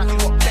 Man going like he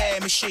got bare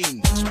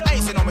machine. I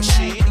ain't seen no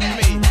machine, get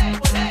me.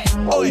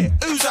 Oi,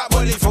 who's that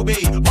bully for B?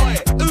 Oi,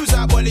 who's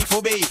that bully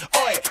for B?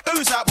 Oi,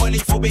 who's that bully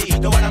for B?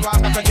 The one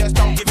around back and just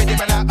don't give it a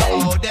like,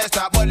 oh, there's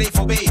that bully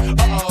for B.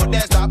 Oh,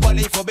 there's that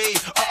bully for B.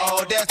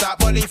 Oh, there's that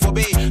bully for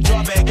B.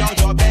 Drop it, girl,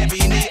 drop baby,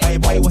 knee. Hey,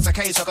 boy, what's the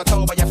case? I can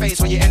tell by your face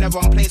when you're in the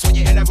wrong place, when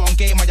you're in the wrong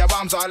game, and your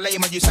rhymes are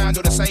lame and you sound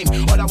all the same.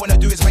 All I wanna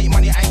do is make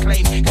money and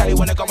claim. Cali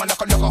wanna go and look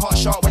a hot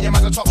shot when your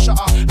man's a top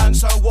shotter. And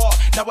so what?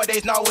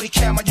 Nowadays, nobody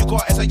care, man. You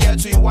got is a year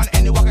 2-1.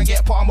 Anyone can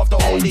get bottom of the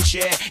hole this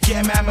year.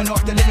 Get a man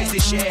off the limits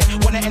this year.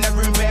 Wanna in the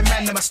room where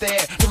man never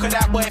stare. Look at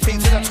that boy,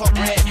 think to the top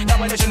red.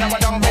 Nowadays, you know I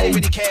don't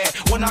really care.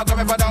 Wanna go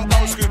if I don't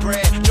go screw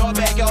bread. Drop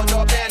bare, girl,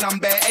 drop bare, and I'm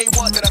bare. Hey,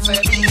 what did I say?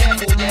 Be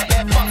careful, yeah,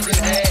 bare fucks in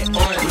here. We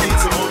need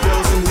some more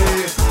girls in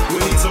here. We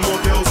need some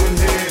more girls in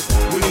here.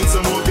 We need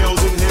some more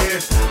girls in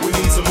here. We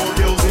need some more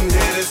girls in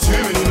here. There's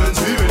too many men,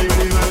 too many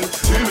men.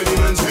 Too many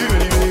men, too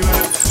many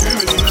men. Too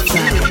many men,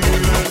 too many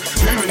men.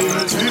 Too many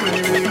men, too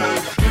many men.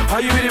 Are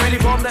you really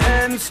from the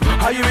ends?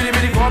 Are you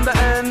really from the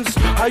ends?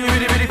 Are you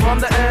really from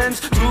the ends?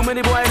 Too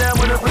many boys that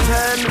wanna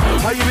pretend.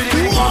 Are you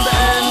really from the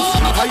ends?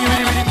 Are you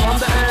really from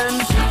the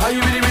ends? Are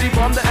you really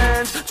from the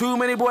ends? Too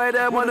many boys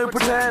that wanna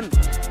pretend.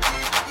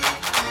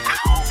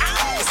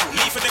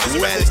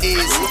 Well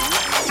is.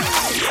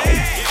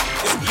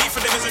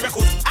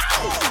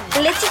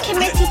 Litty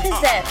Committee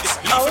presents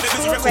Old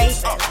School Raven.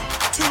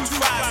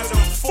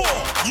 2004,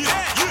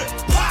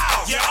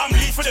 pow, yeah, I'm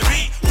Lee for the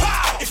beat,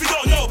 pow, if you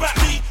don't know about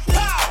me,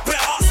 pow,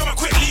 better ask someone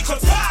quickly,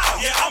 cause pow,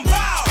 yeah, I'm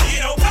pow, you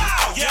know,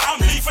 pow, yeah, I'm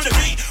Lee for the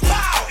beat,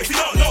 pow, if you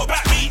don't know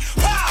about me,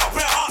 pow,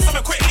 better ask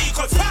someone quickly,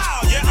 cause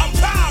pow, yeah, I'm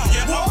pow,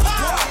 yeah, I'm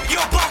pow.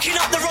 You're barking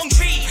up the wrong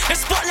tree, the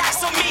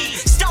spotlight's on me,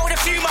 start with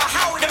a fume, I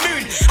howl with the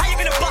moon, how you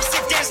gonna bust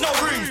if there's no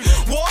room?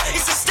 What?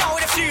 It's the start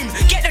with a fume,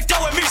 get the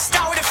dough and move,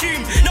 start with a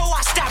fume, no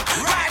I stamp,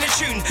 right in the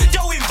tune,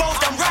 dough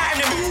involved, I'm right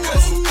in the mood,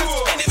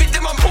 in the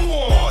rhythm I'm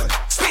on,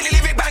 speed the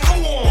lyric bang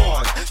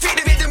on, feed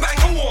the rhythm bang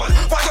on,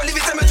 why don't leave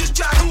it to me just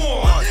drag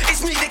on,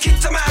 it's me the kid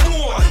to man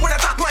on, when I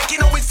talk mic you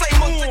know it's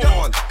flame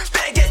on,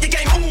 better get the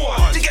game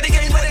on, to get the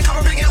game better come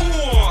and bring it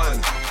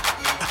on.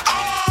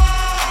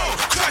 Oh,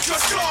 crack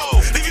your skull,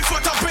 leave you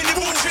fucked up in the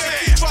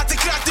bullshit, try to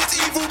crack this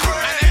evil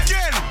brain, and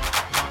again,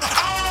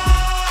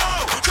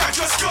 oh, crack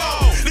your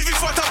skull, leave you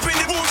fucked up in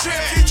the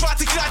bullshit, try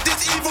to crack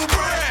this evil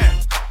brain.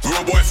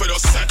 Rude boy for the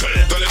circle.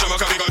 Don't let them make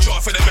a bigger draw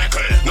for the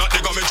meckle. Not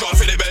the gummy draw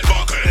for the belt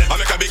buckle. I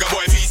make a bigger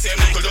boy feel same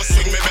nickel. Just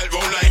swing me belt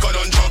round like I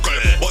don't chuckle.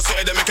 But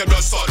say they make a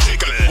blood start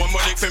trickle. One more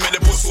lick for me the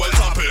pussy will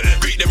topple.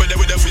 Greet them with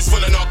a fist full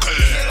of knuckle.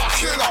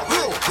 Killer,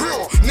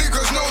 real.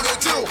 Niggas know the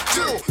deal.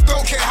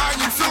 Don't care how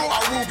you feel.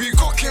 I will be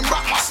cocking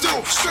back my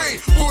steel.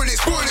 Straight bullets,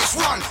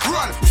 run.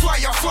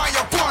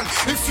 Fire, bun.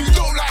 If you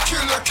don't like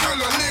killer,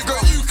 nigga,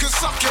 you can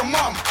suck your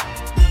mum.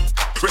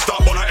 We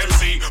start on a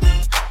MC.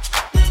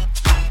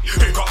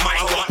 Pick up my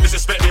one,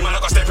 disrespect me, man.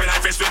 I got step in high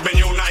face with me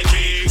new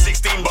Nike.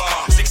 16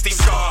 bar, 16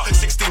 scar,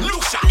 16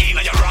 look shot in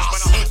your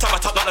ass. Top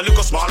like the look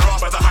of small rock,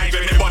 but the high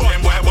grade, me bun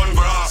them boy one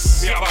grass.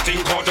 Me have a thing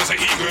called just an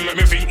eagle, make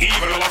me think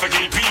evil.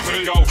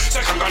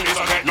 Second gun is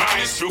a get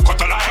nice. You cut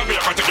the line, me a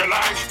cut your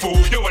line.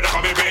 Fool, you wanna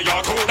come in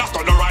your tool. That's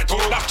not the right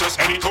tool, that's just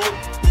any tool.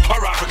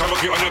 Alright, we come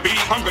get on the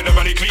beat. I'm gonna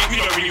really clean, we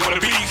don't really wanna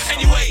beef.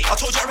 Anyway, I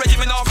told you already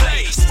when I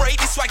play. Spray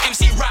this swag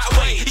MC right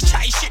away. He's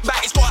chatting shit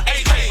back, he's got an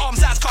AK.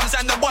 Arms out comes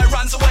and the boy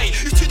runs away.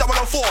 You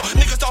 2004,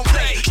 niggas don't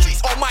play.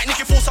 Streets all might,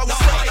 Nicky Force, I will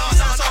slay.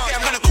 Okay,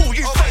 I'm gonna call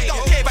you fake.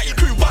 Don't care about your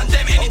crew, run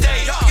them any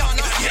day.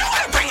 You don't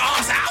wanna bring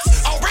arms out.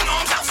 I'll bring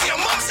arms out to your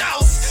mum's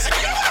house. And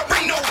you don't wanna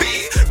bring no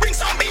beef. Bring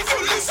some beef,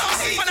 you'll lose some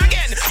beef. And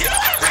again, you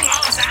don't wanna bring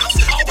arms out.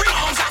 I'll bring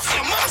arms out to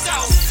your mum's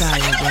house. And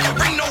you don't wanna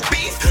bring no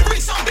beef. Bring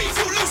some beef,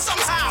 you'll lose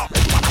some how.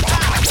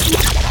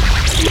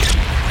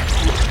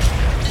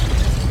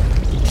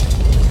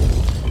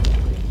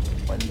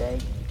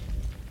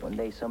 One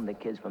day some of the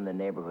kids from the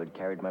neighborhood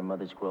carried my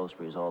mother's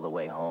groceries all the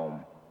way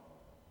home.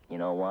 You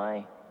know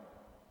why?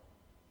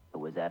 It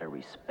was out of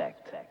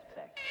respect.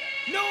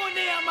 No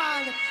name,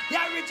 man. The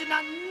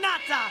original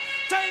Natta.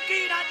 Take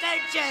in and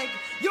take check.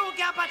 You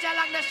can't patch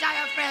along the shy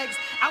effects.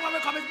 And when we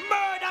come is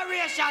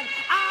murderation.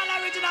 All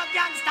original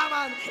gangster,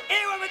 man.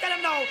 Here when we tell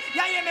them no.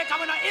 Yeah, you may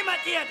come and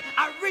imitate.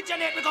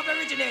 Originate, we come to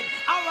originate.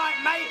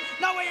 Alright, mate.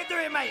 Now what you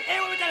doing, mate?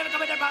 Here when we tell them we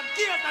come to them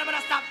gears, man, I'm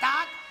gonna stop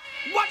that.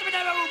 Watch me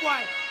tell them,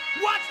 boy.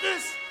 Watch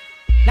this.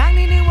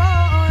 Nanini wo,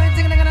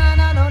 zing na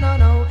na no no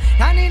no.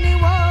 Nanini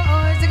wo,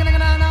 zing na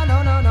na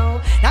no no no.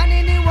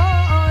 Nanini wo,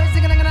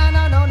 zing na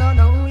na no no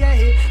no. Yeah,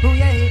 yeah.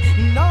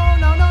 No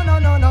no no no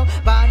no no.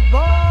 Bad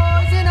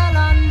boys in a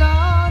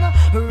London,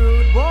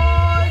 rude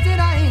boys in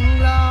a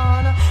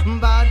England.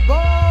 Bad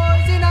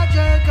boys in a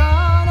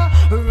Jamaica,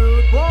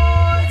 rude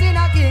boys in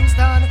a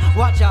Kingston.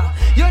 Watch out,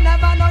 you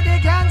never know the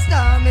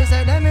gangster. Me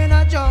say them in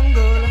a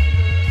jungle.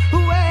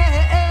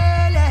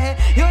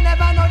 You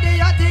never know the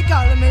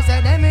article, me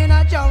say them in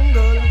a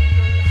jungle.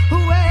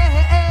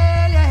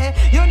 Well,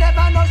 you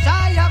never know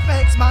shy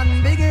effects,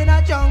 man, big in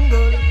a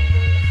jungle.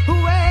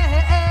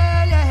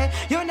 Well,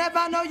 you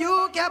never know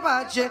you can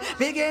watch it,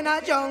 big in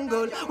a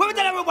jungle. When we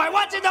tell everybody,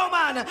 watch it down,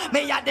 man.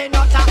 Me at the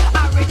nutter,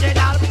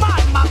 original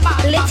man.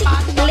 Litty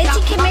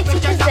Committee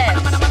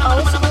presents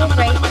Old School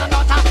Radio.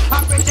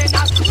 Original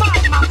man,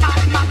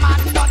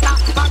 nutter,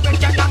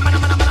 original man.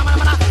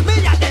 Me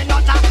at the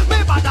nutter, me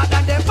better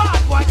than the bad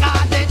boy,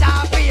 cause it a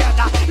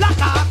theater.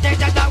 Lock up the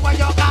judge when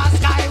you cast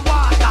sky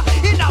water.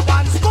 In a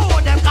one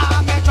school, them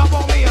call me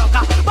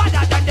troublemaker.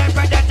 Better than the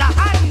predator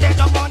and the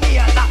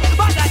dominator.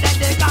 Better than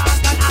the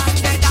garden and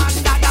the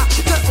dandada.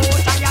 The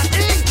old giant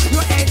thing, you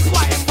ain't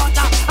quite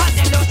butter. And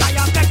the look of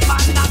your big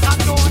man, not a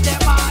know the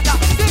border.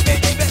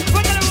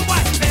 We're gonna move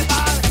on,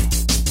 people.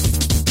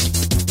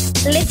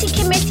 Litty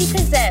Committee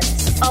presents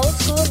Old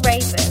School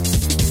Ravers.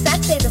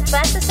 Saturday the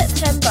 1st of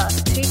September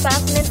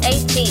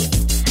 2018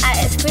 at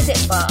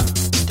Exquisite Bar.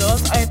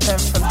 Doors open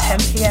from 10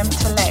 p.m.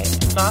 to late.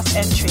 Last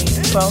entry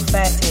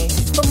 12:30.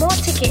 For more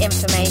ticket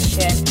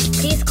information,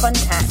 please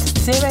contact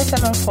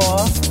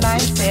 074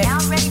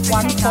 96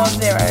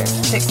 140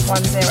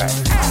 610.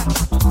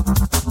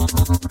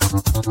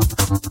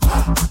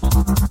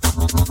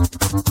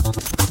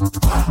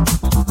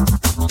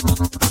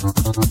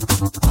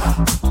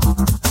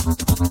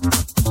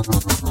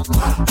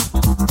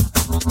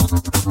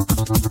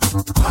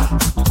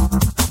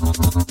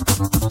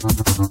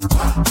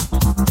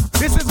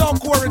 This is our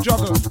Corey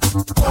Juggle.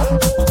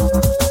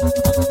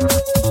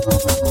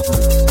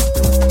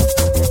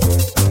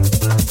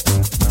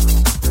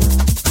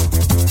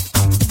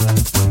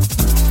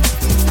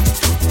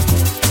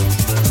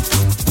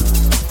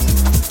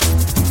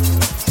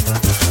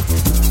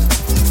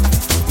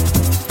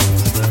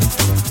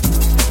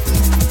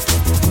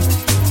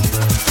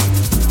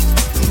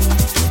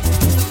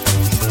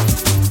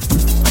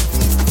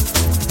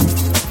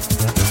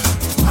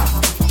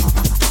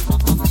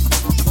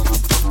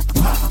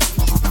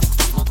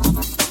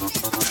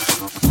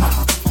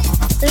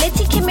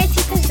 Litty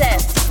Committee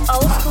presents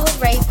Old School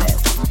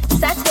Ravers.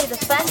 Saturday the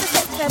 1st of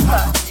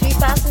September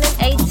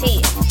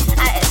 2018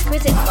 at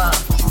Exquisite Bar.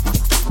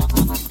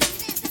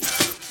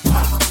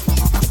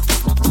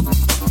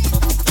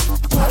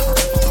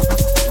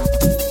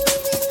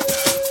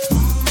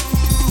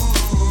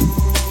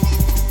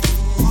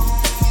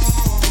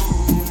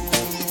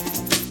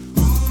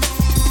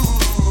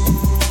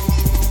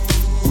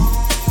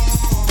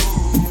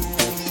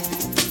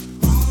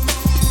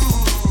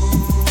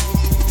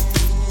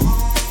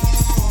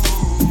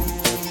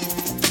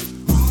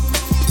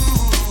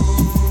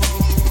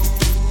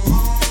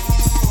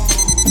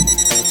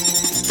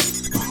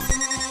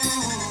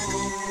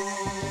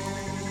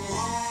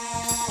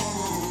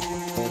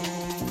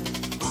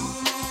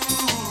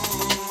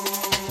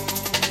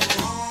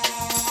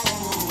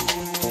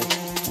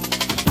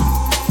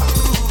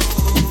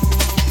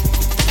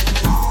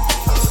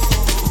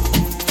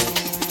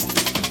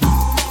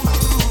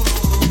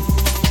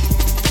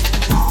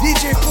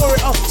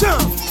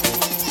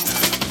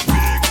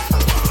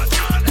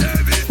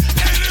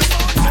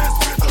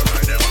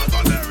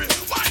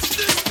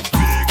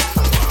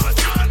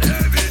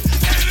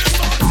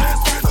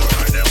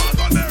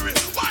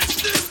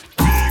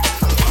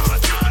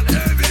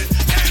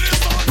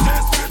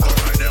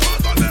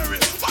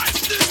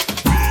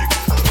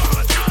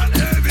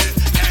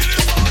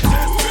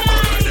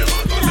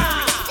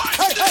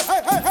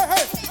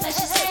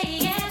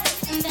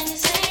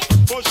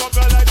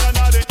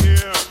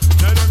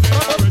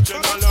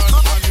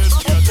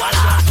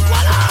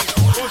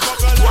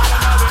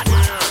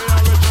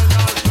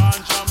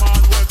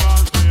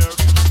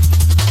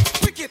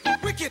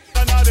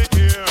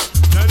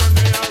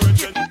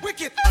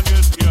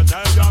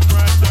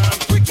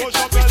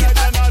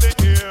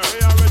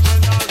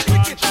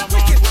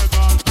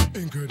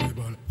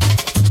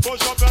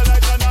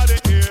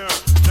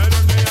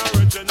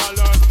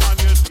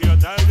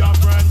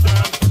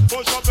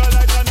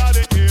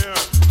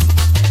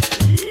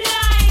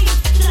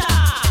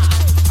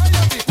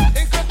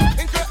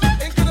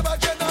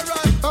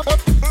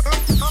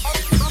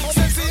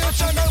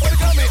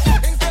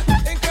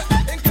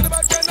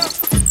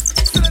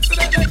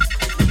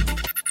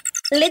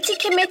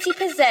 Committee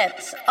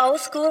presents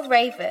Old School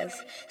Ravers,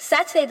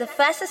 Saturday the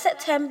 1st of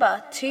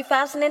September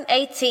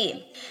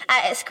 2018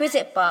 at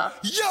Exquisite Bar.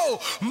 Yo,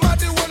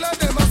 Matty, one of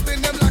them, I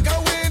spin them like a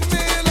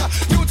windmill.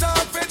 You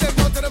talk for them,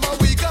 not to them, a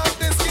weak off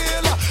the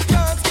skill.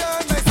 Dance, girl,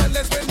 nice and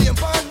let's spend the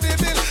pan the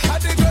bill.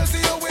 And the girls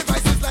see you with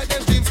vices like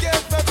them jeans get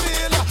for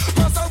feel.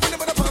 Pass on with them,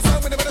 pass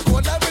on with them,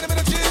 cold life with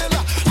them, chill.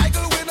 I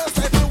go winner,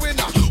 cycle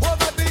winner,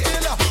 over the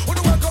hill. Who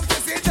do I come to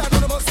see that?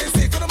 Who do I must say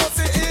sick, who do I must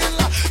say ill?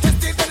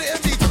 Just take to the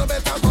MD, to the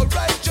best, and go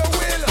right your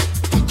will.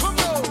 Come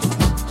now.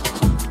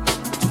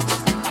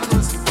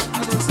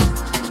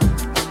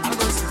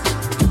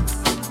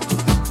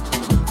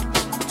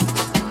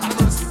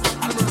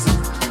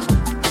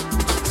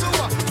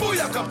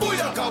 Booyaka,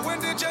 booyaka, when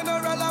the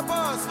general a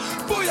pass.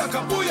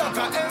 Booyaka,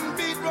 booyaka, MB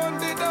run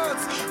the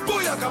dance.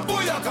 Booyaka,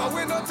 booyaka,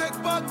 we no take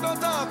back, no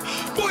talk.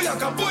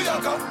 Booyaka,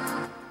 booyaka.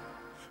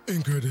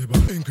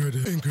 Incredible,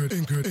 incredible,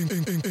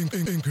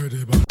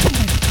 incredible.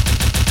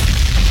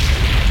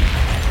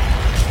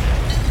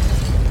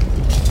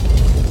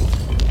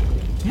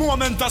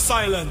 Moment of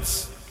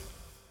silence.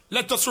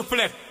 Let us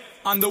reflect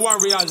on the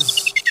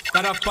warriors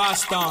that have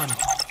passed on.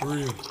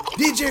 Real.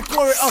 DJ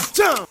Corey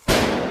Uptown.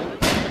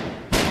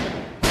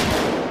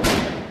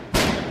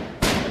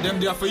 Them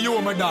there for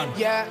you, my Dan.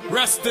 Yeah.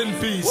 Rest in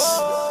peace.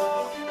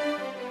 Whoa.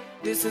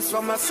 This is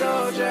for my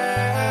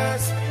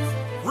soldiers.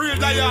 Real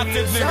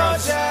diated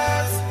niggas.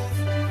 Soldiers.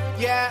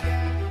 Yeah.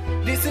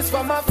 This is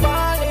for my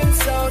fallen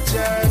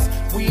soldiers.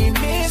 We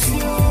miss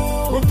you.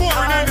 We're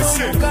born in the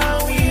city.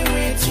 We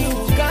with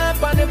you.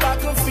 Camp on the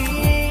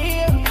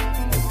battlefield.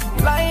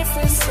 Life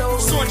is so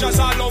soldiers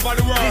all over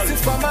the world. This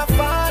is for my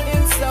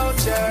fallen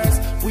soldiers.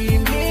 We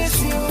miss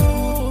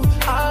you.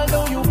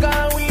 Although you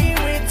gone, we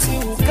with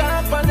you.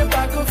 Camp on the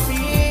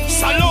battlefield.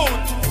 Salute.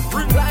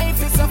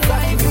 Life is a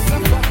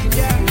fucking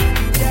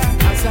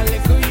yeah. As a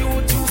little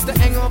youth used to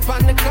hang up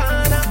on the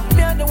corner.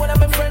 Me and the one of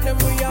my friend them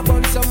we a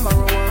burn some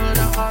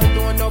marijuana.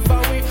 Although enough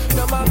of we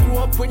never grew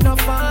up with no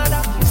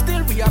father.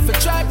 Still we have to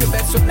try the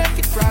best to make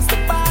it cross the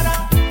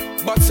border.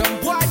 But some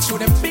boy shoot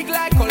them big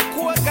like Hulk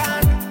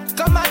Hogan.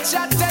 Come and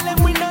chat, tell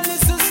them we no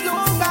listen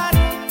slogan.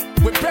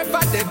 We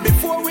prefer dead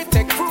before we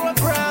take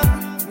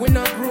program. We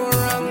not grow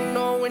wrong,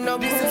 no, we not.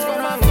 This is for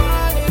my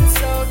fallen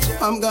soldier.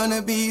 I'm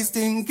gonna be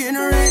stinking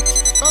rich,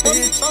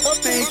 bitch,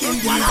 making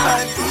these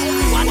bad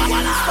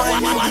beats,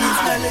 finding these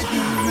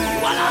melodies.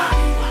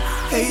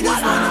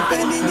 Haters wanna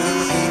penny me,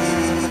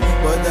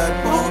 but that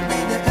won't be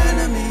the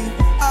enemy.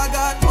 I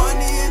got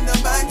money in the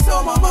bank,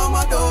 so my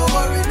mama don't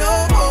worry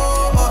no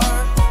more.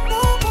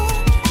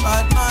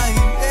 Bad mind,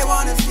 they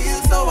wanna steal,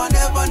 so I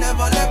never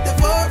left the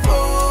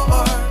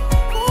 4-4.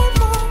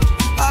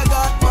 I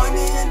got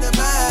money in the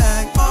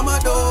bank, mama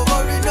don't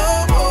worry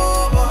no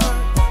more.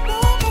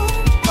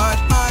 Bad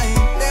mind,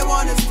 they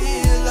wanna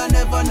steal, I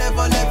never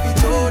left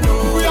it, oh no.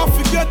 We have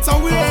to get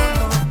away.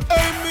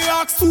 Hey, me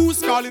ask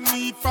who's calling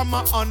me from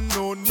an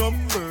unknown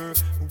number.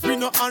 We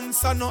no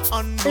answer, no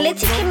unknown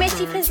Litty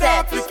Committee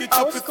presents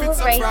Old School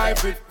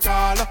Ravers.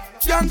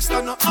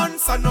 Youngster no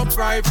answer, no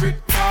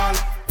private call.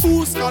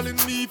 Who's calling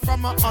me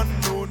from an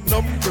unknown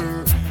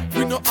number?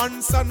 We no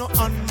answer, no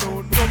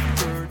unknown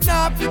number.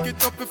 Now pick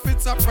it up if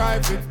it's a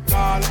private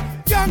call.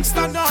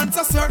 Youngster no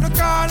answer, certain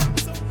call.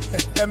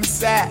 Them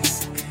say,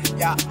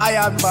 yeah,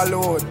 iron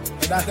balloon.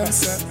 That them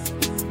say.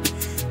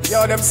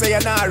 Yo, them say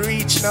you're not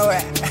reach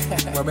nowhere.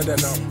 What me they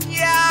know?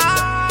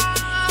 Yeah.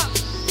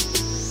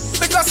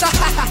 Because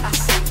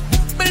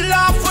me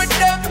laugh with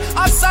them.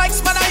 A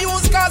Sykes man I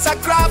use cause I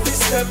graphish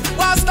them.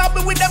 Why stop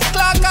me with them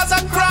clock cause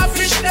I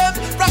graphish them.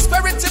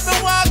 Prosperity me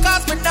want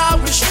cause me now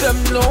wish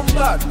them no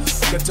bad.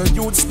 Get a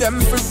youths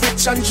them for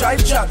rich and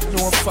drive jack.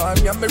 No fun,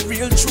 yeah me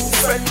real true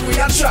friend we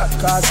a chat.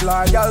 Cause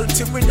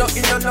loyalty we not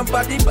in on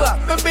nobody back.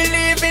 Me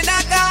believe in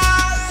a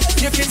God.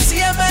 You can see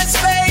a man's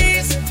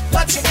face,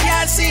 but you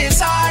can't see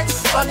his heart.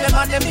 On them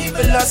and them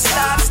evil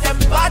starts, them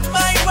bad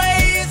my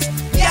ways.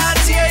 Can't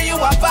tear you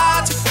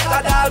apart,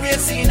 God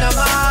always in a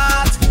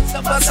heart.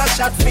 So bust a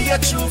shot for your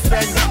true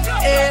friend,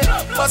 eh?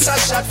 Bust a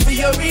shot for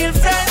your real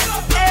friend,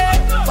 eh?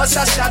 Bust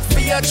a shot for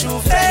your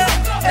true friend.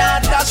 Now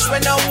that's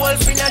when a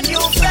wolf in a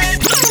new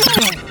friend.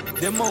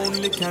 Them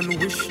only can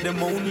wish,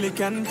 them only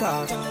can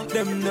talk.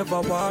 Them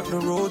never walk the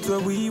roads where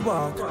we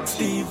walk.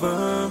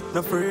 Steven, not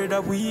afraid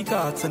of we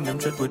got. And them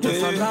tread with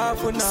just a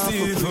laugh when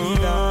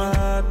Steven,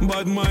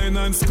 bad mind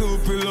and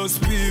scrupulous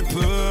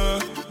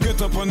people.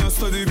 Get up and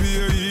study, be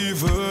a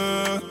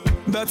evil.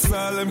 That's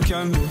all them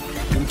can do.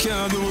 Them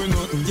can't do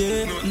nothing.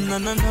 Yeah, no.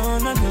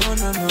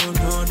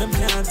 Them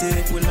can't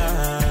take we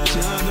life.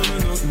 Can't do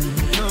nothing.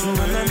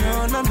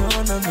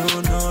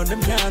 No,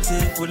 them can't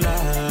take we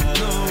life.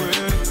 No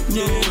way.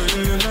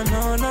 Yeah,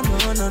 no, them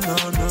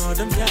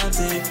can't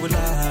take we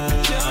life. No,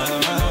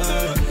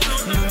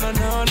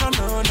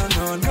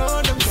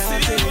 them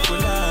can't take we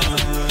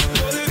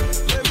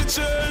life. Let me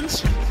change.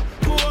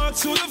 Go out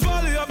to the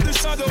valley of the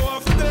shadow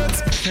of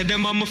death. Say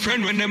them are my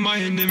friend when them are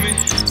enemy.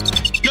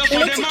 No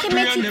for them a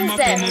pray and them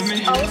a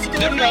enemy.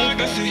 Them not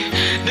go see,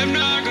 them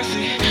not go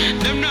see,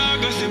 them not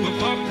go see my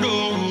pop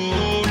down.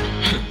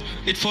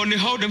 It's funny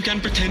how them can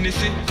pretend to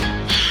see.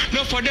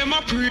 No for them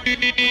a pre,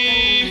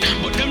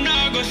 but them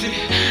nah go see.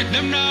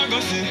 Them nah go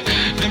see.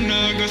 Them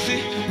nah go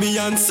see. Me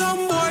and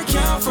some boy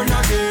can't friend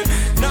again.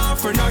 Nah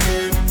friend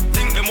again.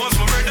 Think them was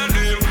my brother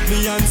them.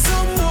 Me and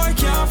some boy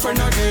can't friend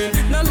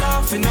again. Nah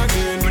laughing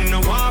again. When no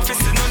one fi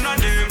see none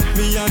of them.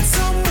 Me and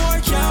some boy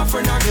can't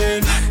friend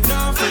again.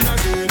 Nah friend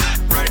again.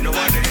 Right now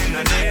at the end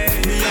of the day.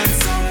 Me and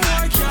some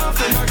boy can't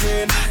friend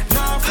again.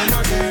 Nah friend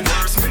again.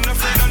 Worse me no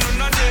friend of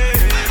none of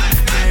them.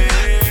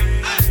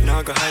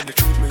 Now go hide the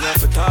truth, me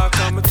have to talk.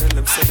 I'ma tell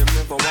them, say them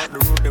never walk the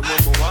road, them when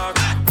me walk.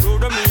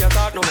 Road on me, I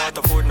thought no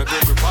water for no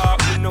Gregory Park.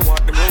 Me no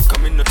walk the road,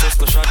 come in no trust,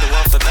 no shot the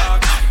after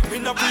dark. Me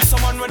no pre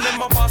someone when them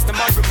a pass them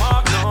bad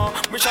remark, no.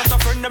 Me shot a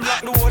friend, them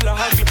like the whole of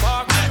Hagley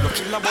Park. No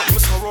killer but me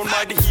surround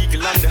by the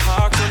eagle and the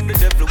hawk. Run the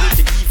devil with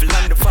the evil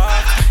and the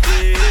fuck.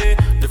 Yeah,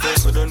 the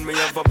first one done, me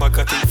have a bag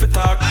of thing for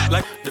talk.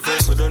 Like, the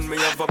first one done, me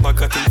have a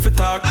bag of thing for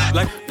talk.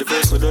 Like, the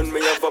first one done,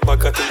 me have a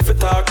bag of thing for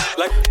talk.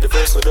 Like, the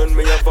first one done,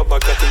 me have a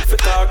bag of thing for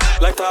talk.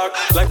 Like talk,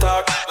 like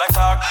talk, like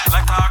talk,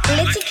 like talk.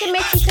 Litty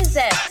Committee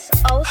presents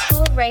Old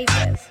School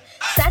Ravers,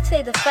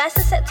 Saturday the 1st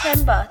of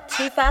September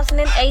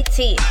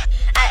 2018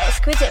 at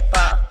Exquisite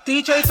Bar.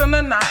 DJs on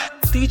the night,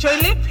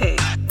 DJ Lippy,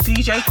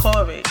 DJ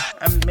Corey,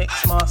 and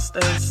Mix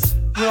Masters.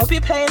 We'll be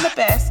playing the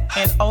best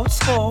in old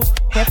school,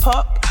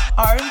 hip-hop,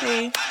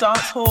 R&B,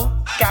 dancehall,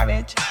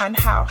 garage and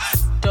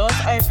house. Doors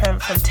open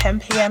from 10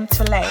 p.m.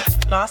 to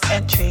late. Last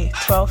entry,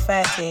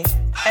 12:30.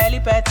 Early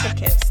bird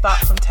tickets start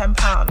from £10,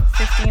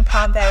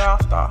 £15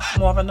 thereafter,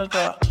 more on the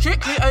door.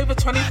 Strictly over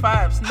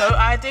 25s, no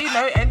ID,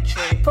 no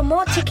entry. For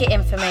more ticket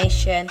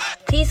information,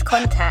 please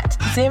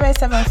contact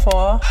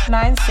 074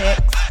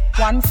 96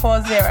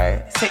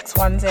 140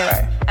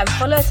 610 and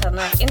follow us on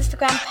our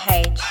Instagram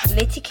page,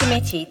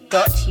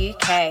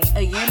 littycommittee.uk.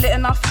 Are you lit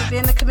enough to be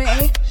in the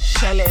committee?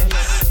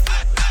 Shellings.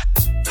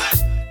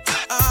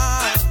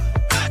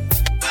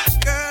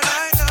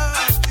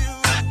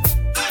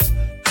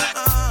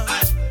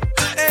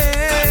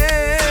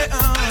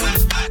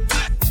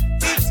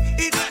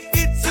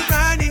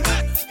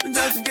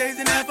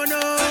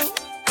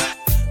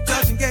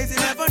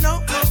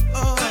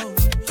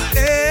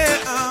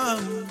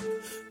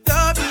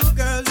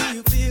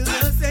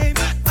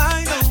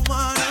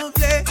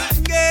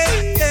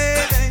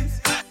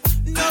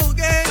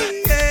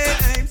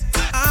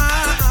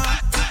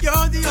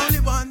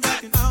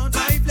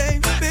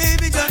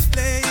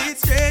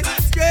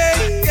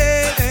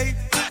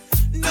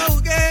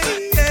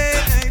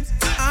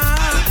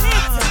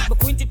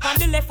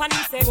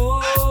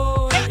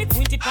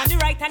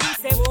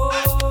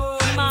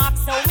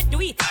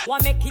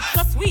 What make it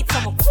so sweet? So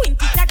I'ma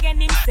quint it again,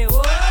 him say,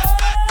 oh.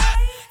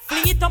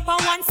 Fling it up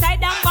on one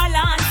side and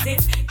balance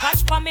it.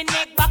 Catch for me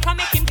neck back and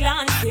make him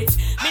glance it.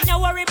 Me no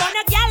worry about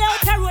no gal out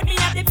the road. Me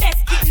have the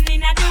best kitten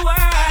in the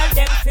world.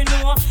 Them fi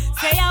know.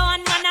 Say I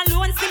one man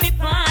alone see me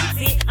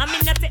fancy. I me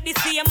not take the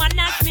same man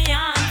as me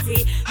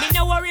auntie. Me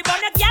no worry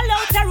about no gal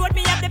out the road.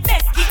 Me have the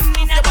best kitten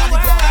in the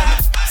world.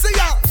 See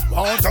ya.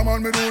 Want a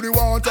man, me do the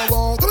want a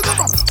walk. Come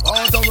on, from.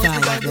 Want a rush,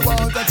 me drive the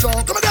want a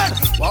chunk. Come again.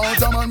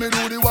 Want a man, me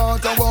do the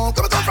want a walk.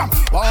 Come on, from.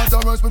 Want a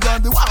rush, me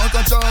drive the want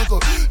a chunk.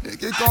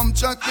 Nicky come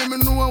check me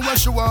know where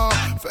she want.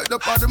 Fed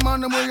up on the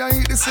man, where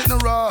you eat the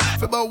sitting raw.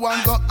 For about one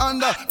go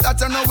under,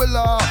 that I know we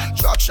law.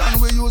 Traction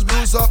we use,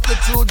 bruise up the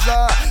two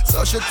jaw.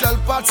 So she tell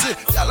Patsy,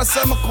 y'all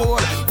say me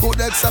cold.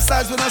 Good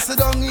exercise when I sit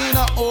down in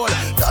a hole.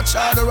 Touch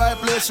her the right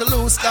place, she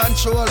lose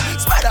control.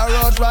 Spider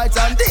road right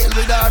and deal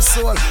with her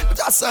soul.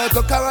 Just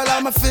circle Carol,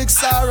 I'm a fix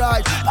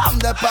alright. Pam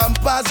the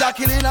pampas,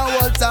 Jackie in a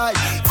whole tight.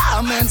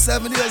 I'm in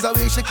 7 days a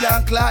week, she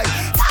can't climb.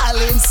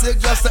 Darling sick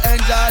just to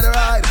enjoy the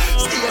ride.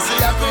 Stacy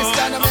a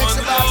Christian, that makes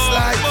you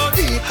backslide.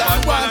 Deep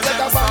and one, take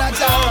up on a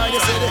jar ride.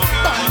 You see the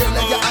bandit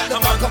leg, you have the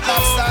back up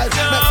outside.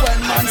 Make when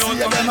man see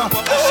you, them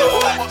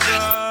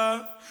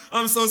a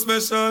I'm so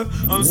special,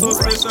 I'm so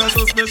special,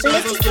 so special,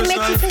 so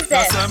special.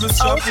 That's why I'm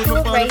strapped with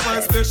my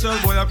qualified special.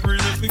 Boy, I pre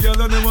me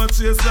together, they want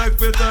chase like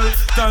petal.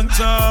 Thank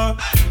ya.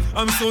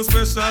 I'm so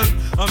special,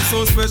 I'm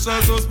so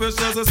special, so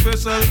special, so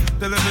special.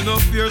 Tell them me no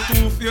fear,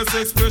 two-face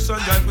expression.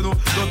 Guy, you know,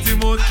 dirty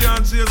mouth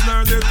can't chase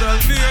nor dental.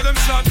 Me hear them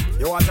shot.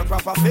 You want a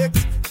proper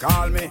fix?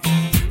 Call me.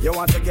 You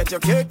want to get your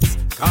kicks?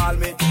 Call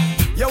me.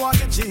 You want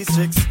the cheese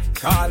chicks?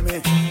 Call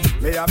me.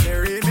 Me have the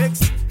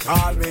remix?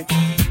 Call me.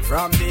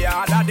 From the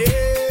other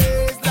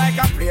days, like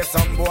I play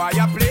some boy,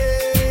 I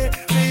play.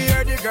 Me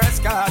hear the girls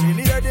calling,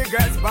 hear the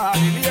girls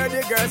bawling, hear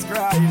the girls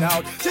crying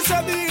out. She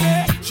said,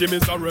 she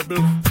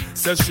miserable,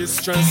 says she's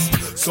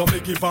stressed. So me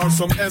give her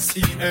some sex.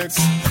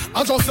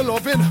 I just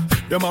loving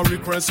them a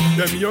request.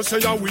 Them here say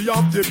we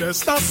have the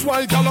best. That's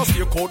why gala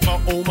stay out my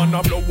home and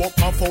I blow up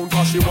my phone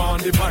cause she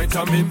want the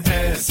vitamin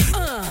S.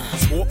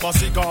 Smoke my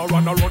cigar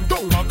and I run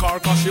down my car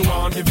cause she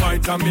want the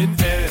vitamin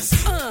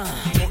S.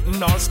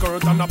 Button her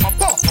skirt and I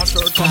pop off my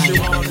shirt cause she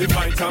want the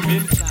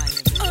vitamin.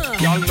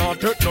 Y'all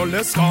not hurt no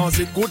less cause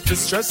it good to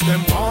stress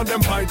them want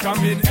them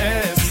vitamin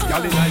S.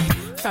 Y'all in like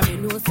from you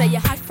know say you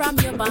hot from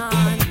your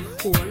band.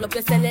 Hold up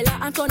your cellular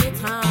and turn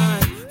it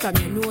on. From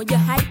you know you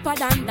hyper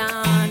than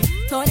Dan.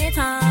 Turn it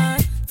on,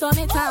 turn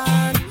it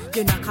on.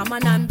 You know, come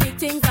on and big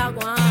things are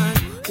gone.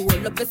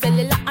 Hold up the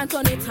cellular and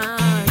turn it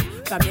on.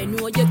 From you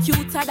know you're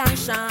cuter than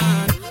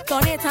Sean.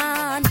 Turn it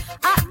on.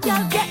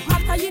 Girl, get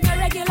mad 'cause you the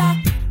regular.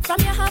 From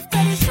your half to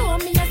the show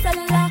me your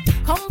cellular.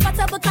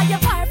 Comfortable 'cause you're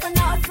far from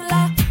the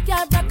hustler.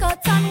 Girl, break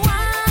out and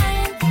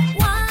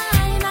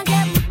wine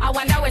again. I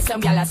wonder where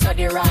some y'all are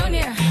study round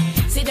here.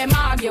 See them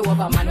argue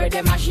over man where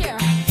them a share.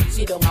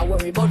 See don't a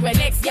worry about when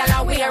next y'all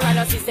are wear. And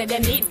us say they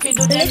need to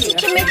do them Litty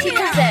Committee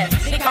presents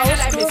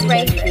Old School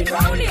Radio.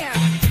 Round here.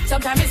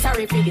 Sometimes it's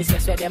sorry for this,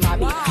 just where them a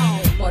be.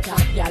 But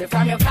y'all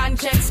from your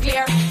conscience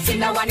clear. See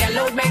now when your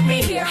load make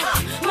me hear.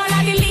 Man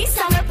are the least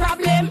of my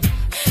problem.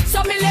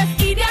 So me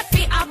left idiot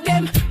fi have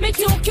them. Me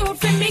too cute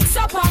fi mix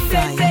up and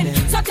blend.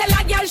 So tell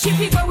a girl she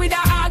fi go with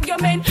her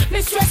argument.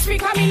 Me stress free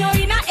 'cause me know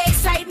in a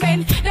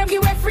excitement. Them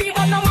give away free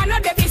but no man no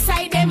dey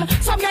beside them.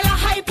 Some girl a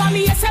hype on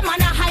me, yes a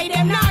man a hide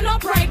them. Nah no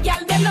pride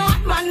girl, them no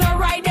hot man no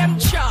ride them.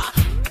 Cha.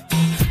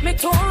 Me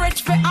too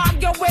rich fi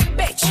argue with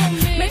bitch.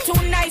 Me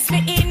too nice fi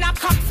in a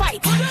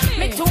cockfight.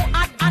 Me too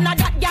hot and a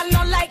that girl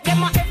no like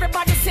them.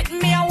 Everybody sitting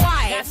me a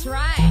while. That's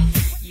right.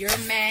 Your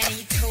man,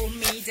 he told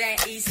me that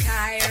he's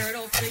tired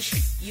of the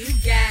shit you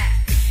got.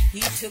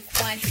 He took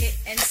one hit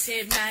and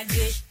said my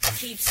good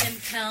keeps him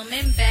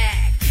coming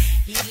back.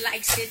 He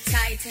likes it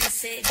tight and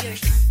said your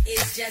shit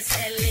is just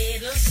a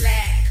little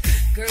slack.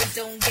 Girl,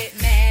 don't get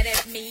mad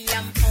at me,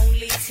 I'm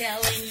only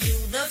telling you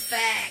the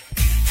fact.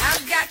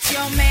 I've got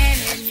your man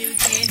and you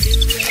can't do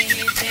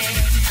anything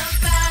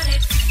about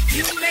it.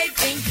 You may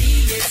think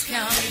he is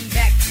coming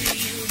back to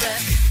you,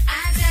 but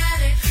I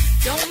doubt it.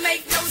 Don't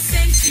make no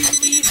sense you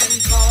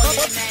even call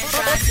him and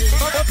try to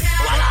look out it.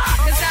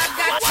 'Cause I've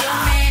got your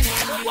man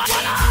and you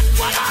can't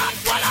do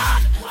anything.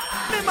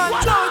 Me man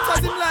shout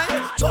as him like,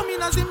 come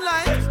in as him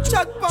like.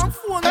 Chat pan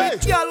phone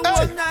with girl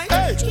all night.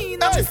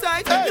 In on the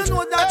side, you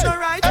know that you're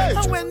right.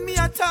 And when me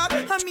attack,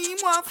 and me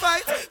want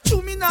fight.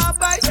 Chew me now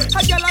bite,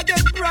 a girl I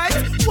get bright.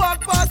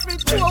 Walk past me,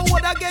 two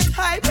would I get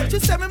hype. She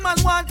say me man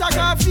want a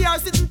coffee or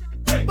sitting.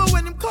 But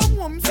when him come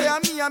home, say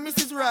I'm me and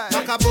Mrs. Right.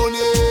 Like a bunny,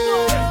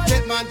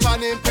 get man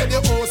pan him, pay the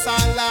house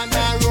and land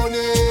and run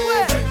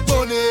it.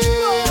 Bunny,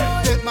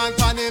 get man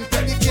pan him,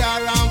 pay the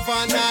car and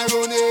van and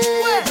run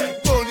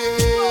it. Bunny,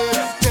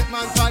 get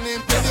man pan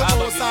him, pay the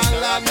house and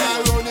land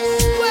and run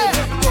it.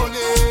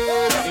 Bunny,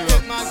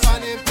 get man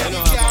pan him, pay the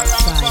car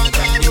and van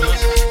and run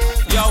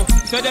it. Yo,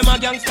 so them a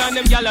gangsta and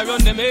them gyal a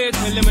run them head.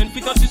 Tell them when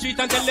fit up the street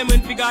and tell them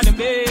when figure them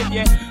bed,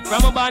 yeah.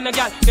 From a barn a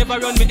gyal, never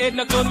run me head,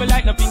 no clone me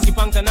like no pinky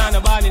pants and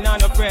no Barney, no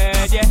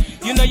Fred, yeah.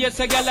 You know yes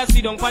a gyal a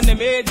sit down pon them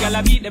head, gyal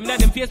a beat them let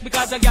them face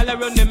because a gyal a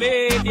run them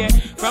head, yeah.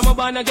 From a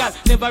barn a gyal,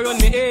 never run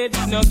me head,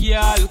 no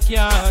gyal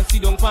can't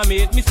sit down pon me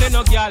head. Me say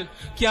no gyal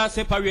can't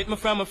separate me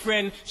from a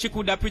friend. She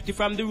coulda pretty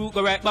from the root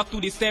go right back to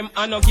the stem,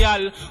 and no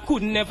gyal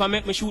could never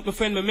make me shoot my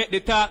friend. Me make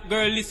the talk,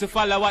 girl listen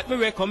follow what me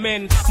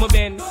recommend. Me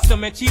bend, so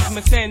me cheese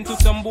me send to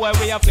some boy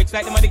where you flex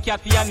like them a the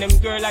catty and them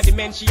girl like the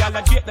men. She all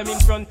a drape them in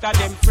front of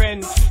them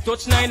friend.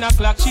 Touch 9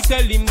 o'clock, she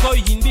tell him go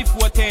in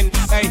before 10.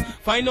 Hey,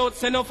 find out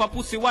send off a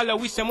pussy while I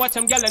wish them watch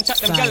them gal and chat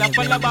them gal and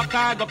follow back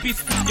I go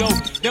piss. Yo,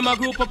 them a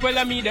group up well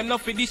of me, them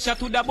not for this shot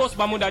to the boss,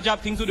 but mother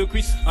job things to the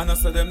Chris. And I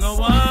say them no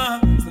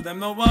one, so them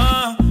no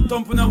one.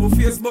 Thumping our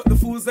face, but the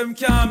fools them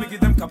can't. Me give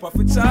them cap off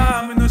a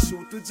charm, me no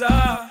shoot to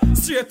jar.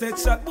 Straight head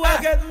shot, boy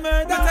get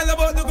murdered. Tell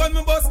about the gun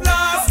me bust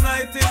last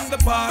night in the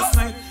past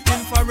night.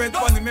 Infrared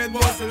funny made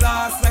was the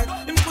last night.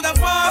 Him coulda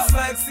fast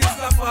like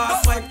sister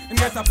fast like. Him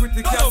get a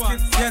pretty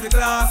casket, get the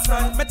glass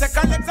on. Me take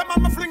a legs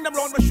and me fling them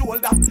round my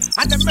shoulder.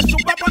 And then me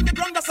shoot up on the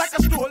ground just like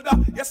a shoulder.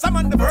 Yes, I'm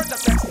on the verge of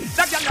sex.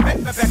 That girl make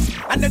me vex.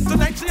 And then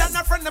tonight she and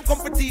her friend them come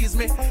for tease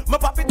me. Me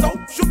pop it out,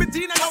 should be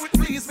teen and how it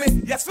please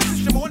me. Yes, we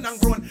she moan and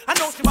groan. I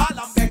know she ball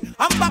and beg.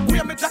 I'm back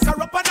where me jack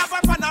her up and have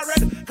her pan her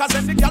red. Cause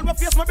when the girl will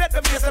face my bed,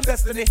 them face them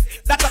destiny.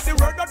 That's the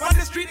word out on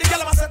the street, the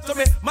girl ever said to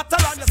me. Matter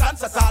on your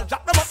dance at all,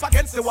 drop them up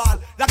against the wall.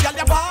 That girl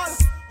you ball,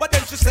 but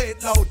then she say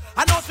it loud.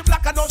 I know she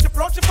black, I know she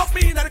proud, she fuck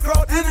me in the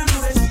crowd. And I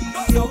know that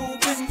she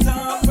opens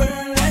up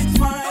her legs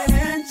wide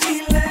and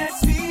she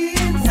lets me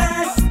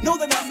inside. Know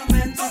that I'm the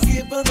man to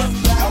give her the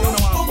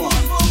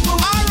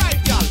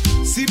Alright, girl,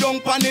 sit down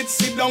pan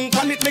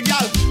it, me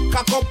girl.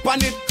 Cock up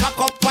pan it,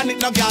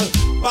 no girl.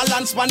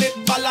 Balance pan it,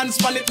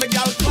 me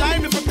girl.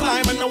 Climb if you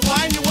climb and no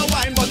wine, you a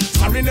wine. But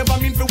sorry, never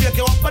mean to wake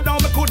you up, but now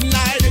me couldn't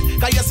hide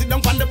it. Cause you sit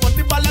down pan the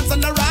body balance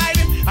and I ride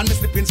it. And me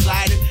slip and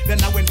slide it,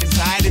 then I went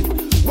inside it.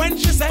 When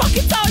she said, fuck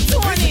it out,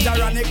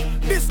 Tony.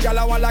 This girl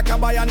I want like a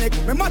bionic.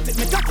 Me mat it,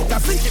 me cock it, I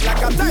sink it like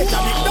a Titanic.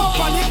 Don't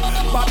panic,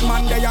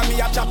 Batman there and me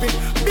a chop it.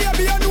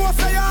 Baby, you know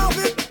say you have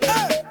it.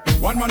 Hey.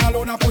 One man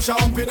alone a push a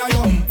hump in a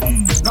yum.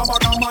 No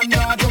bugger man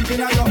nah jump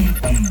in a yum.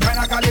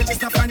 Kinda college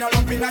is not find a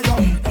lump in a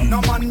yum.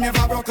 No man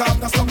never broke up,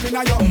 no slump in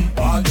a yum.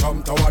 All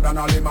jump toward and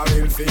all him a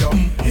bill for you.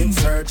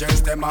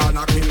 Insurgents them all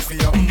a kill for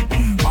you.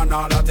 Man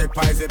all a take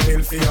poison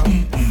pill for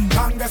you.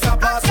 Congress a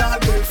pass all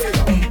bill for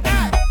you.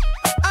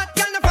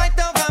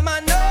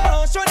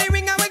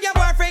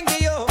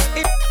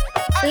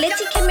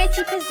 Litty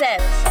Committee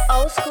presents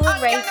Old School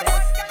Ravers,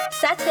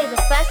 Saturday the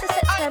 1st of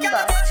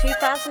September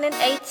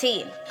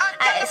 2018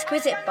 at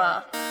Exquisite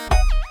Bar.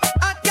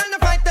 I can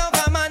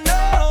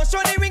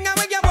Just show the ring and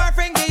when your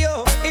boyfriend give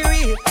you. Be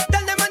real.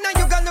 Tell them man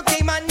you got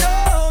lucky man.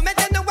 No, make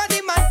them know what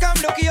the man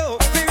come look you.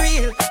 Be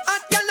real.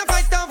 Hot girl no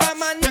fight over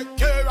man. Take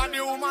care of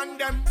the woman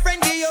them.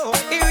 Friend give you.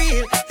 Be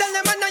real. Tell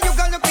them man you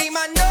got lucky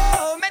man.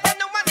 No, make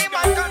them know what the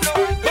man come look.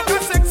 Look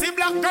a sexy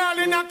black girl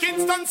in a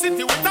Kingston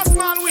city with a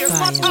small waist,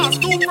 fat ass,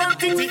 too firm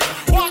titty.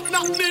 Walk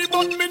not me,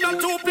 but me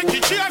not too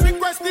picky. She a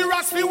request the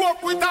ras fi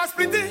walk with her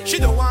splitty. She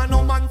don't want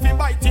no man fi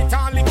bite it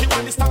and lick it.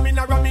 And the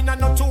stamina ramming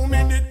and no 2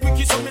 minute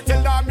quickie. So me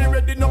tell her me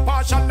ready, no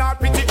partial nor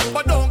pity.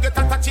 But don't get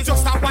attached,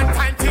 just a one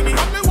time thingy.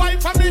 And me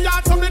wife and me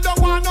yard, so me don't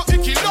want no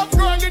icky. Love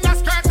girl in a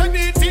skirt and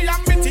itty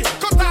and bitty.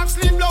 Cut off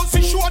sleeve blouse,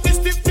 she show the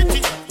stiff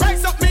titty.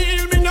 Rise up me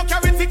heel, me no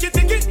carry ticky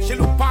ticky. She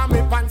look pa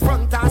me pan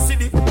front and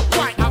city.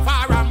 White have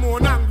her and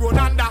moan and grown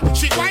under.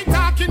 She white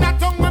talking a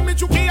tongue when me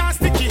chucky and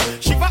sticky.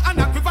 She va and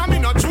a quiver, me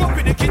no joke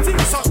with the kitty.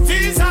 So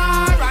tease her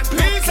and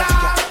please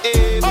her.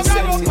 Oh,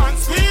 girl up and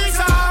squeeze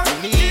her.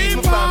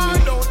 Keep her,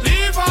 don't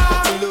leave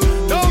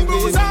her. Don't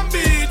bruise and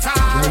beat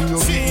her.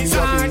 Seize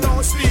her,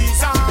 don't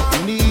squeeze her.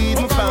 You need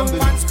my family.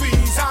 Up and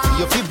squeeze her.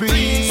 You feel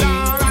breathe.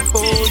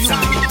 Oh, you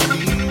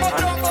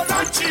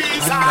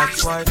cheese her.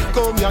 That's why.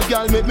 Come here,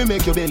 girl, make me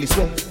make your belly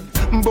swell.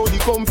 Body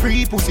come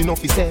free, pussy no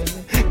fi sell.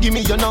 Give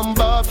me your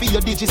number for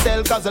your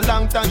digicel. Cause a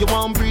long time you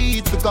won't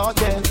breathe the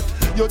cartel.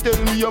 You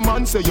tell me your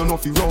man say you no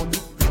fi run.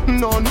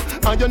 None,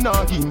 and you're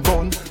not in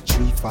bun.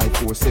 3, 5,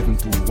 4, 7,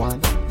 2,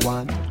 1,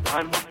 1.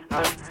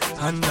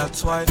 And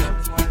that's why.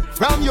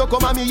 From you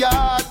come on me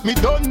yard, me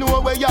don't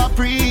know where you're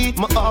free.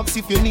 My ask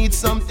if you need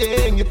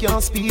something, you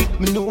can't speak.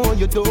 Me know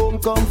you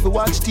don't come to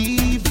watch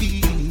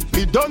TV.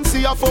 Me don't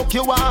see a fuck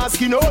you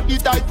ask, you know the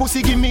type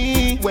pussy give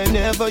me.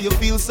 Whenever you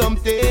feel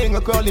something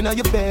a crawling on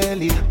your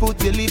belly,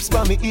 put your lips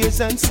by me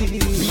ears and see.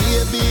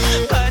 Baby,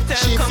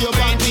 shift your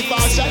body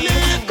partially.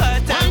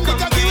 Time to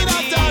give it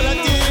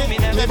authority.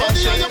 Me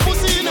body and your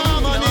pussy in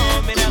harmony.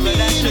 Me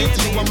mean it,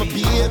 you want my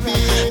baby.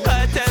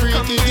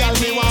 Freaky girl,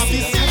 me want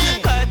to see.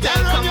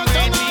 Girl, run your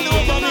tongue all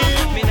over me.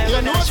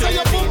 You know say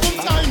your boom boom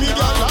time, me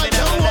girl like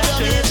you over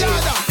me.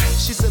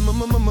 She say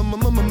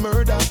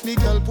murder. The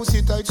girl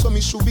pussy tight so me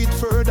shoot it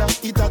further.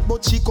 It that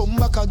but she come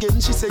back again.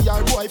 She say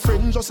your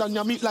boyfriend just on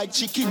your meat like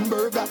chicken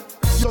burger.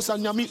 Just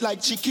on your meat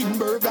like chicken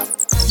burger.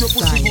 Your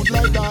pussy good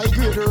like the high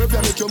grade herb.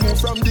 Make you move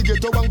from the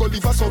ghetto and go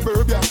live a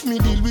suburbia. Me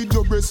deal with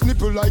your breast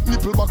nipple like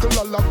nipple buckle.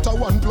 A lacta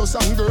 1+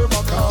 and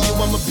gerber. You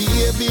want my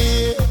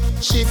baby.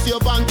 Shift your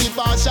banky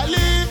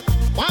partially.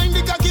 Wind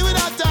the cocky with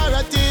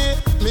authority.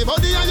 Me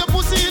body and your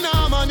pussy in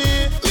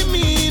harmony. Me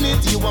mean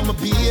it. You want my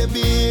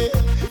baby.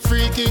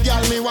 Freaky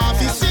girl, me want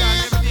to see.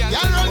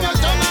 Girl, run your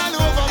tongue all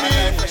over me.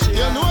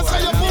 You know say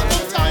you put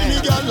up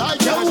tiny girl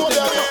like you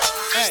over me.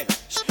 Hey,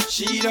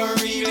 she don't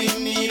really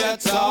need a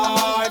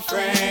toy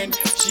friend.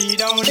 She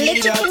don't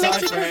need a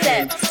toy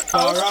friend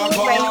for a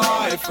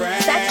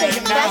boyfriend. Saturday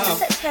the 1st of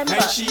September,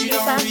 and she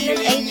don't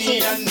really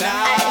need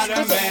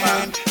another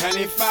man. And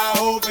if I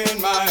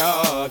open my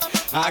heart,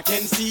 I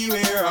can see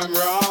where I'm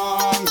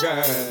wrong,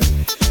 girl.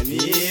 And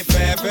if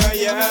ever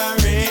you're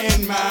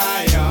in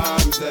my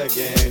arms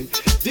again,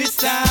 this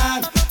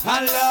time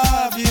I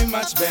love you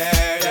much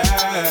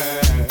better.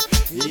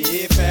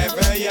 If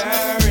ever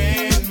you're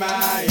in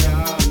my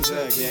arms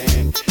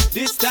again,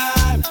 this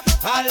time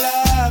I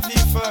love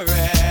you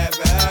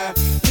forever.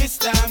 This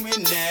time we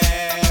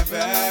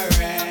never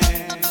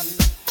end,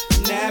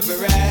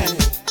 never end,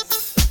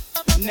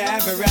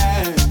 never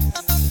end.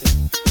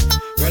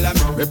 Well,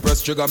 me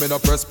press trigger, me no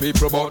press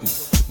people button.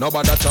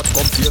 Nobody chat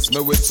come face me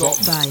with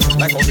something.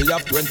 Like how me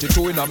have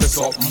 22 in a me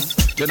something.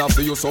 Then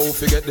after you so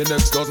forget the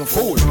next dozen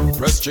fool.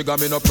 Press trigger,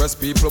 me no press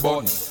people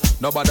button.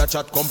 Nobody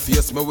chat come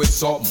face me with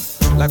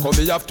something. Like how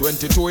me have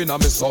 22 in a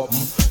me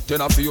something.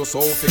 Then after you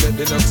so forget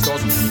the next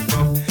dozen.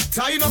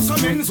 Tying up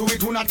some men who we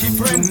do not keep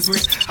friends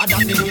with. I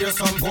got to hear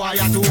some boy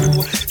I do.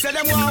 Say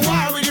them want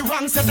war with the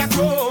wrong set of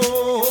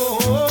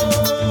clothes.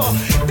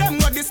 Them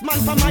got this man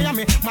from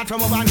Miami, man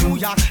from over New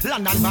York,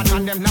 London, but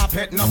and them not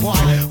pet no boy.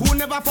 Who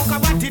never fuck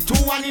about it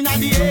 2-1 in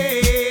the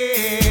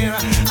air.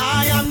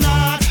 I am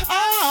not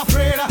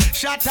afraid.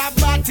 Shut up,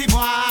 batty boy.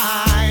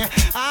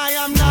 I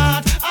am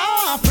not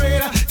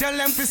afraid. Tell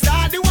them to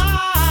start the war.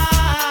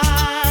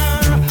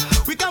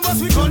 We can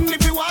bust we gun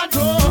if we want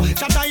to.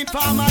 Shut up in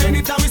farmer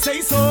anytime we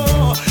say so.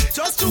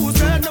 Just choose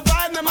turn the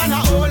vibe, the man a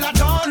hold a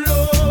down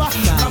low.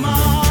 Come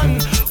on,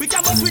 we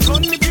can bust we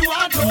gun if we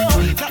want to.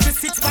 Got the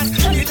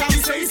 6-pack anytime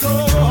we say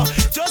so.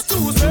 Just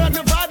choose turn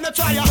the vibe, no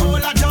try a hold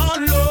a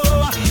down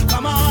low.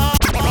 Come on.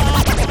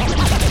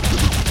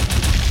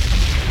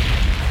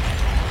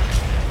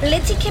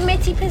 Litty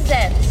Committee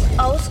presents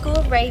Old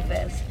School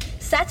Ravers,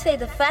 Saturday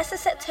the 1st of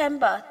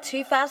September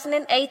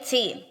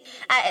 2018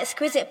 at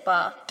Exquisite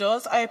Bar.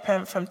 Doors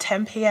open from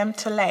 10 p.m.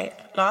 to late.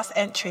 Last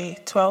entry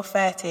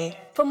 12:30.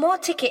 For more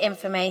ticket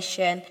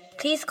information,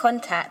 please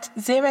contact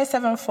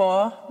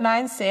 074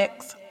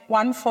 96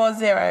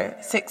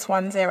 140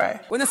 610.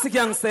 When you see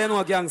gangster, you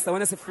know gangster.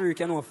 When you see freak,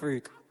 you know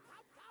freak.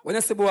 When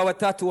you see boy with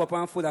tattoo up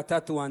and full of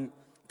tattoo and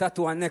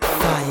neck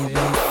and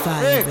fire,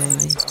 baby.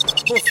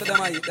 Post to them,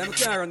 them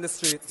can't run the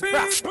street. People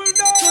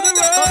know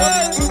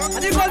girl.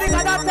 And the girl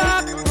got that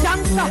talk,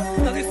 gangsta.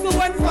 Now this is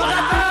when for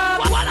that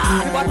talk.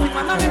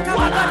 Batman and make a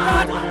bad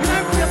talk. In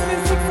every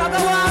place six of the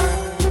wall.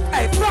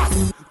 Hey, Frost,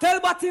 tell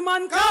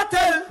Batman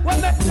cartel. What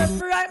make them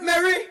right,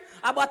 Mary?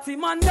 A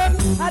Batman them,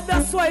 and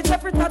that's why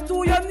Jeffrey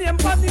tattoo your name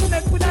on his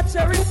neck with a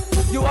cherry.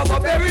 You have a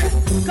berry,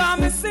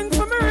 come and sing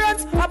for me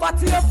rent. A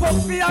Batty your fuck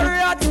for your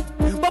rat.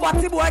 But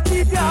Batty boy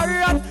keep your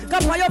rat.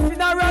 Come for your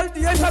funeral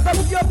day, shut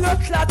up your blood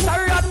clot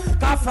rat.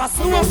 Come fast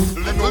no.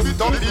 Little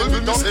bit of ill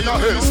with me say a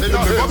hell. Say you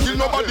never kill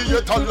nobody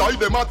yet and lie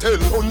them a tell.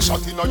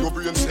 Gunshot in your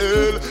brain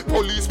cell.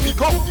 Police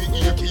pick up the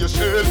AK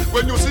shell.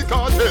 When you see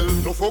cartel,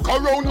 no fuck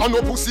around and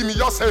no pussy me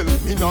yourself.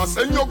 Me nah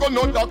send you go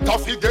no doctor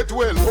fi get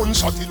well.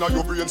 Gunshot in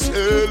your brain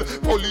cell.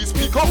 Police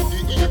pick up the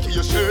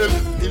AK shell.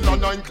 Mill a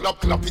 9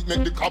 clap it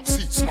make the cops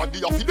see.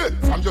 Smaddy a fi dead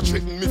from you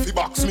threaten me fi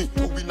box me.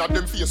 Who win at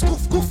them face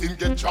goof him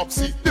get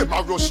chopsy. Them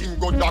a rush him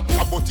go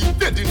doctor but he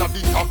dead in a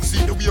the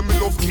taxi. The way me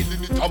love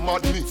killing it a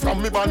mad me.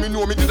 From me by me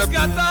know me did a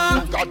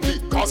godly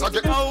cause I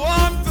get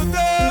warm to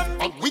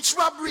them. And which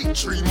robbery?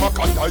 3 Mac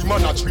a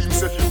diamond a dream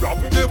say he rob.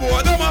 The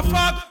boy them a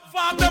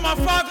fag them a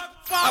fag.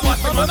 About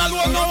the man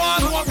alone no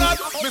one who God.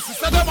 Me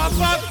sister them a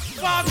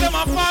fag them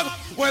a fag.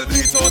 Well,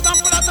 bleach out and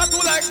put a tattoo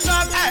like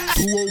that.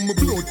 To how my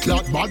blood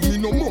clot bad, me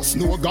no must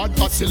know God.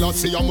 I still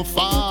say I'm a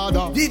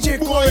father. DJ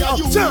boy,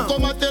 you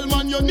come and tell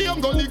man your name,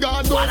 gully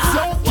God. Don't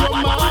fuck your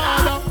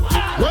mother.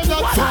 Where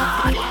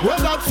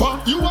that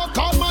fuck? You a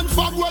call man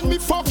fuck when me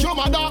fuck your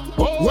mother.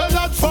 Where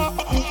that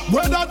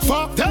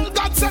fuck? Tell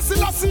God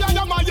Selassie I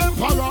am my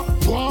emperor.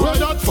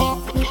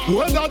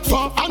 Where that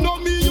fuck? I know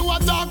me, you a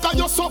dark and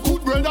you so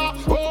good, brother.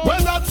 Where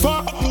that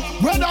fuck?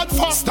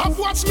 Stop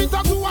watch me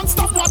tattoo and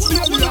stop watch me.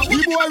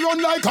 The boy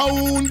run like a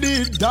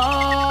wounded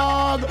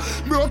dog.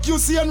 Broke you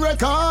see and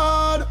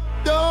record.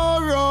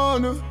 Don't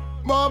run,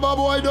 Baba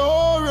boy,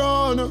 don't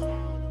run.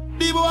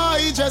 The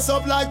boy dress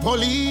up like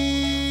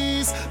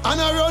police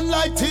and I run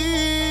like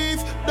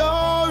thief.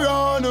 Don't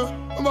run,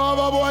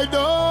 Baba boy,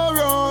 don't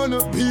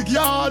run. Big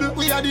yard,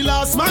 we are the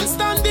last man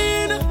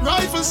standing.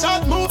 Rifle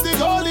shot, move the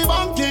goalie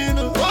banking.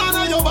 One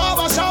of your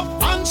barber shop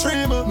and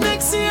trim.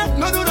 Next year,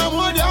 no do no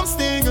more damn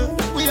sting.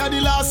 We are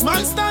the last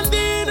man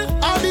standing.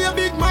 I'll be a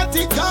big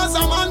matic cause a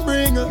man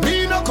bring.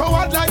 Me no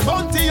coward like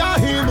Bunty or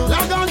him.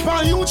 Log on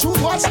pan YouTube,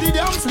 watch the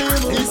damn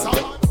flame. It's a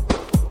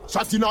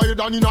shot in a head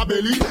and in a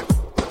belly.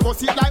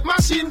 Bust it like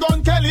Machine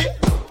Gun Kelly.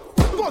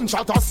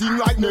 Gunshot a sing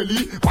like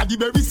Nelly. Body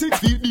berry 6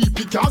 feet deep,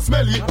 it can't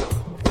smell it.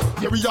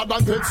 Area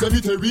than Pet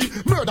Cemetery.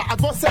 Murder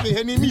adversary,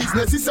 enemies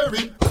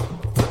necessary.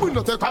 We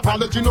not take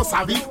apology, no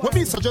sorry. What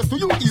we suggest to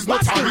you is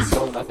not sorry.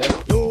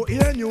 You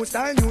hear new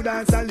style, new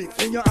dance and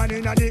lick. In your hand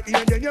in the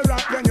ear, then you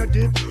rock, then you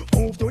dip.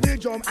 Move to the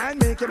drum and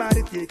make your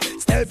body kick.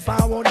 Step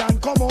forward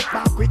and come up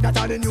back quick. That's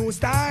all the new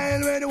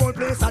style where the whole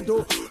place I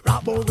do.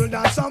 Rap, bogle,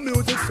 dance, some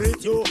music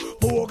fit you.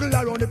 Bogle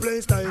around the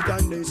place night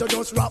and day. So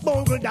just rap,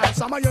 bogle, dance,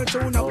 some of your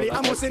tune and play.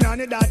 I must sing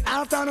on it that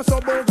after no so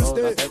bogle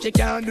stay. She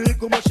can't do it,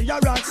 come on, she a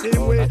rock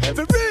same way.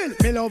 For real,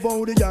 me love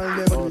how the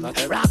girl them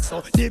do. Rock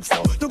so, deep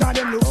so, to got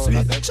them look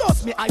sweet.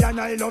 Trust me, I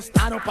love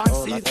stand up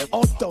and sit.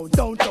 Uptown,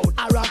 downtown,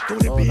 I rock to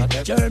the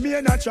beat. Jeremy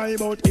and I try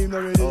about him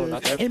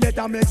already. He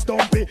better make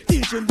stumpy,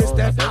 teach him the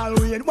step.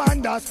 Halloween,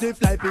 wonder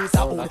stiff like piece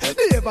of wood.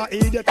 Never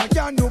idiot, I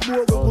can't do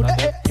bogle good.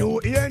 You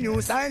hear,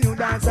 new style, new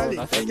dance a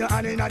lick. In your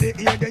hand in the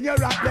ear, then you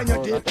rock, then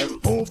you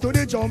dip. Move to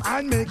the drum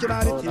and make your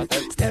body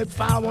kick. Step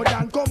forward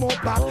and come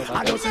up back.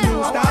 I just see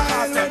new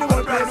style, when the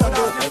whole place I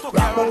do.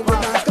 Rap over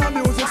dance, come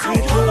music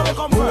sweet.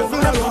 Move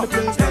around the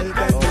place like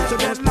that. So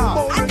just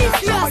move and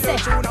dance, some of your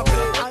tune a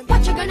play.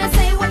 What you gonna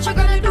say, what you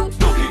gonna do?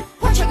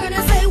 What you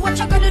gonna say, what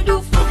you gonna do?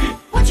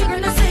 What you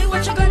gonna say,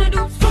 what you gonna do?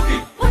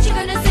 What you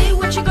gonna say,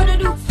 what you gonna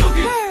do?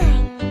 Girl,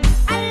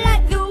 I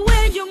like the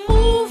way you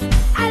move.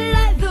 I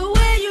like the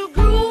way you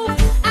groove.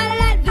 I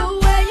like the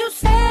way you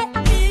set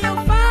me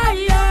on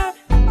fire.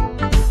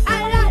 I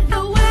like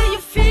the way you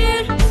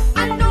feel.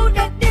 I know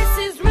that this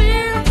is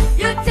real.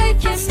 You're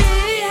taking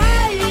me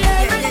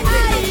higher and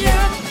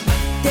higher.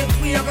 Then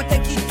we are gonna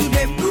take it to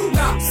them.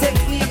 Set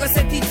we are gonna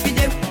set it for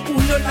them. Who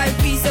no like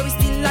we, so we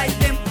still like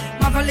them.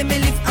 Marvel me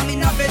live, I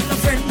mean I bet no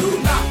friend.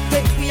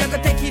 Take we are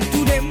gonna take it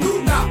to them.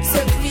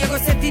 Set we are gonna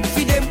set it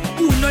for them.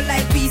 Who no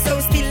like we, so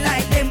we still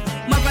like them.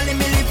 Marvel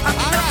me live, I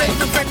mean I bet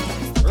no friend.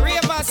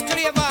 Ravers,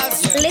 cravers.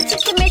 Little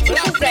Committee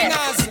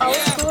presents Old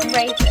School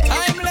Ravers.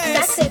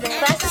 Saturday the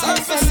 1st of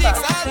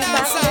September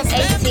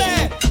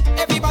 2018.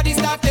 Everybody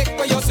start take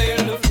for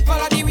yourself.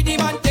 Follow the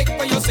rhythm and take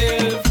for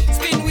yourself.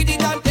 Spin with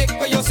it and take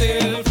for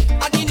yourself.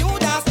 And the new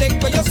dance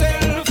take for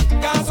yourself.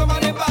 Cause some of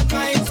them bad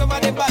mind, some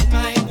of them bad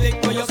mind.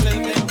 Take for yourself,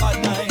 them bad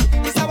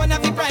mind. This is one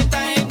of the prime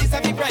time, this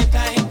is the prime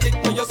time. Take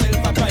for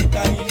yourself a prime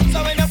time.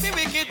 So when you see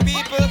wicked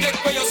people, take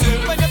for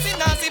yourself. When you see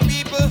nasty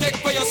people, take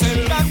for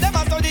yourself. From them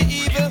after the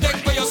evil,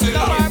 take for yourself.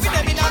 Now with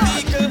them in a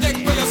vehicle, take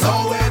for yourself.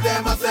 So where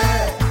them a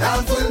say,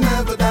 dance will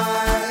never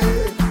die.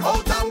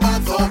 Out and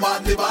bad, so bad,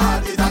 the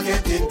bad it a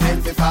get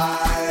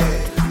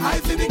intensified. I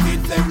see the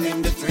kids them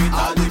in the street,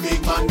 all the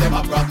big man them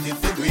a practice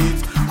the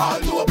tweets. All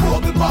do a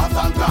bogle pass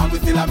and crown, we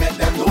still a make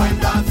them do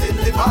and dance in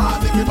the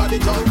bars. Everybody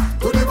jump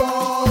to the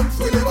bombs,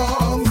 to the bombs.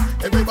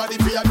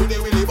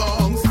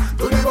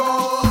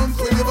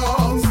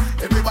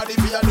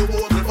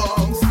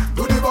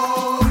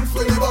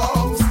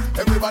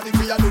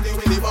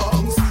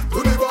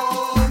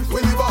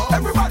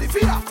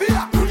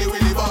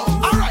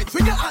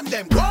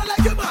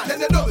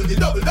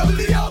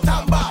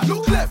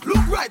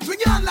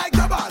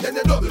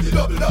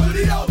 double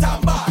the out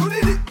and back.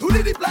 Do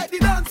the dip like the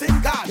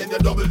dancing god. Then you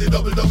double the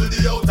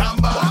out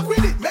and back. Walk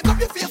with it, make up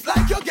your face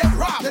like you get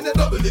robbed. Then you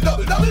double the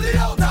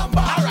out and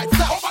back. Alright,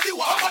 stop. Over the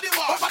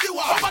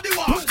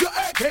wall. Put your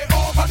AK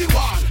over the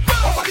wall.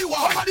 Over the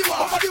wall.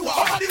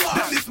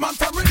 Then this man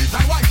from Reddit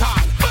and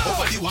Whitehall.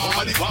 Over the wall.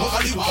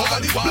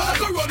 Blood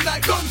go run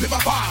like guns if I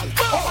fall.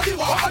 Over the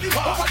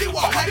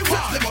wall. Like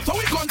flex them up so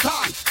we gun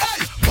tall. Hey,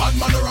 bad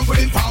man around with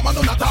inform and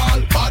none at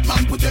all. Bad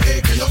man put your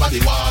AK over the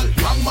wall.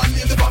 Wrong man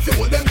name the boss, you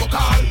hold them go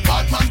call.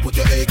 Bad man put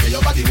your AK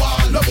over the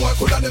wall. No boy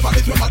coulda never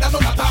live with mother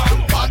none at all.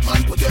 Bad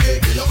man put your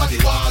AK over the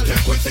wall.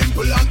 Think we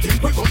simple and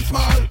think we gun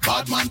small.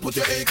 Bad man put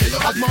your AK over the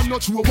wall. Bad man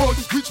not true word,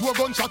 which were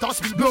gunshot or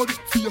spill blood.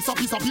 Face a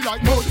piece of be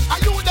like mud. I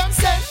know them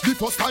say, the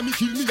first time he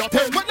kill me a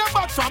 10. When them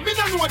bad from me,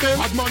 no know them.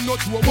 Bad man not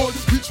true word,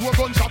 which were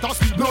gunshot or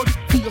spill blood.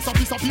 Face a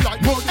piece of be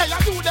like mud. Hey, I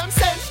know them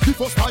say, the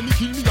first time he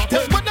kill me a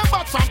 10. When them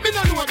bad from me,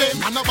 no know them.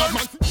 And a bad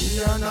man.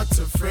 We are not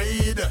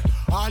afraid.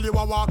 All you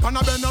a walk and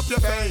a bend up your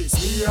face.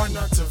 We are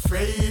not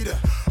afraid.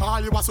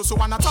 All you a so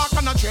and a talk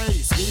and a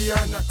trace. We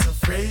are not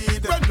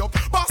afraid. Bend up,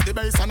 pass the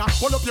base and a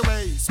hold up your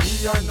waist.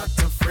 We are not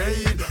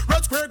afraid.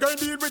 Red Square going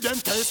deal with them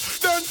case.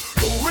 Then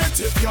do it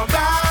if you're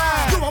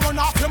bad. You a run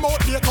off your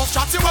mouth, be a tough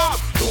chat you up.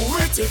 Do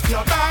it if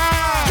you're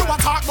bad. You a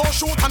talk about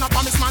shoot and a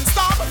promise man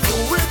stop.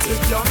 Do it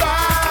if you're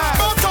bad.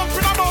 Don't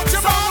jumping about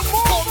your mouth.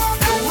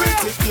 Do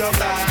it if you're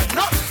bad.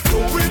 No, do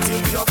it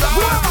if you're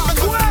bad.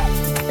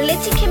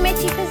 Litty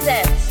Committee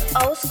presents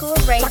Old School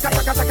Raven.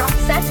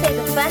 Saturday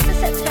the 1st of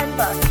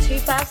September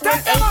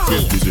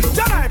 2018.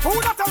 Tonight,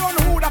 who that a run,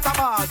 who that a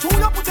ball? Who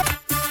you put your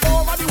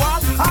over the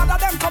wall? Harder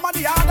them come and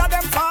the harder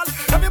them fall.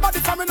 Everybody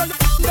coming on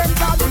you them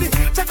call. Do the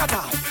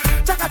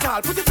chakatal,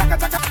 put the chaka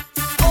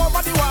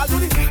over the wall. Do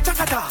the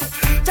chakatal,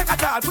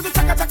 put the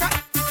chaka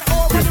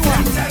over the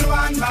wall. Tell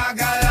one bag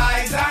of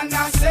lies and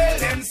I sell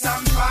them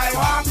some pie.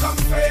 One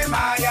come frame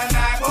I and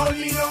I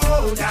only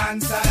know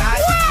dance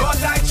alive.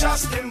 But I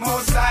trust the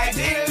most I,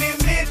 the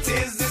limit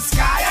is the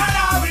sky. And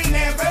I will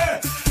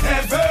never,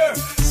 ever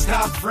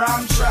stop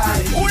from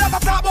trying. Who that a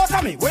talk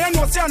about me? When you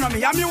know say on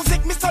me, a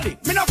music me study.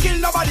 Me no kill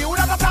nobody. Who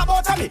that a talk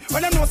about me?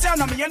 When you know say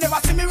on me, you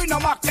never see me with no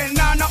Mac 10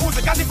 nah, no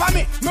Uzi. Cause if I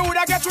me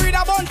woulda get rid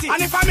of Bounty.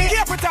 And if I me,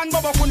 here pretend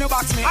Bobo couldn't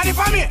box me. And if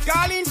I me,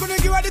 Carlin couldn't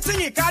give her the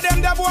thingy. Cause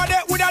them the boy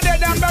they woulda dead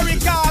and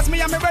buried. Cause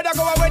me and me brother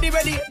go ready.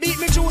 Beat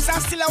me juice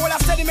and still I will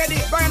have steady medi.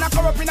 Brian a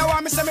come up in a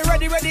war, me say me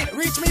ready.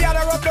 Reach me out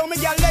a rub down, me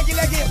get leggy.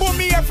 Boom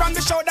me here from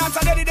the show dance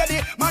and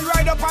daddy. Man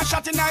ride up and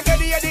shot in a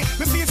Eddie.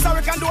 Me feel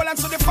sorry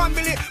condolence to the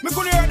family. Me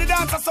couldn't hear the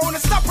dancer so when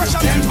stop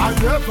pressure. I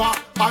never,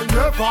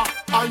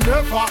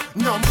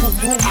 nyam boom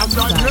boom. And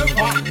I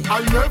never, fuck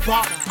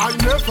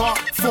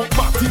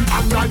party.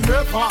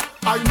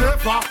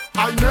 And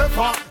I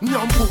never,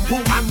 nyam boom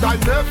boom. And I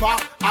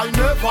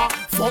never,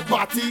 fuck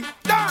party.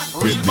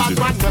 Real bad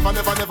man,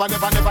 never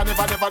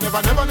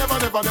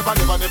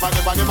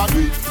do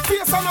it.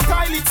 Face on a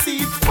toilet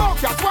seat,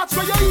 bucket, watch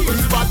where you eat.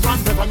 Real bad man,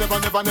 never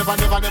do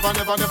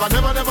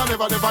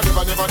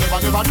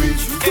it.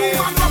 Two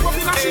man wrap up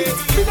in a sheet,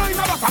 you know you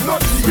never can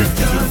not see.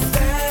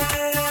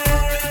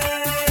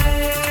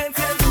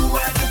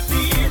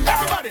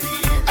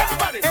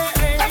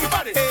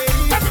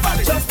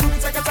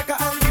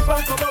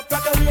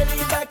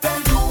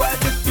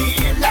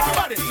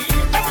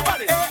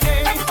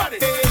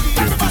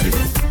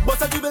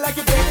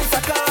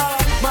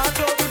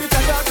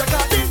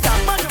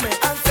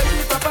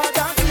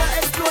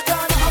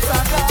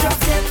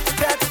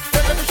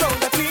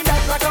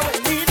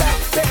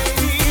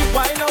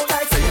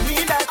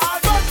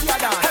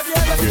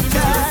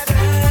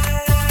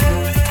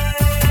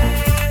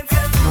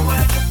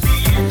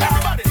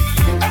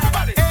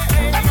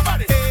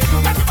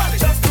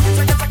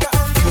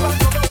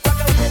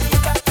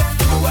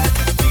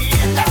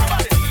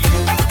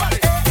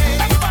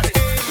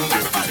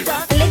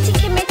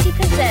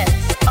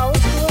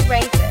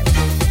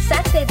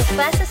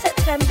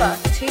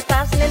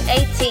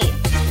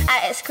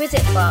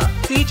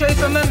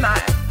 DJs on the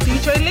night,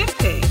 DJ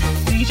Lippy,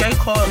 DJ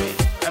Corey,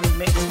 and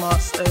Mix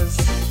Masters.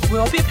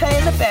 We'll be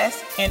playing the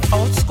best in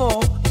old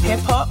school,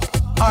 hip-hop,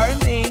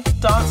 R&B,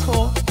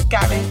 dancehall,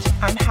 garage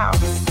and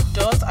house.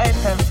 Doors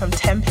open from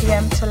 10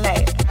 p.m. to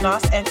late.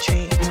 Last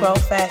entry,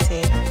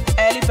 12:30.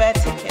 Early bird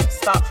tickets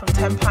start from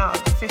 £10,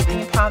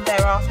 £15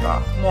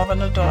 thereafter. More on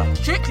the door.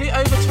 Strictly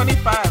over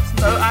 25s,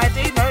 no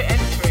ID, no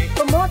entry.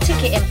 For more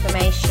ticket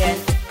information,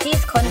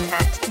 please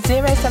contact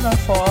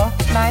 074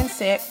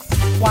 96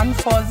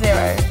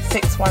 140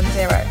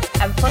 610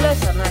 and follow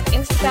us on our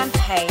Instagram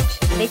page,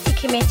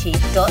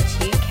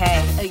 littycommittee.uk.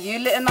 Are you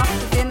lit enough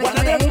to be in the One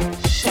of them,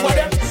 two of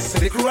them,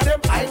 the crew of them,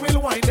 I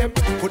will wind them.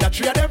 Could have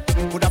three of them,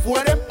 could have four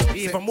of them,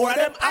 even more of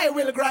them, I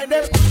will grind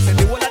them. Send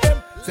the whole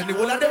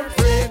of them,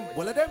 friend.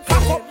 All of them,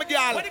 cock up, my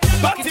girl,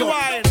 back it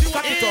wine,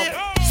 cock it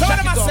up. So what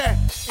am I say?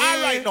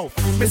 Alright. right now.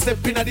 Me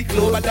step in at the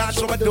club, I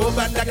dance over the door,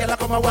 and the girl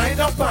come and wind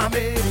up on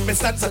me. Me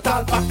stand so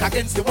tall back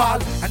against the wall,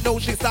 and now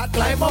she start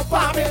climb up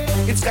on me.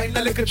 It's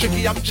kinda little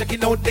tricky, I'm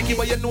checking out Nicky,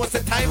 but you know the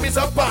time is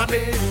up on me.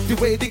 The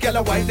way the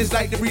girl wine is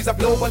like the breeze a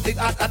blow, but it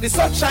hot and the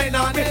sunshine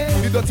on me.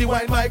 The dirty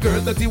wine, my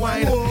girl, dirty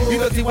wine. The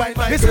dirty wine,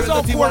 my girl,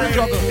 dirty wine.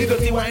 The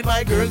dirty wine,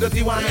 my girl,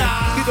 dirty wine.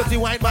 The dirty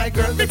wine, my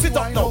girl, mix it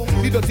up now.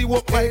 The dirty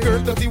walk, my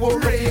girl, dirty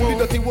walk. The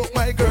dirty walk,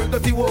 my girl,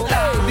 dirty walk.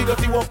 The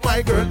dirty walk,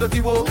 my girl,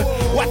 dirty walk.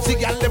 Watch the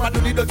girl, them a do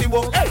the dirty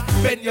walk.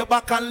 Bend your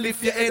back and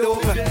lift your head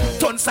up.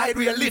 Turn side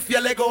real, lift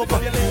your leg up.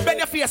 Bend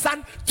your face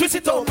and twist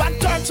it up.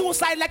 And turn two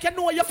side like you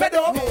know you're fed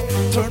up.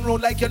 Turn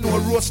round like you know a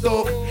roast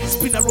dog.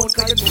 Spin around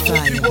cause you know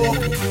dirty walk.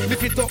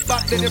 Lift it up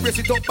back, then you brace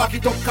it up, back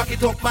it up, cock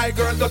it up. My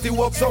girl, dirty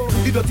walk. So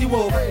do the dirty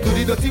walk, do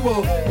the dirty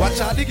walk. Watch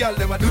out the girl,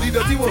 them a do the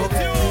dirty walk.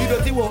 The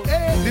dirty walk,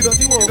 the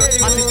dirty walk.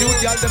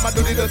 Attitude girl, them a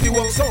do the dirty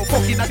walk. So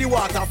fucking at the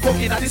water,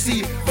 fucking at the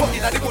sea,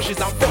 fucking at the bushes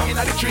and fucking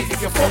at the tree.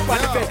 If you fuck on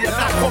the bed, you're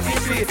not fucking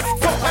free.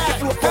 Fuck on the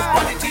floor, fuck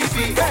on the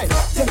TV.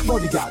 Take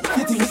body girl,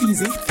 you think it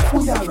easy?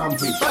 Who you around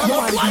with? You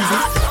want it easy?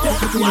 Take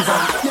the things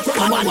on, you take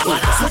the money go.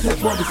 So take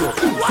body go,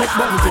 take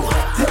body go.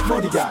 Take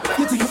body girl,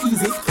 you think it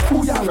easy? Who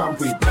you around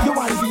with? You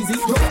want it easy?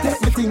 You take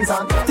the things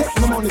on, take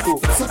the money go.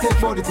 So take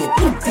body go,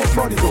 take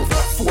body go.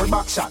 4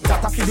 back shot,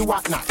 that a for the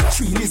whatnot.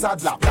 3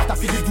 lizard lap, that a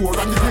for the door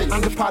and the grill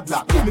and the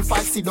padlock. Give me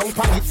 5 sit down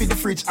pan it for the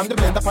fridge and the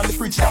blender on the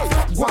fridge. Hey,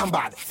 go on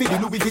bad, for the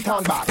Louis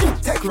Vuitton bag.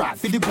 Take rad,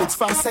 for the boots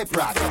from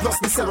Separad. Plus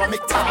the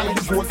ceramic tile and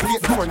the gold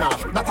plate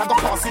doorknob. That a go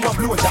cost you a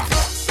blowjob.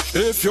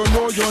 If you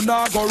know you're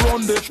not gonna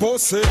run the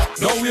pussy,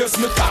 don't waste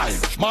me time.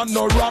 Man,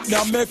 no rap me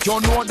and make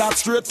you know that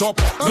straight up.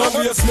 Don't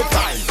waste me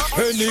time.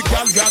 Any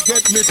girl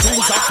get me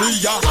things I feel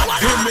ya.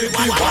 Give me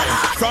the wine.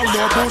 From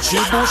no bushy,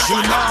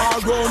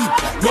 nah run.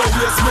 Don't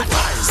waste me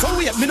time. So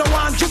wait, me no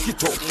want juke it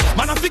up.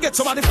 Man, I forget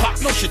somebody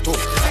fat no shit up.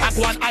 I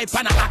go on hype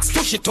and I ask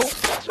to shit up.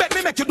 Let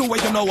me make you do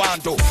what you know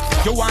want to.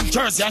 You want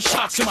jersey and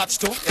shorts you match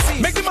to.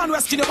 Make the man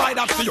rest in the buy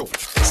that for you.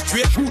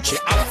 Straight Gucci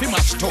and fi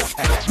match to.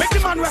 Make the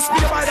man rest in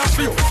the buy that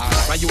for you.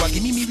 But you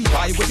give me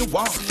buy what you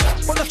want.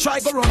 But I try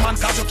go run man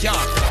cause you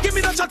can't. Give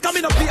me the chat come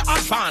in up the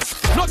advance.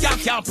 No girl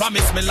can't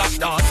promise me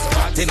lockdown.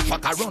 10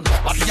 pack a run,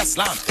 but you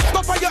slam.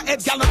 Go for your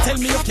head girl and tell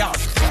me you can't.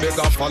 Beg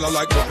and follow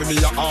like up in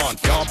your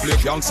aunt. Can't play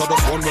gangster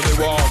just run when they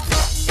want.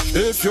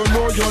 If you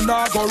know you're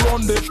not gonna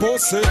run the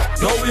pussy,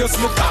 don't waste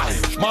me time.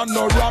 Man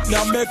no rap me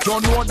and make you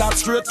know that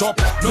straight up.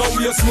 Don't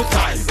waste me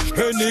time.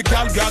 Any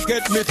girl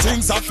get me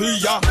things I feel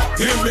ya.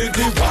 Give me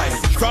the wine.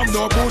 From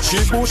no bushy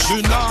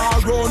nah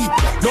run.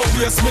 Don't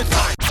waste me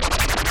time.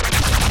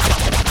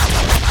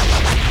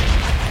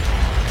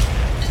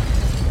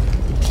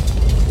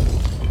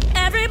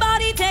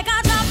 Everybody take a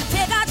jump,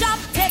 take a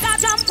jump, take a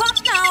jump up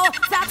now.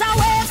 Start a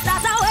wave,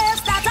 start a wave,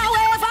 start a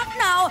wave up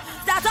now.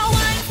 Start a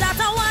wine, start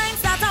a wine,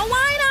 start a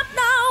wine up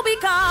now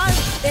because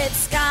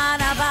it's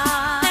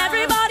carnival.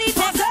 Everybody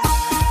take a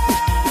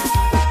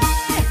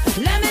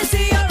Let me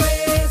see you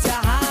raise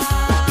your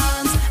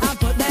hands and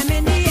put them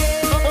in the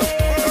air.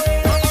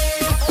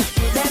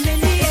 Put them in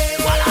the air.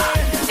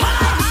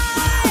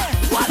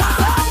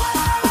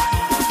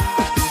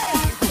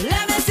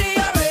 Let me see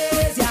you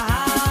raise your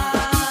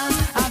hands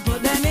and put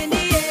them in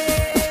the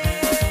air.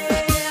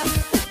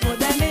 Put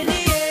them in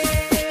the air.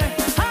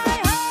 Hi,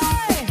 hi,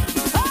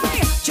 hi.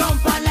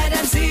 Jump and let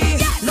them see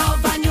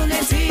love and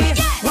unity.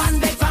 One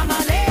big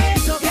family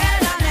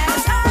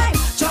togetherness.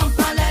 Jump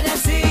and let them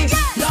see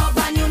love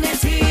and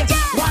unity.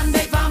 One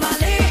big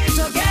family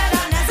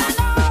togetherness.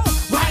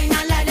 Wine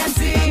and let them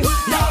see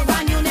love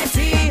and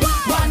unity.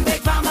 One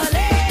big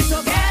family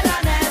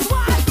togetherness.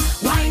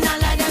 Wine and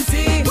let them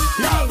see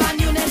love and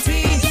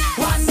unity.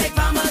 One big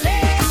family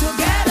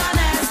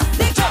togetherness.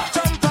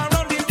 Jump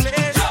around the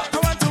place. I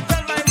want to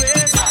bend my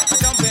waist.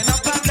 Jumping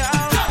up and down,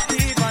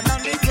 even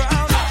on the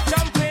ground.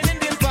 Jumping in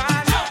the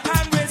van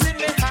and raising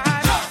my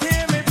hand.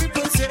 Hear me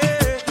people say,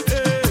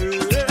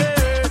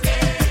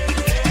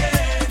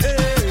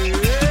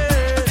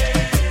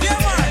 yeah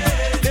man,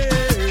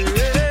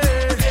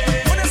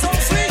 when it's so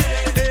sweet.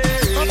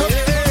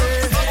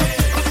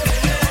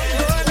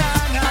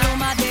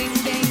 Aloma ding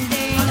ding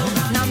ding,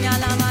 namya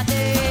lama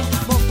de,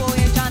 boko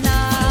e jana,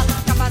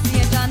 kapasi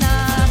e jana,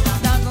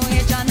 dango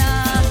e jana,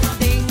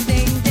 ding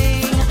ding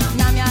ding,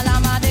 namya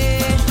lama de,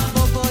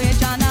 boko e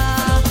jana,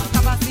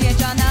 kapasi e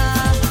jana,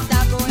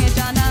 dango e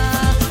jana,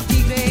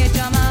 tigre e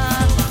jama,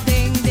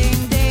 ding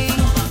ding ding,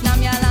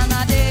 namya lama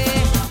de,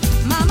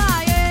 mama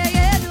ye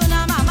duna,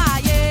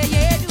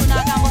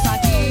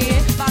 kamosaki,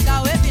 baga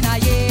we pina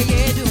ye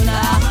duna.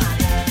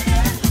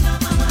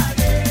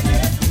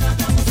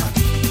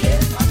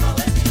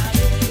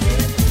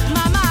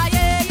 Mama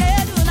ye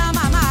duna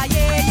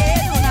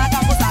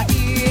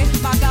kamosaki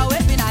baga we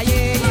pina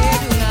ye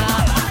duna.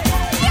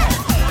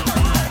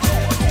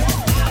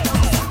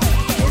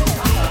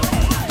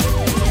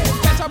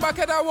 Catch a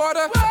bucket of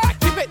water,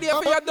 keep it there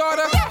for your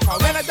daughter.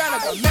 Cause when I done, I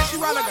gonna mess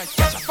you around, I gonna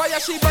catch a fire,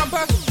 she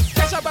bumper.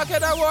 Catch a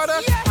bucket of water,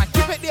 and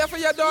keep it there for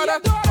your daughter.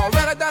 Cause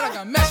when I done, I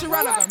gonna mess you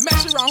around, I gonna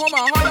mess you around. Hold my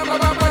heart,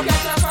 mama,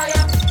 catch a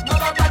fire,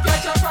 mama,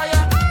 catch a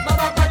fire,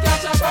 mama,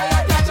 catch a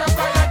fire, catch a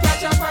fire, catch a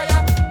catch a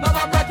fire. No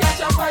bumper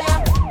catch a fire.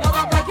 No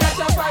bumper catch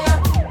a fire.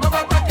 No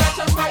bumper catch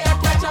a fire.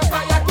 Catch a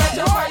fire. Catch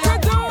a fire.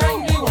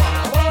 Bring the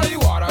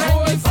water,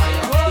 hold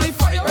fire, holy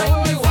fire. Bring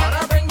the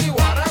water, bring the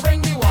water,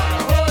 bring the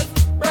water, hold.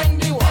 Bring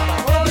the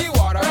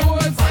water,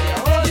 hold fire,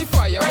 holy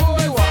fire. Bring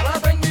the water,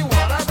 bring the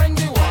water, bring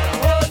the water,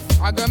 hold.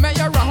 I gonna make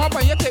you run up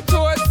on your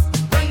tiptoes.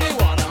 Bring the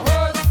water,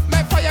 hold.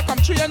 Make fire come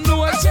through your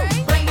nose.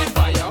 Bring the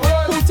fire,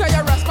 hold. Put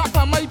your rasp up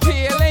on my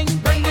peeling.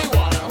 Bring the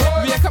water,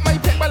 hold. Wake up my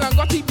people and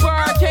got it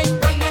barking.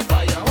 Bring the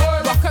fire,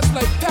 hold. Rockers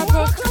like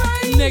pepper,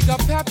 nigga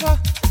pepper.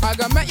 I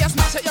gonna make you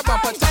smash at your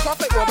bumper, take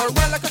off it over,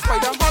 run like a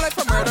spider, haul like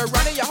for murder,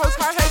 run in your house,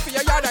 car high for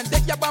your yard and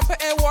dig your bumper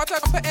in water,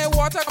 bumper in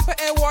water, bumper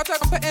in water,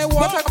 bumper in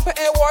water, bumper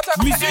in water.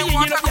 Monsieur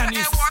Yéyé le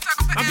pianiste,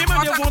 en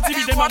demandant vont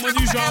tirer des mamans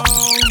du genre.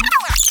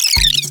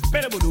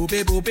 Pélaboudou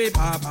bébou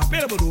papa,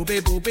 pélaboudou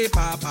bébou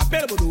papa,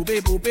 pélaboudou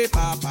bébou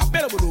papa,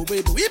 pélaboudou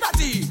bébou. Il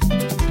parti.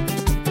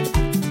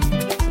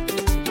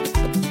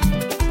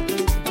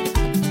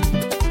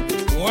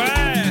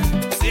 Ouais,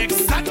 c'est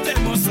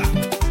exactement ça.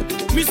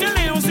 Monsieur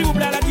Léon, s'il vous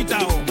plaît, à la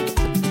guitare.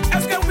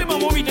 Est-ce que vous pouvez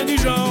m'envoyer du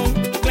genre?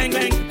 Clang,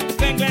 clang,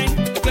 clang, clang,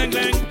 clang, clang,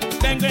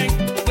 clang, clang,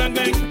 clang, clang,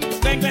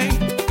 clang, clang,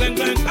 clang,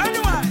 clang.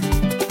 Anyway.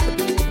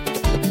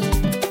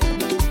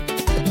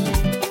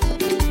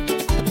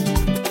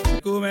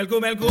 Kumel,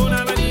 kumel,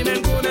 kuna, badi,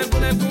 men, kunel,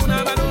 kunel,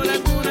 kuna, bado,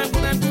 len, kunel,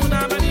 kunel,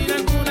 kuna, badi,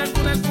 len, kunel,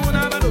 kunel,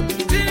 kuna, bado.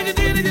 Diligi,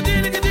 diligi,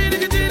 diligi,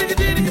 diligi, diligi,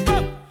 diligi,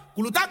 pop.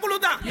 Kuluta,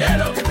 kuluta.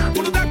 Yellow,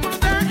 kuluta,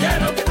 kuluta.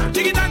 Yellow,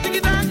 tigita,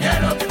 tigita.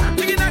 Yellow,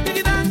 tigita,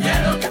 tigita.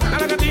 Yellow,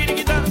 alaga,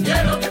 tigita.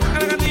 Yellow,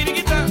 alaga,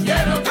 tigita.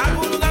 Yellow,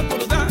 akuluta,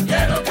 kuluta.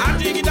 Yellow,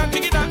 tigita,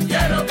 tigita.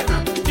 Yellow,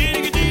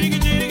 diligi, diligi,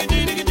 diligi,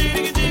 diligi,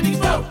 diligi, diligi,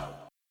 pop.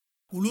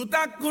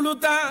 Kuluta,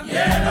 kuluta.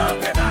 Yellow,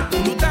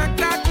 kuluta,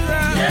 kuluta.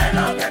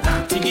 Yellow,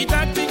 tigita,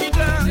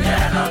 tigita.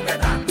 Yellow,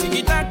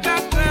 tigita,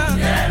 tigita.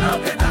 Yellow,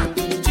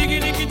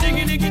 chigiligi,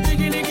 chigiligi,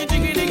 chigiligi,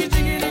 chigiligi,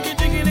 chigiligi,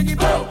 chigiligi,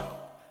 pop.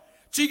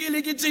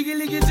 Chigiligi,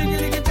 chigiligi,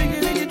 chigiligi,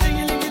 chigiligi,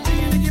 chigiligi,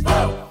 chigiligi,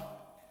 pop.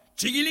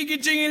 Chigiligi,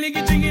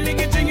 chigiligi,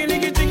 chigiligi,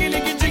 chigiligi,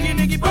 chigiligi,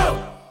 chigiligi, pop.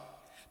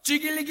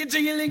 Chigiligi,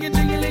 chigiligi,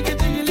 chigiligi,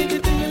 chigiligi,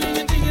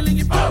 chigiligi,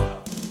 chigiligi, pop.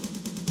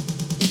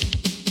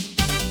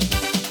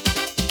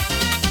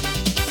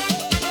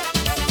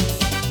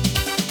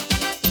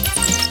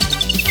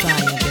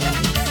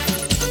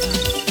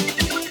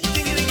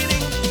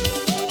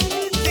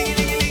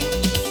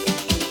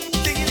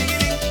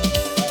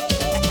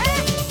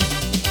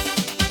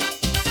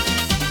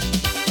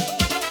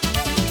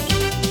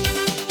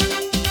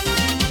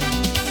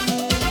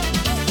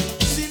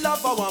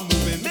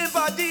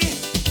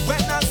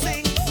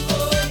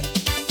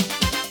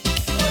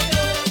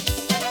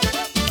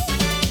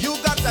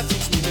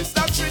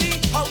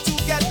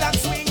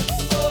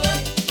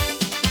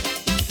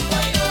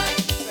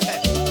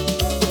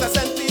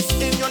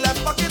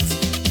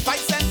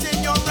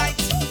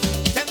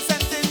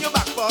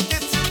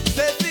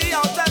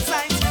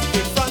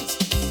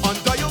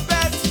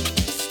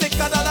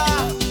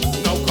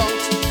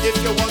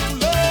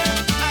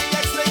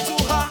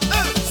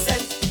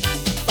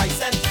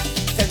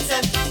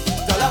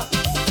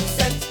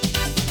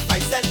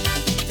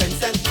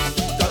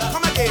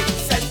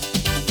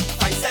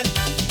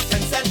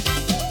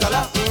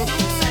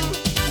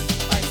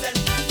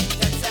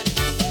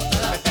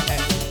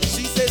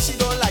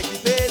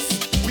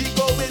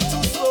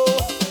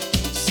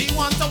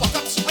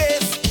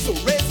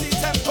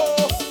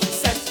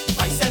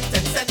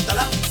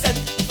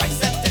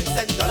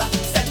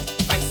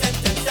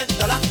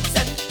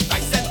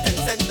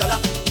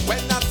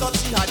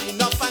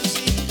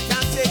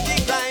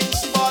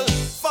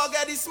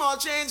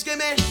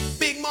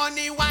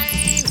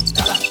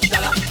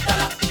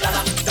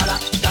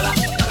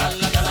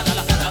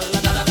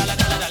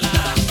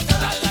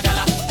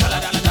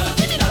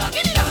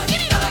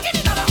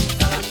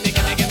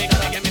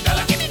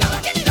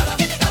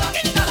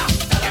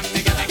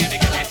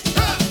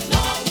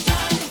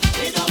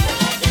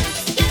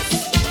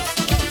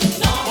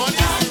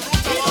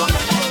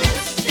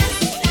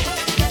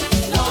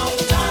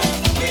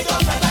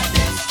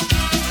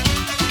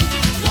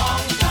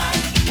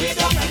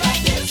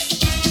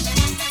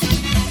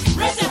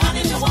 Raise your hand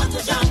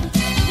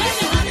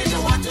if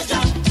you want to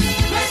jump.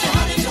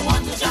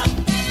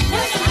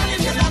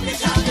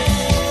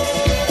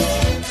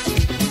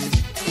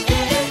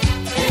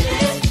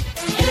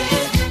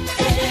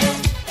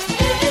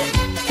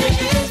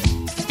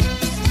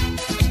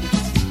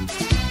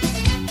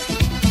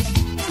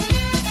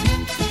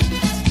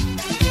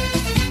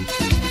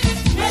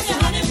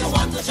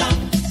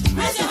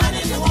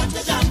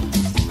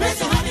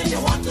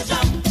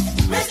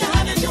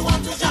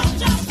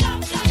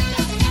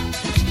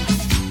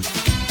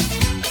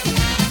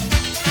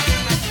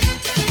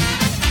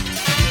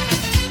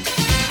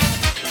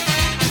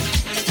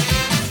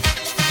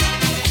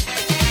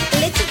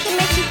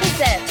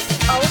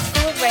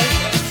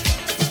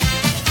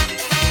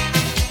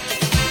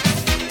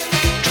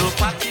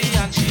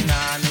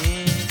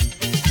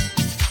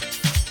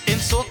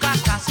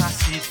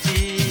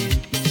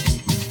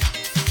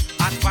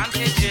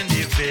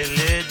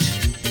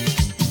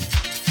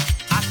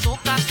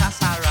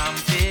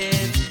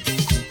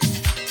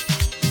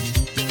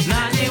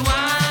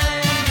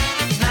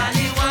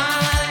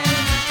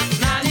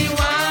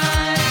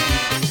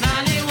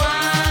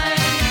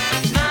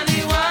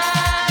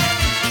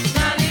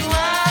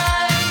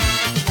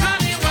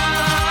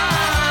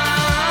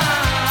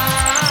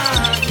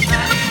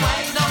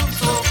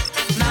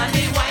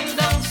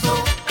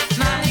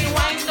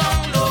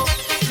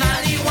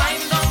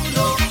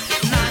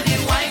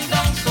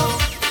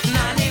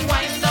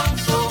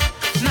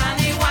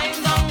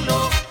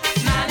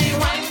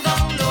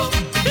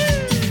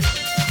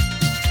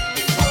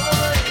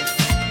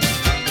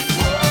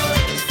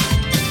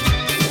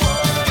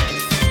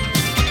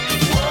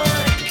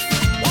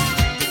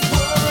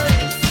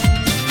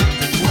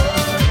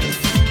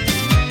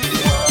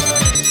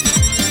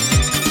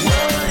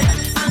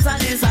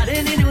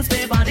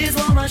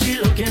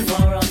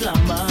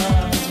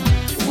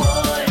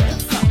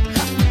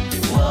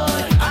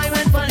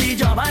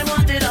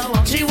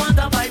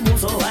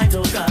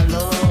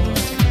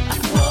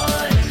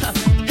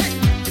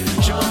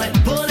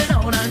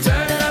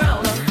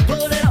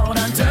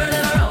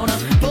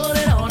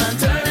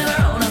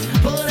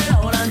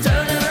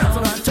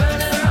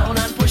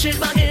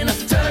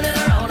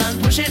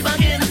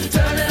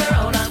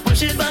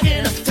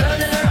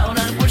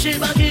 push it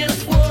back in,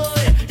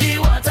 boy. The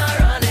water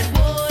running,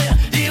 boy.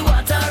 The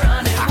water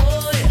running,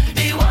 boy.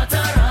 The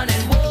water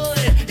running, boy.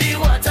 The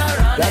water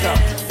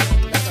running.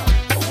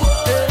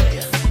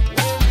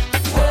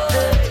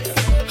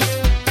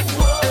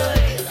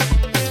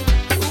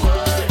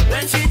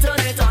 When she turn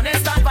it on, it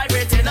start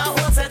vibrating. A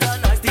whole set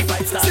of noise, the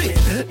vibe start.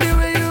 The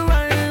way you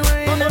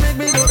whine, you make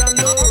me go down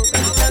low,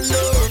 down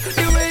low.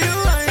 The way you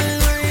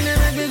whine, you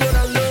make me go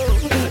down low,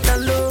 down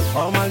low.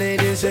 All my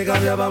ladies, shake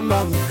up your bum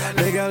bum.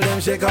 The girl them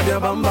shake up your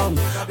bum bum.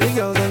 The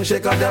girls them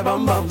shake up their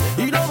bum bum.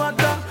 You don't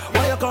matter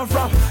where you come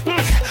from.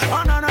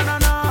 Oh no no no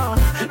no.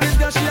 This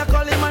girl she a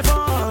calling my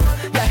phone.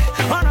 Yeah.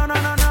 Oh no no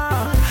no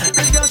no.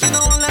 This girl she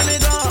don't want let me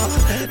go.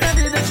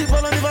 Every day she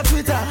follow me for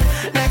Twitter.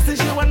 Next thing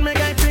she want me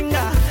guy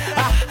finger.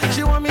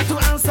 She want me to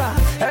answer.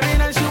 Every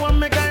night she want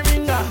me guy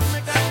ringer.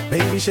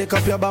 Baby shake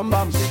up your bum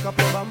bum. Shake up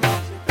your bum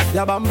bum.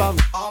 Your bum bum.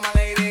 All my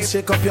ladies.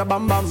 Shake up your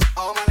bum bum.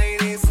 All my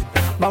ladies.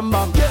 Bum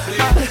bum.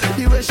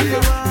 The way she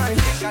whine.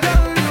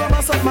 Girl you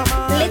must up my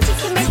mind. Litty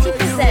Committee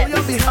presents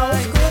Old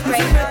School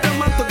Radio.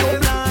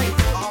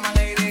 All my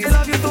ladies. I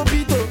love you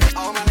Topito.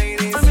 All my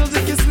ladies. My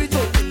music is sweet.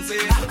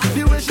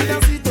 The way she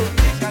dance it.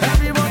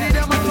 Everybody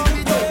them a love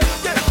it.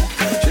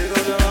 Shake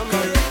up your bum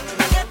bum.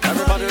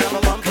 Everybody them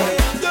a bum bum.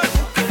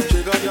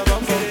 Shake up your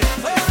bum bum.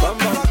 Bum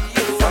bum.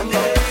 Bum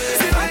bum.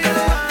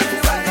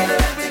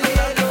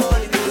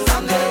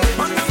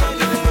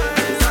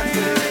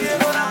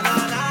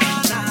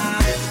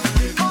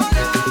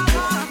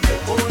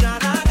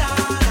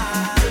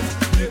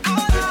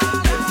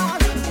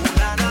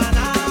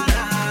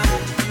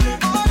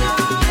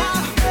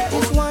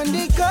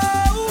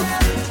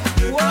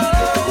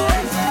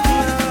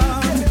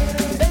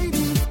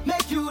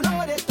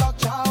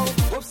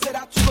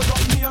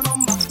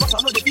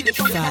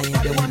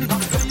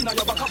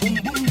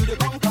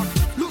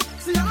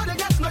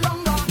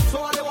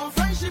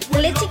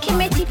 Litty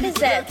Committee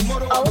presents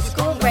Old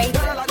School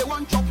Radio.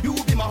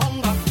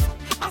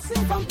 I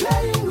think I'm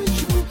playing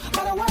with you,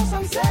 but the words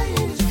I'm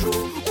saying is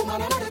true.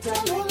 Woman, I know they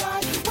tell no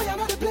lie. Why I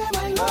know they play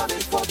my love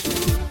is for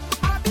two.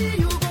 I be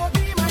you, go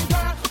be my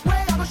girl.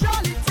 Where I go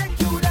surely take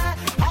you there.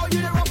 How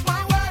you dey rock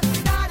my world?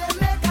 Now they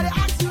make her they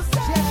ask you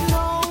say. Yes, you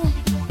know,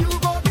 you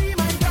go be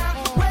my girl.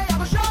 Where I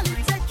go surely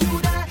take you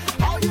there.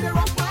 How you dey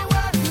rock my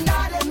world?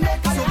 Now they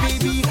make her they ask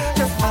you say.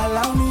 Just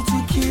allow me to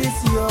kiss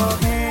your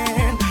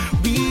hand.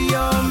 Be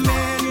your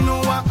man, you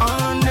know I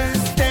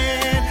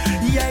understand.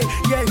 Yeah,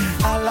 yeah.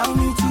 Allow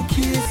me to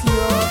kiss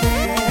your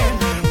hand.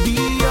 Be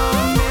your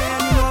man,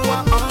 you know I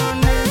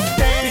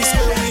understand. Please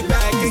hold me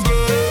back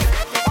again.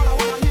 All I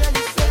wanna hear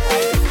you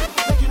say,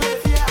 make you know the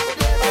fear I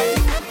would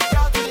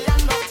till the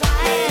end of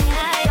time.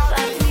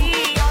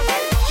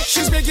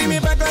 She's making me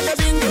back like a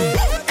bingo,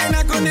 and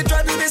I'm gonna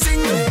try to be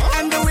single.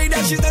 And the way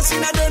that she's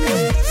dancing, I don't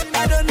know,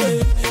 I don't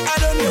know, I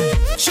don't know.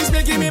 She's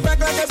making me back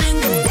like a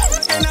bingo,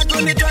 and I'm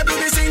gonna try to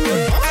be single.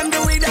 And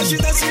the way that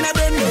she's dancing, I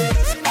don't know,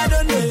 I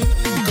don't know.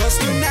 Cause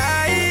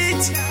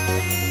tonight,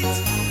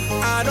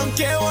 I don't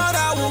care what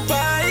I will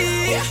buy.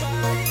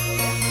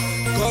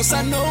 Cause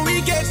I know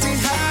we getting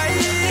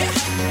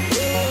high.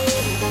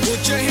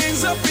 Put your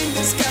hands up in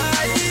the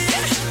sky,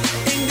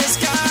 in the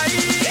sky.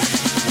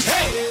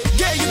 Hey,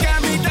 yeah, you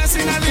got me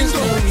dancing a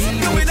lingo.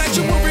 The way that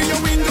you move in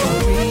your window.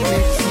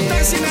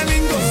 Dancing a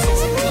lingo.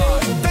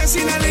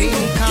 Dancing a lingo.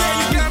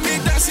 Yeah, you got me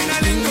dancing a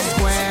lingo.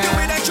 The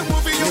way that you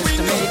move in your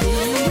window.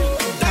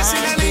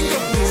 Dancing a lingo.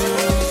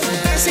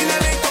 Dancing a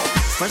lingo.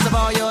 First of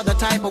all, you're the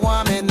type of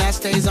woman that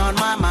stays on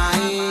my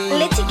mind.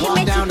 Litty Walk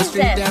Committee down the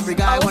street, presents every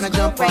guy Old wanna School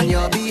jump on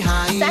your Radio.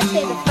 behind.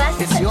 Saturday the 1st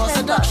of It's your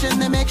September. seduction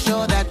that make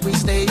sure that we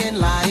stay in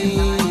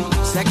line.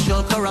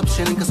 Sexual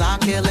corruption, cause I'll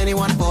kill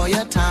anyone for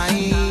your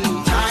time.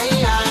 Time,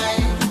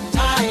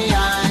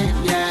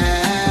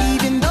 yeah.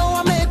 Even though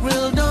I make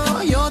real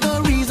dough, you're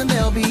the reason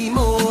there'll be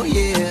more,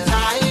 yeah.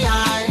 Time,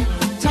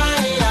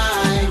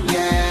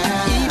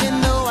 yeah.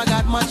 Even though I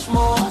got much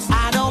more,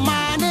 I don't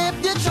mind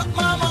if you chuck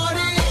my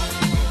money.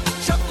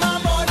 Chuck my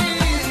money.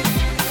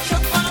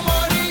 Chuck my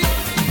money.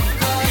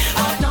 Cause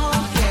I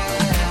don't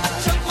care.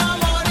 Chuck my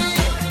money.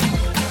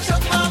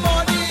 Chuck my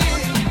money.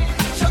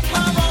 Chuck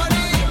my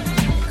money.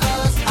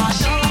 Cause I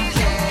don't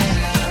care.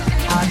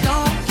 I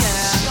don't care.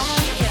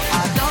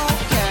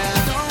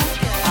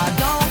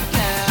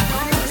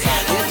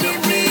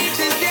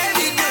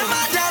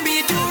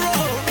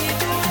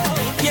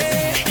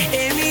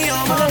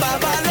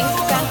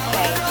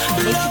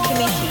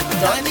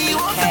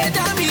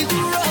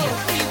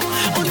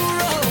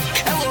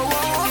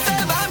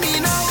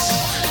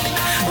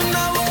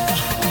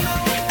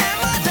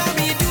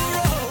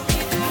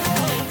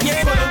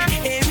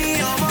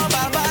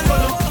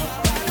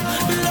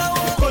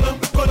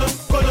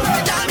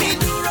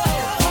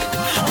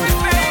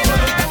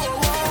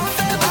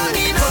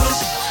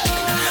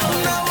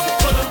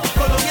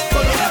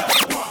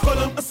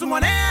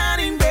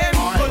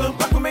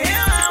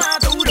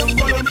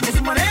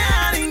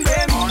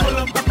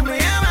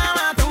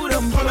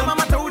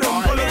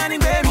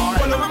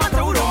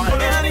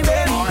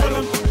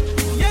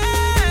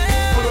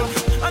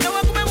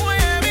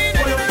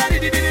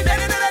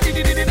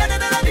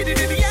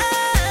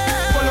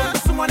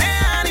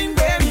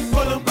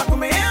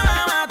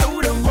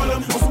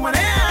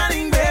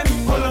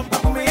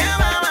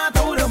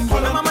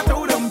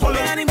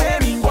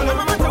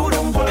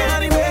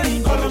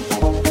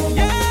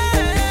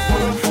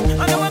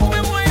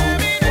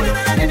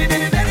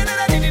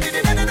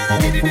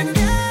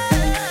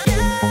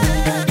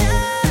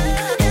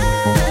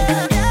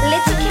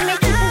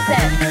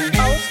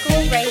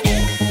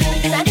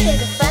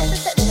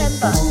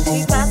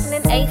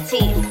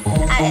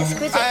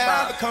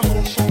 have a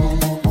confession.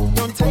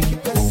 Don't take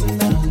it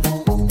personal.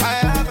 I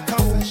have a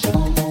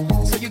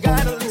confession, so you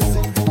gotta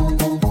listen.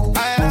 I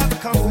have a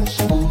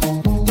confession.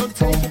 Don't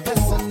take it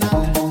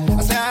personal.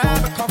 I say I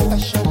have a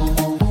confession,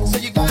 so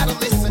you gotta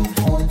listen.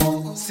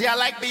 See, I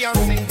like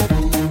Beyonce,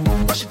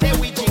 but she did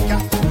with Chica.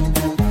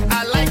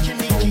 I like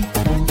Nicki,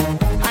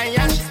 and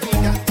yeah, she's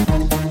bigger.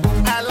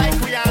 I like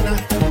Rihanna,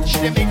 she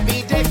did make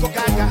me take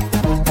Gaga.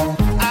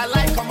 I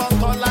like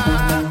Amantola,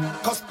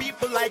 cause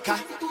people like her.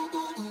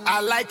 I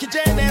like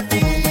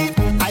Genevieve,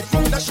 I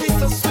think that she's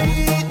so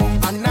sweet.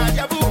 And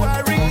Nadia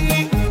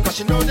Buhari, cause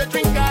she know the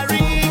drink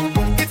Gary.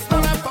 It's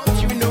not about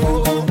you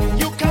know,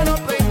 you cannot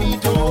play me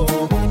though.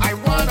 I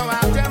wanna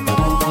have them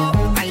all,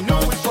 I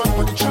know it's wrong,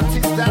 but the truth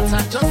is that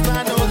I just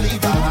can't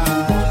Oliver.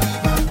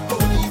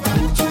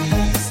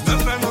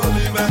 Step and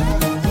Oliver.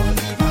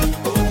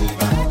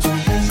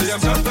 See, I'm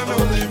just an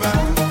Oliver.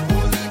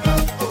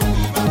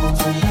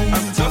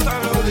 I'm just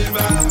an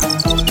Oliver.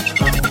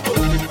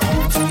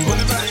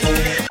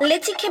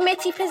 Litty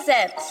Committee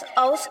presents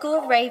Old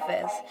School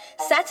Ravers,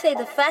 Saturday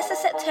the 1st of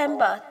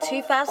September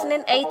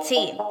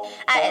 2018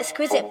 at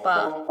Exquisite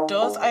Bar.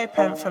 Doors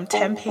open from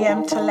 10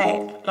 p.m. to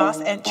late.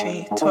 Last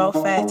entry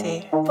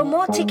 12:30. For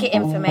more ticket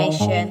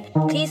information,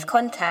 please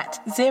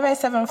contact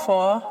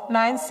 074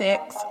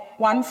 96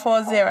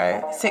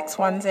 140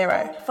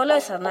 610. Follow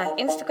us on our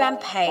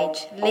Instagram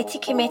page,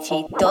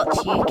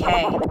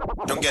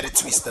 littycommittee.uk. Don't get it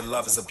twisted,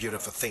 love is a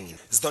beautiful thing.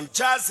 It's done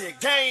jazzy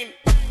again.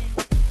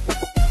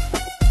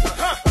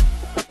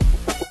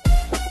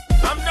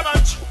 I'm the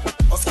bunch. I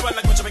was like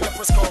when Jamaica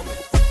first call me.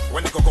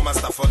 When the Coco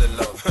Master fall in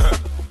love.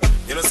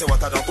 You know say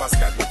what I don't pass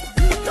God.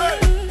 Hey.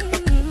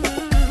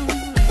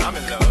 I'm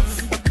in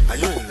love. Are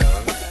you in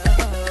love?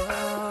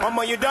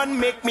 Mama, you done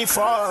make me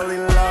fall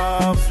in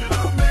love.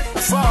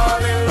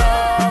 Fall in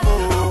love,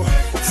 oh.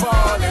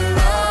 Fall in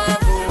love,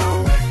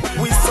 oh.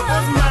 We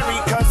supposed to marry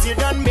cause you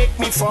done make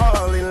me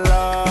fall in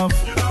love.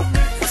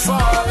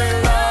 Fall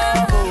in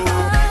love, oh.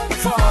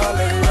 Fall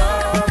in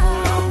love,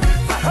 oh.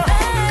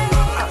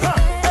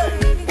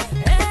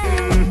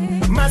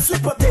 My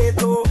sweet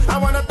potato, I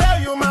wanna tell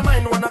you my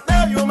mind,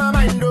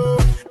 oh.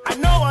 I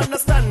know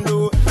understand,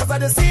 oh. Cause I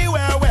don't see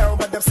well,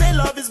 but them say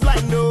love is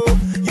blind, oh.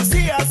 You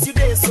see as you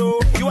day, so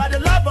you are the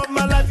love of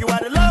my life,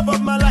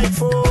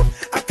 oh.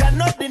 I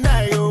cannot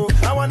deny you.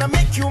 I wanna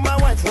make you my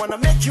wife,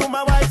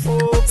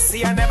 oh.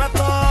 See, I never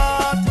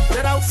thought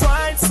that I would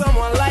find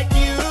someone like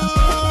you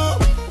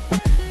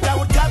that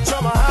would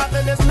capture my heart,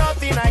 and there's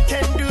nothing I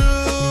can do.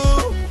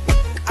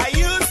 I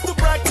used to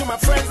brag to my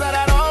friends that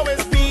I'd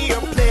always be a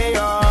player,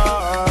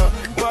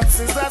 but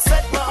since I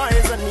set my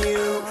eyes on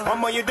you,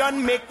 Mama, you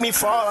done make me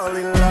fall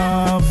in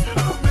love.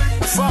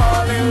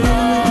 Fall in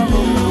love,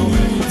 oh.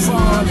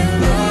 Fall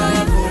in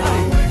love, oh.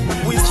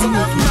 We still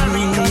not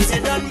married cause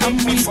you done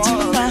make me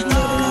fall in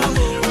love.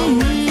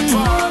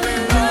 Fall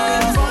in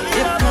love, fall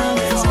in love.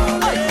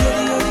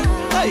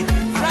 Hey,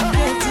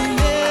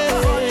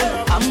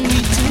 I'm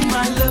with you,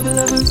 my lover.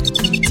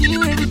 With you,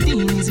 everything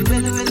is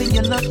well.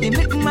 Your love, they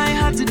make my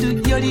heart to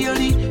do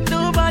yori.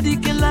 Nobody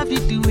can love you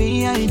the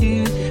way I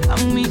do.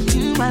 I'm with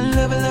you, my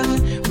lover.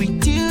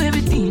 With you,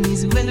 everything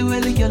is well.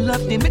 Your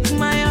love, they make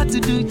my heart to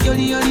do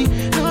yori.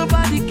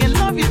 Nobody can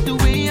love you the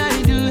way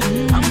I do.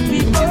 I'm with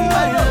you, my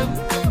love.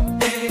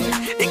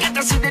 You get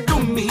to see they do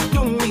me.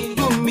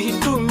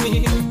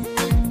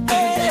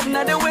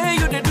 Not the way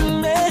you they do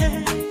me.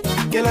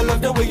 Girl, I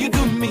love the way you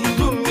do me.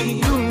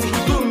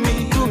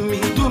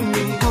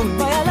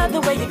 Boy, I love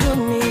the way you do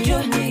me.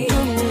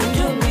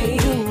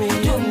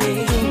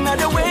 Not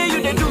the way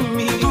you they do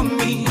me.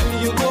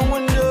 You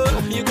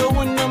go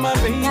under my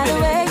baby. Not the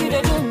way you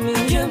they do me.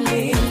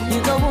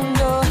 You go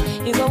under.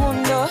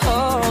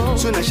 Oh.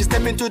 So now she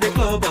step into the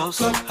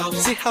clubhouse.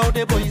 See how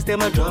the boys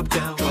them a drop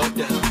down.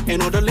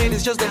 And all the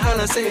ladies just the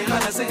holla say.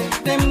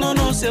 Them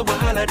no say what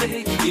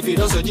holiday. If you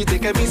don't so you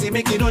take a busy,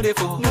 make it know they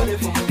fall.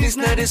 This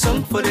night is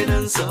song for the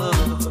dancer.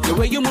 The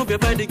way you move your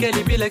body, girl,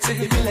 it be like say.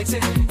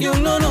 You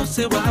no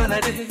say what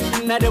holiday.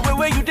 Now the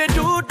way you they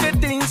do the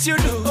things you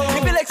do.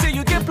 It be like say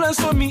you get plans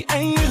for me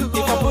and you.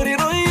 If I put it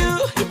on you,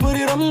 you put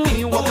it on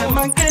me. What a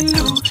man can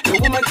do, the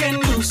woman can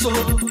do. So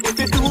if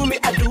you do me,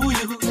 I do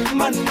you.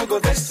 Man no go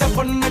vex up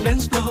on the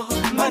dance floor.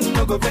 Man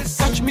no go vex,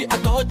 touch me, I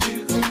touch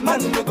you.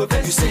 Man no go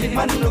vex, you say.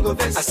 Man no go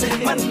vex, I say.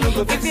 Man no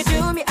go vex. If you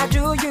do me, I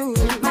do you.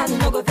 Man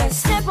no go vex.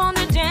 Step on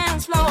the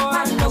dance floor.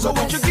 Man no so go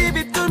won't vex. you give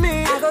it to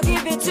me? I go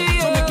give it to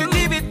you. So make you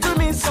give it to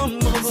me some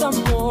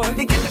more.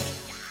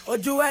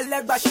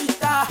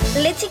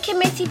 Litty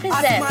Committee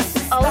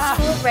presents Old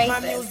School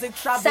Ravers,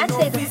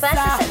 Saturday the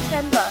 1st of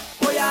September.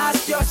 Oh, yeah,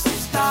 ask your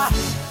sister.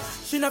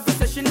 She never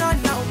say she not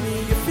know me.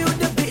 You feel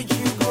the beat,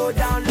 you go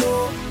down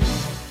low.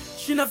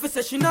 She never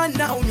say she not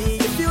know me.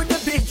 You feel the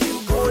beat,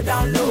 you go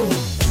down low.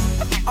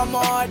 I'm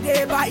all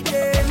day by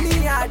day,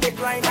 me I the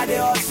grind, I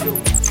the hustle.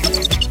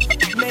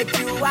 Make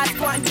you ask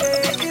one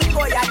day, if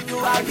boy I do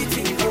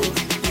everything go.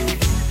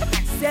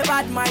 Say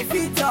bad my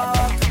feet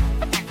up,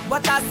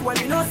 but that's when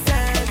you no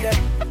send them.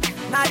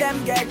 Now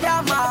them get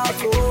their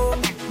mouth, oh.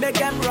 Make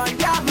them run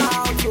their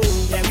mouth, oh.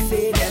 Them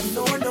say them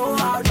don't know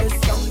how this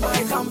young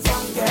boy come from.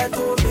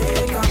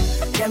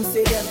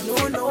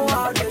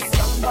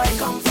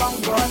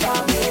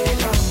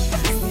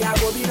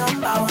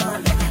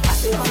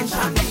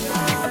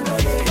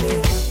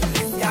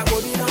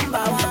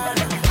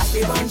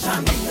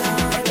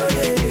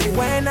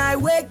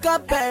 wake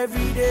up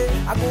every day,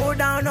 I go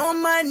down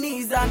on my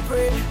knees and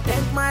pray.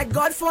 Thank my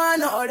God for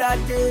another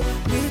day.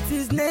 With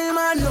his name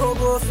I no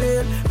go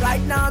fail.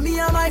 Right now me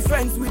and my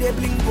friends with a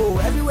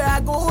blingo. Everywhere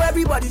I go,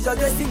 everybody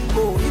just a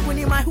single. Even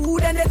in my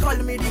hood and they call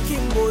me the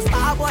Kingo.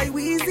 Starboy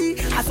Weezy,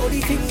 I saw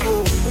the thing go.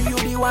 With you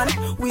the one,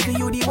 with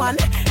you the one.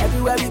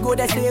 Everywhere we go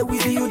they say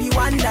with you the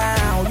one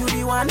now. You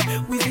the one,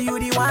 with you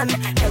the one.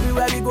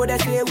 Everywhere we go they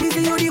say with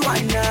you the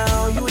one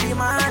now. You the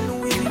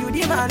man, with you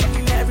the man.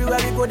 Everywhere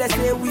we go they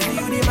say with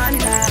you the man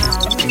now.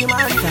 You the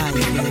man,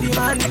 with you the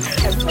man.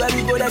 Everywhere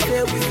we go they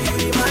say with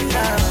you the man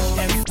now.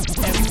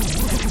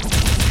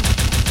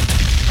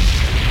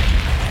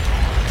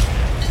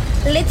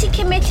 Litty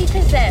Committee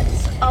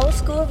presents Old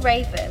School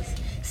Ravers,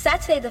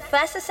 Saturday the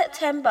 1st of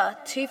September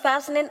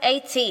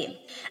 2018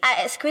 at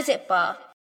Exquisite Bar,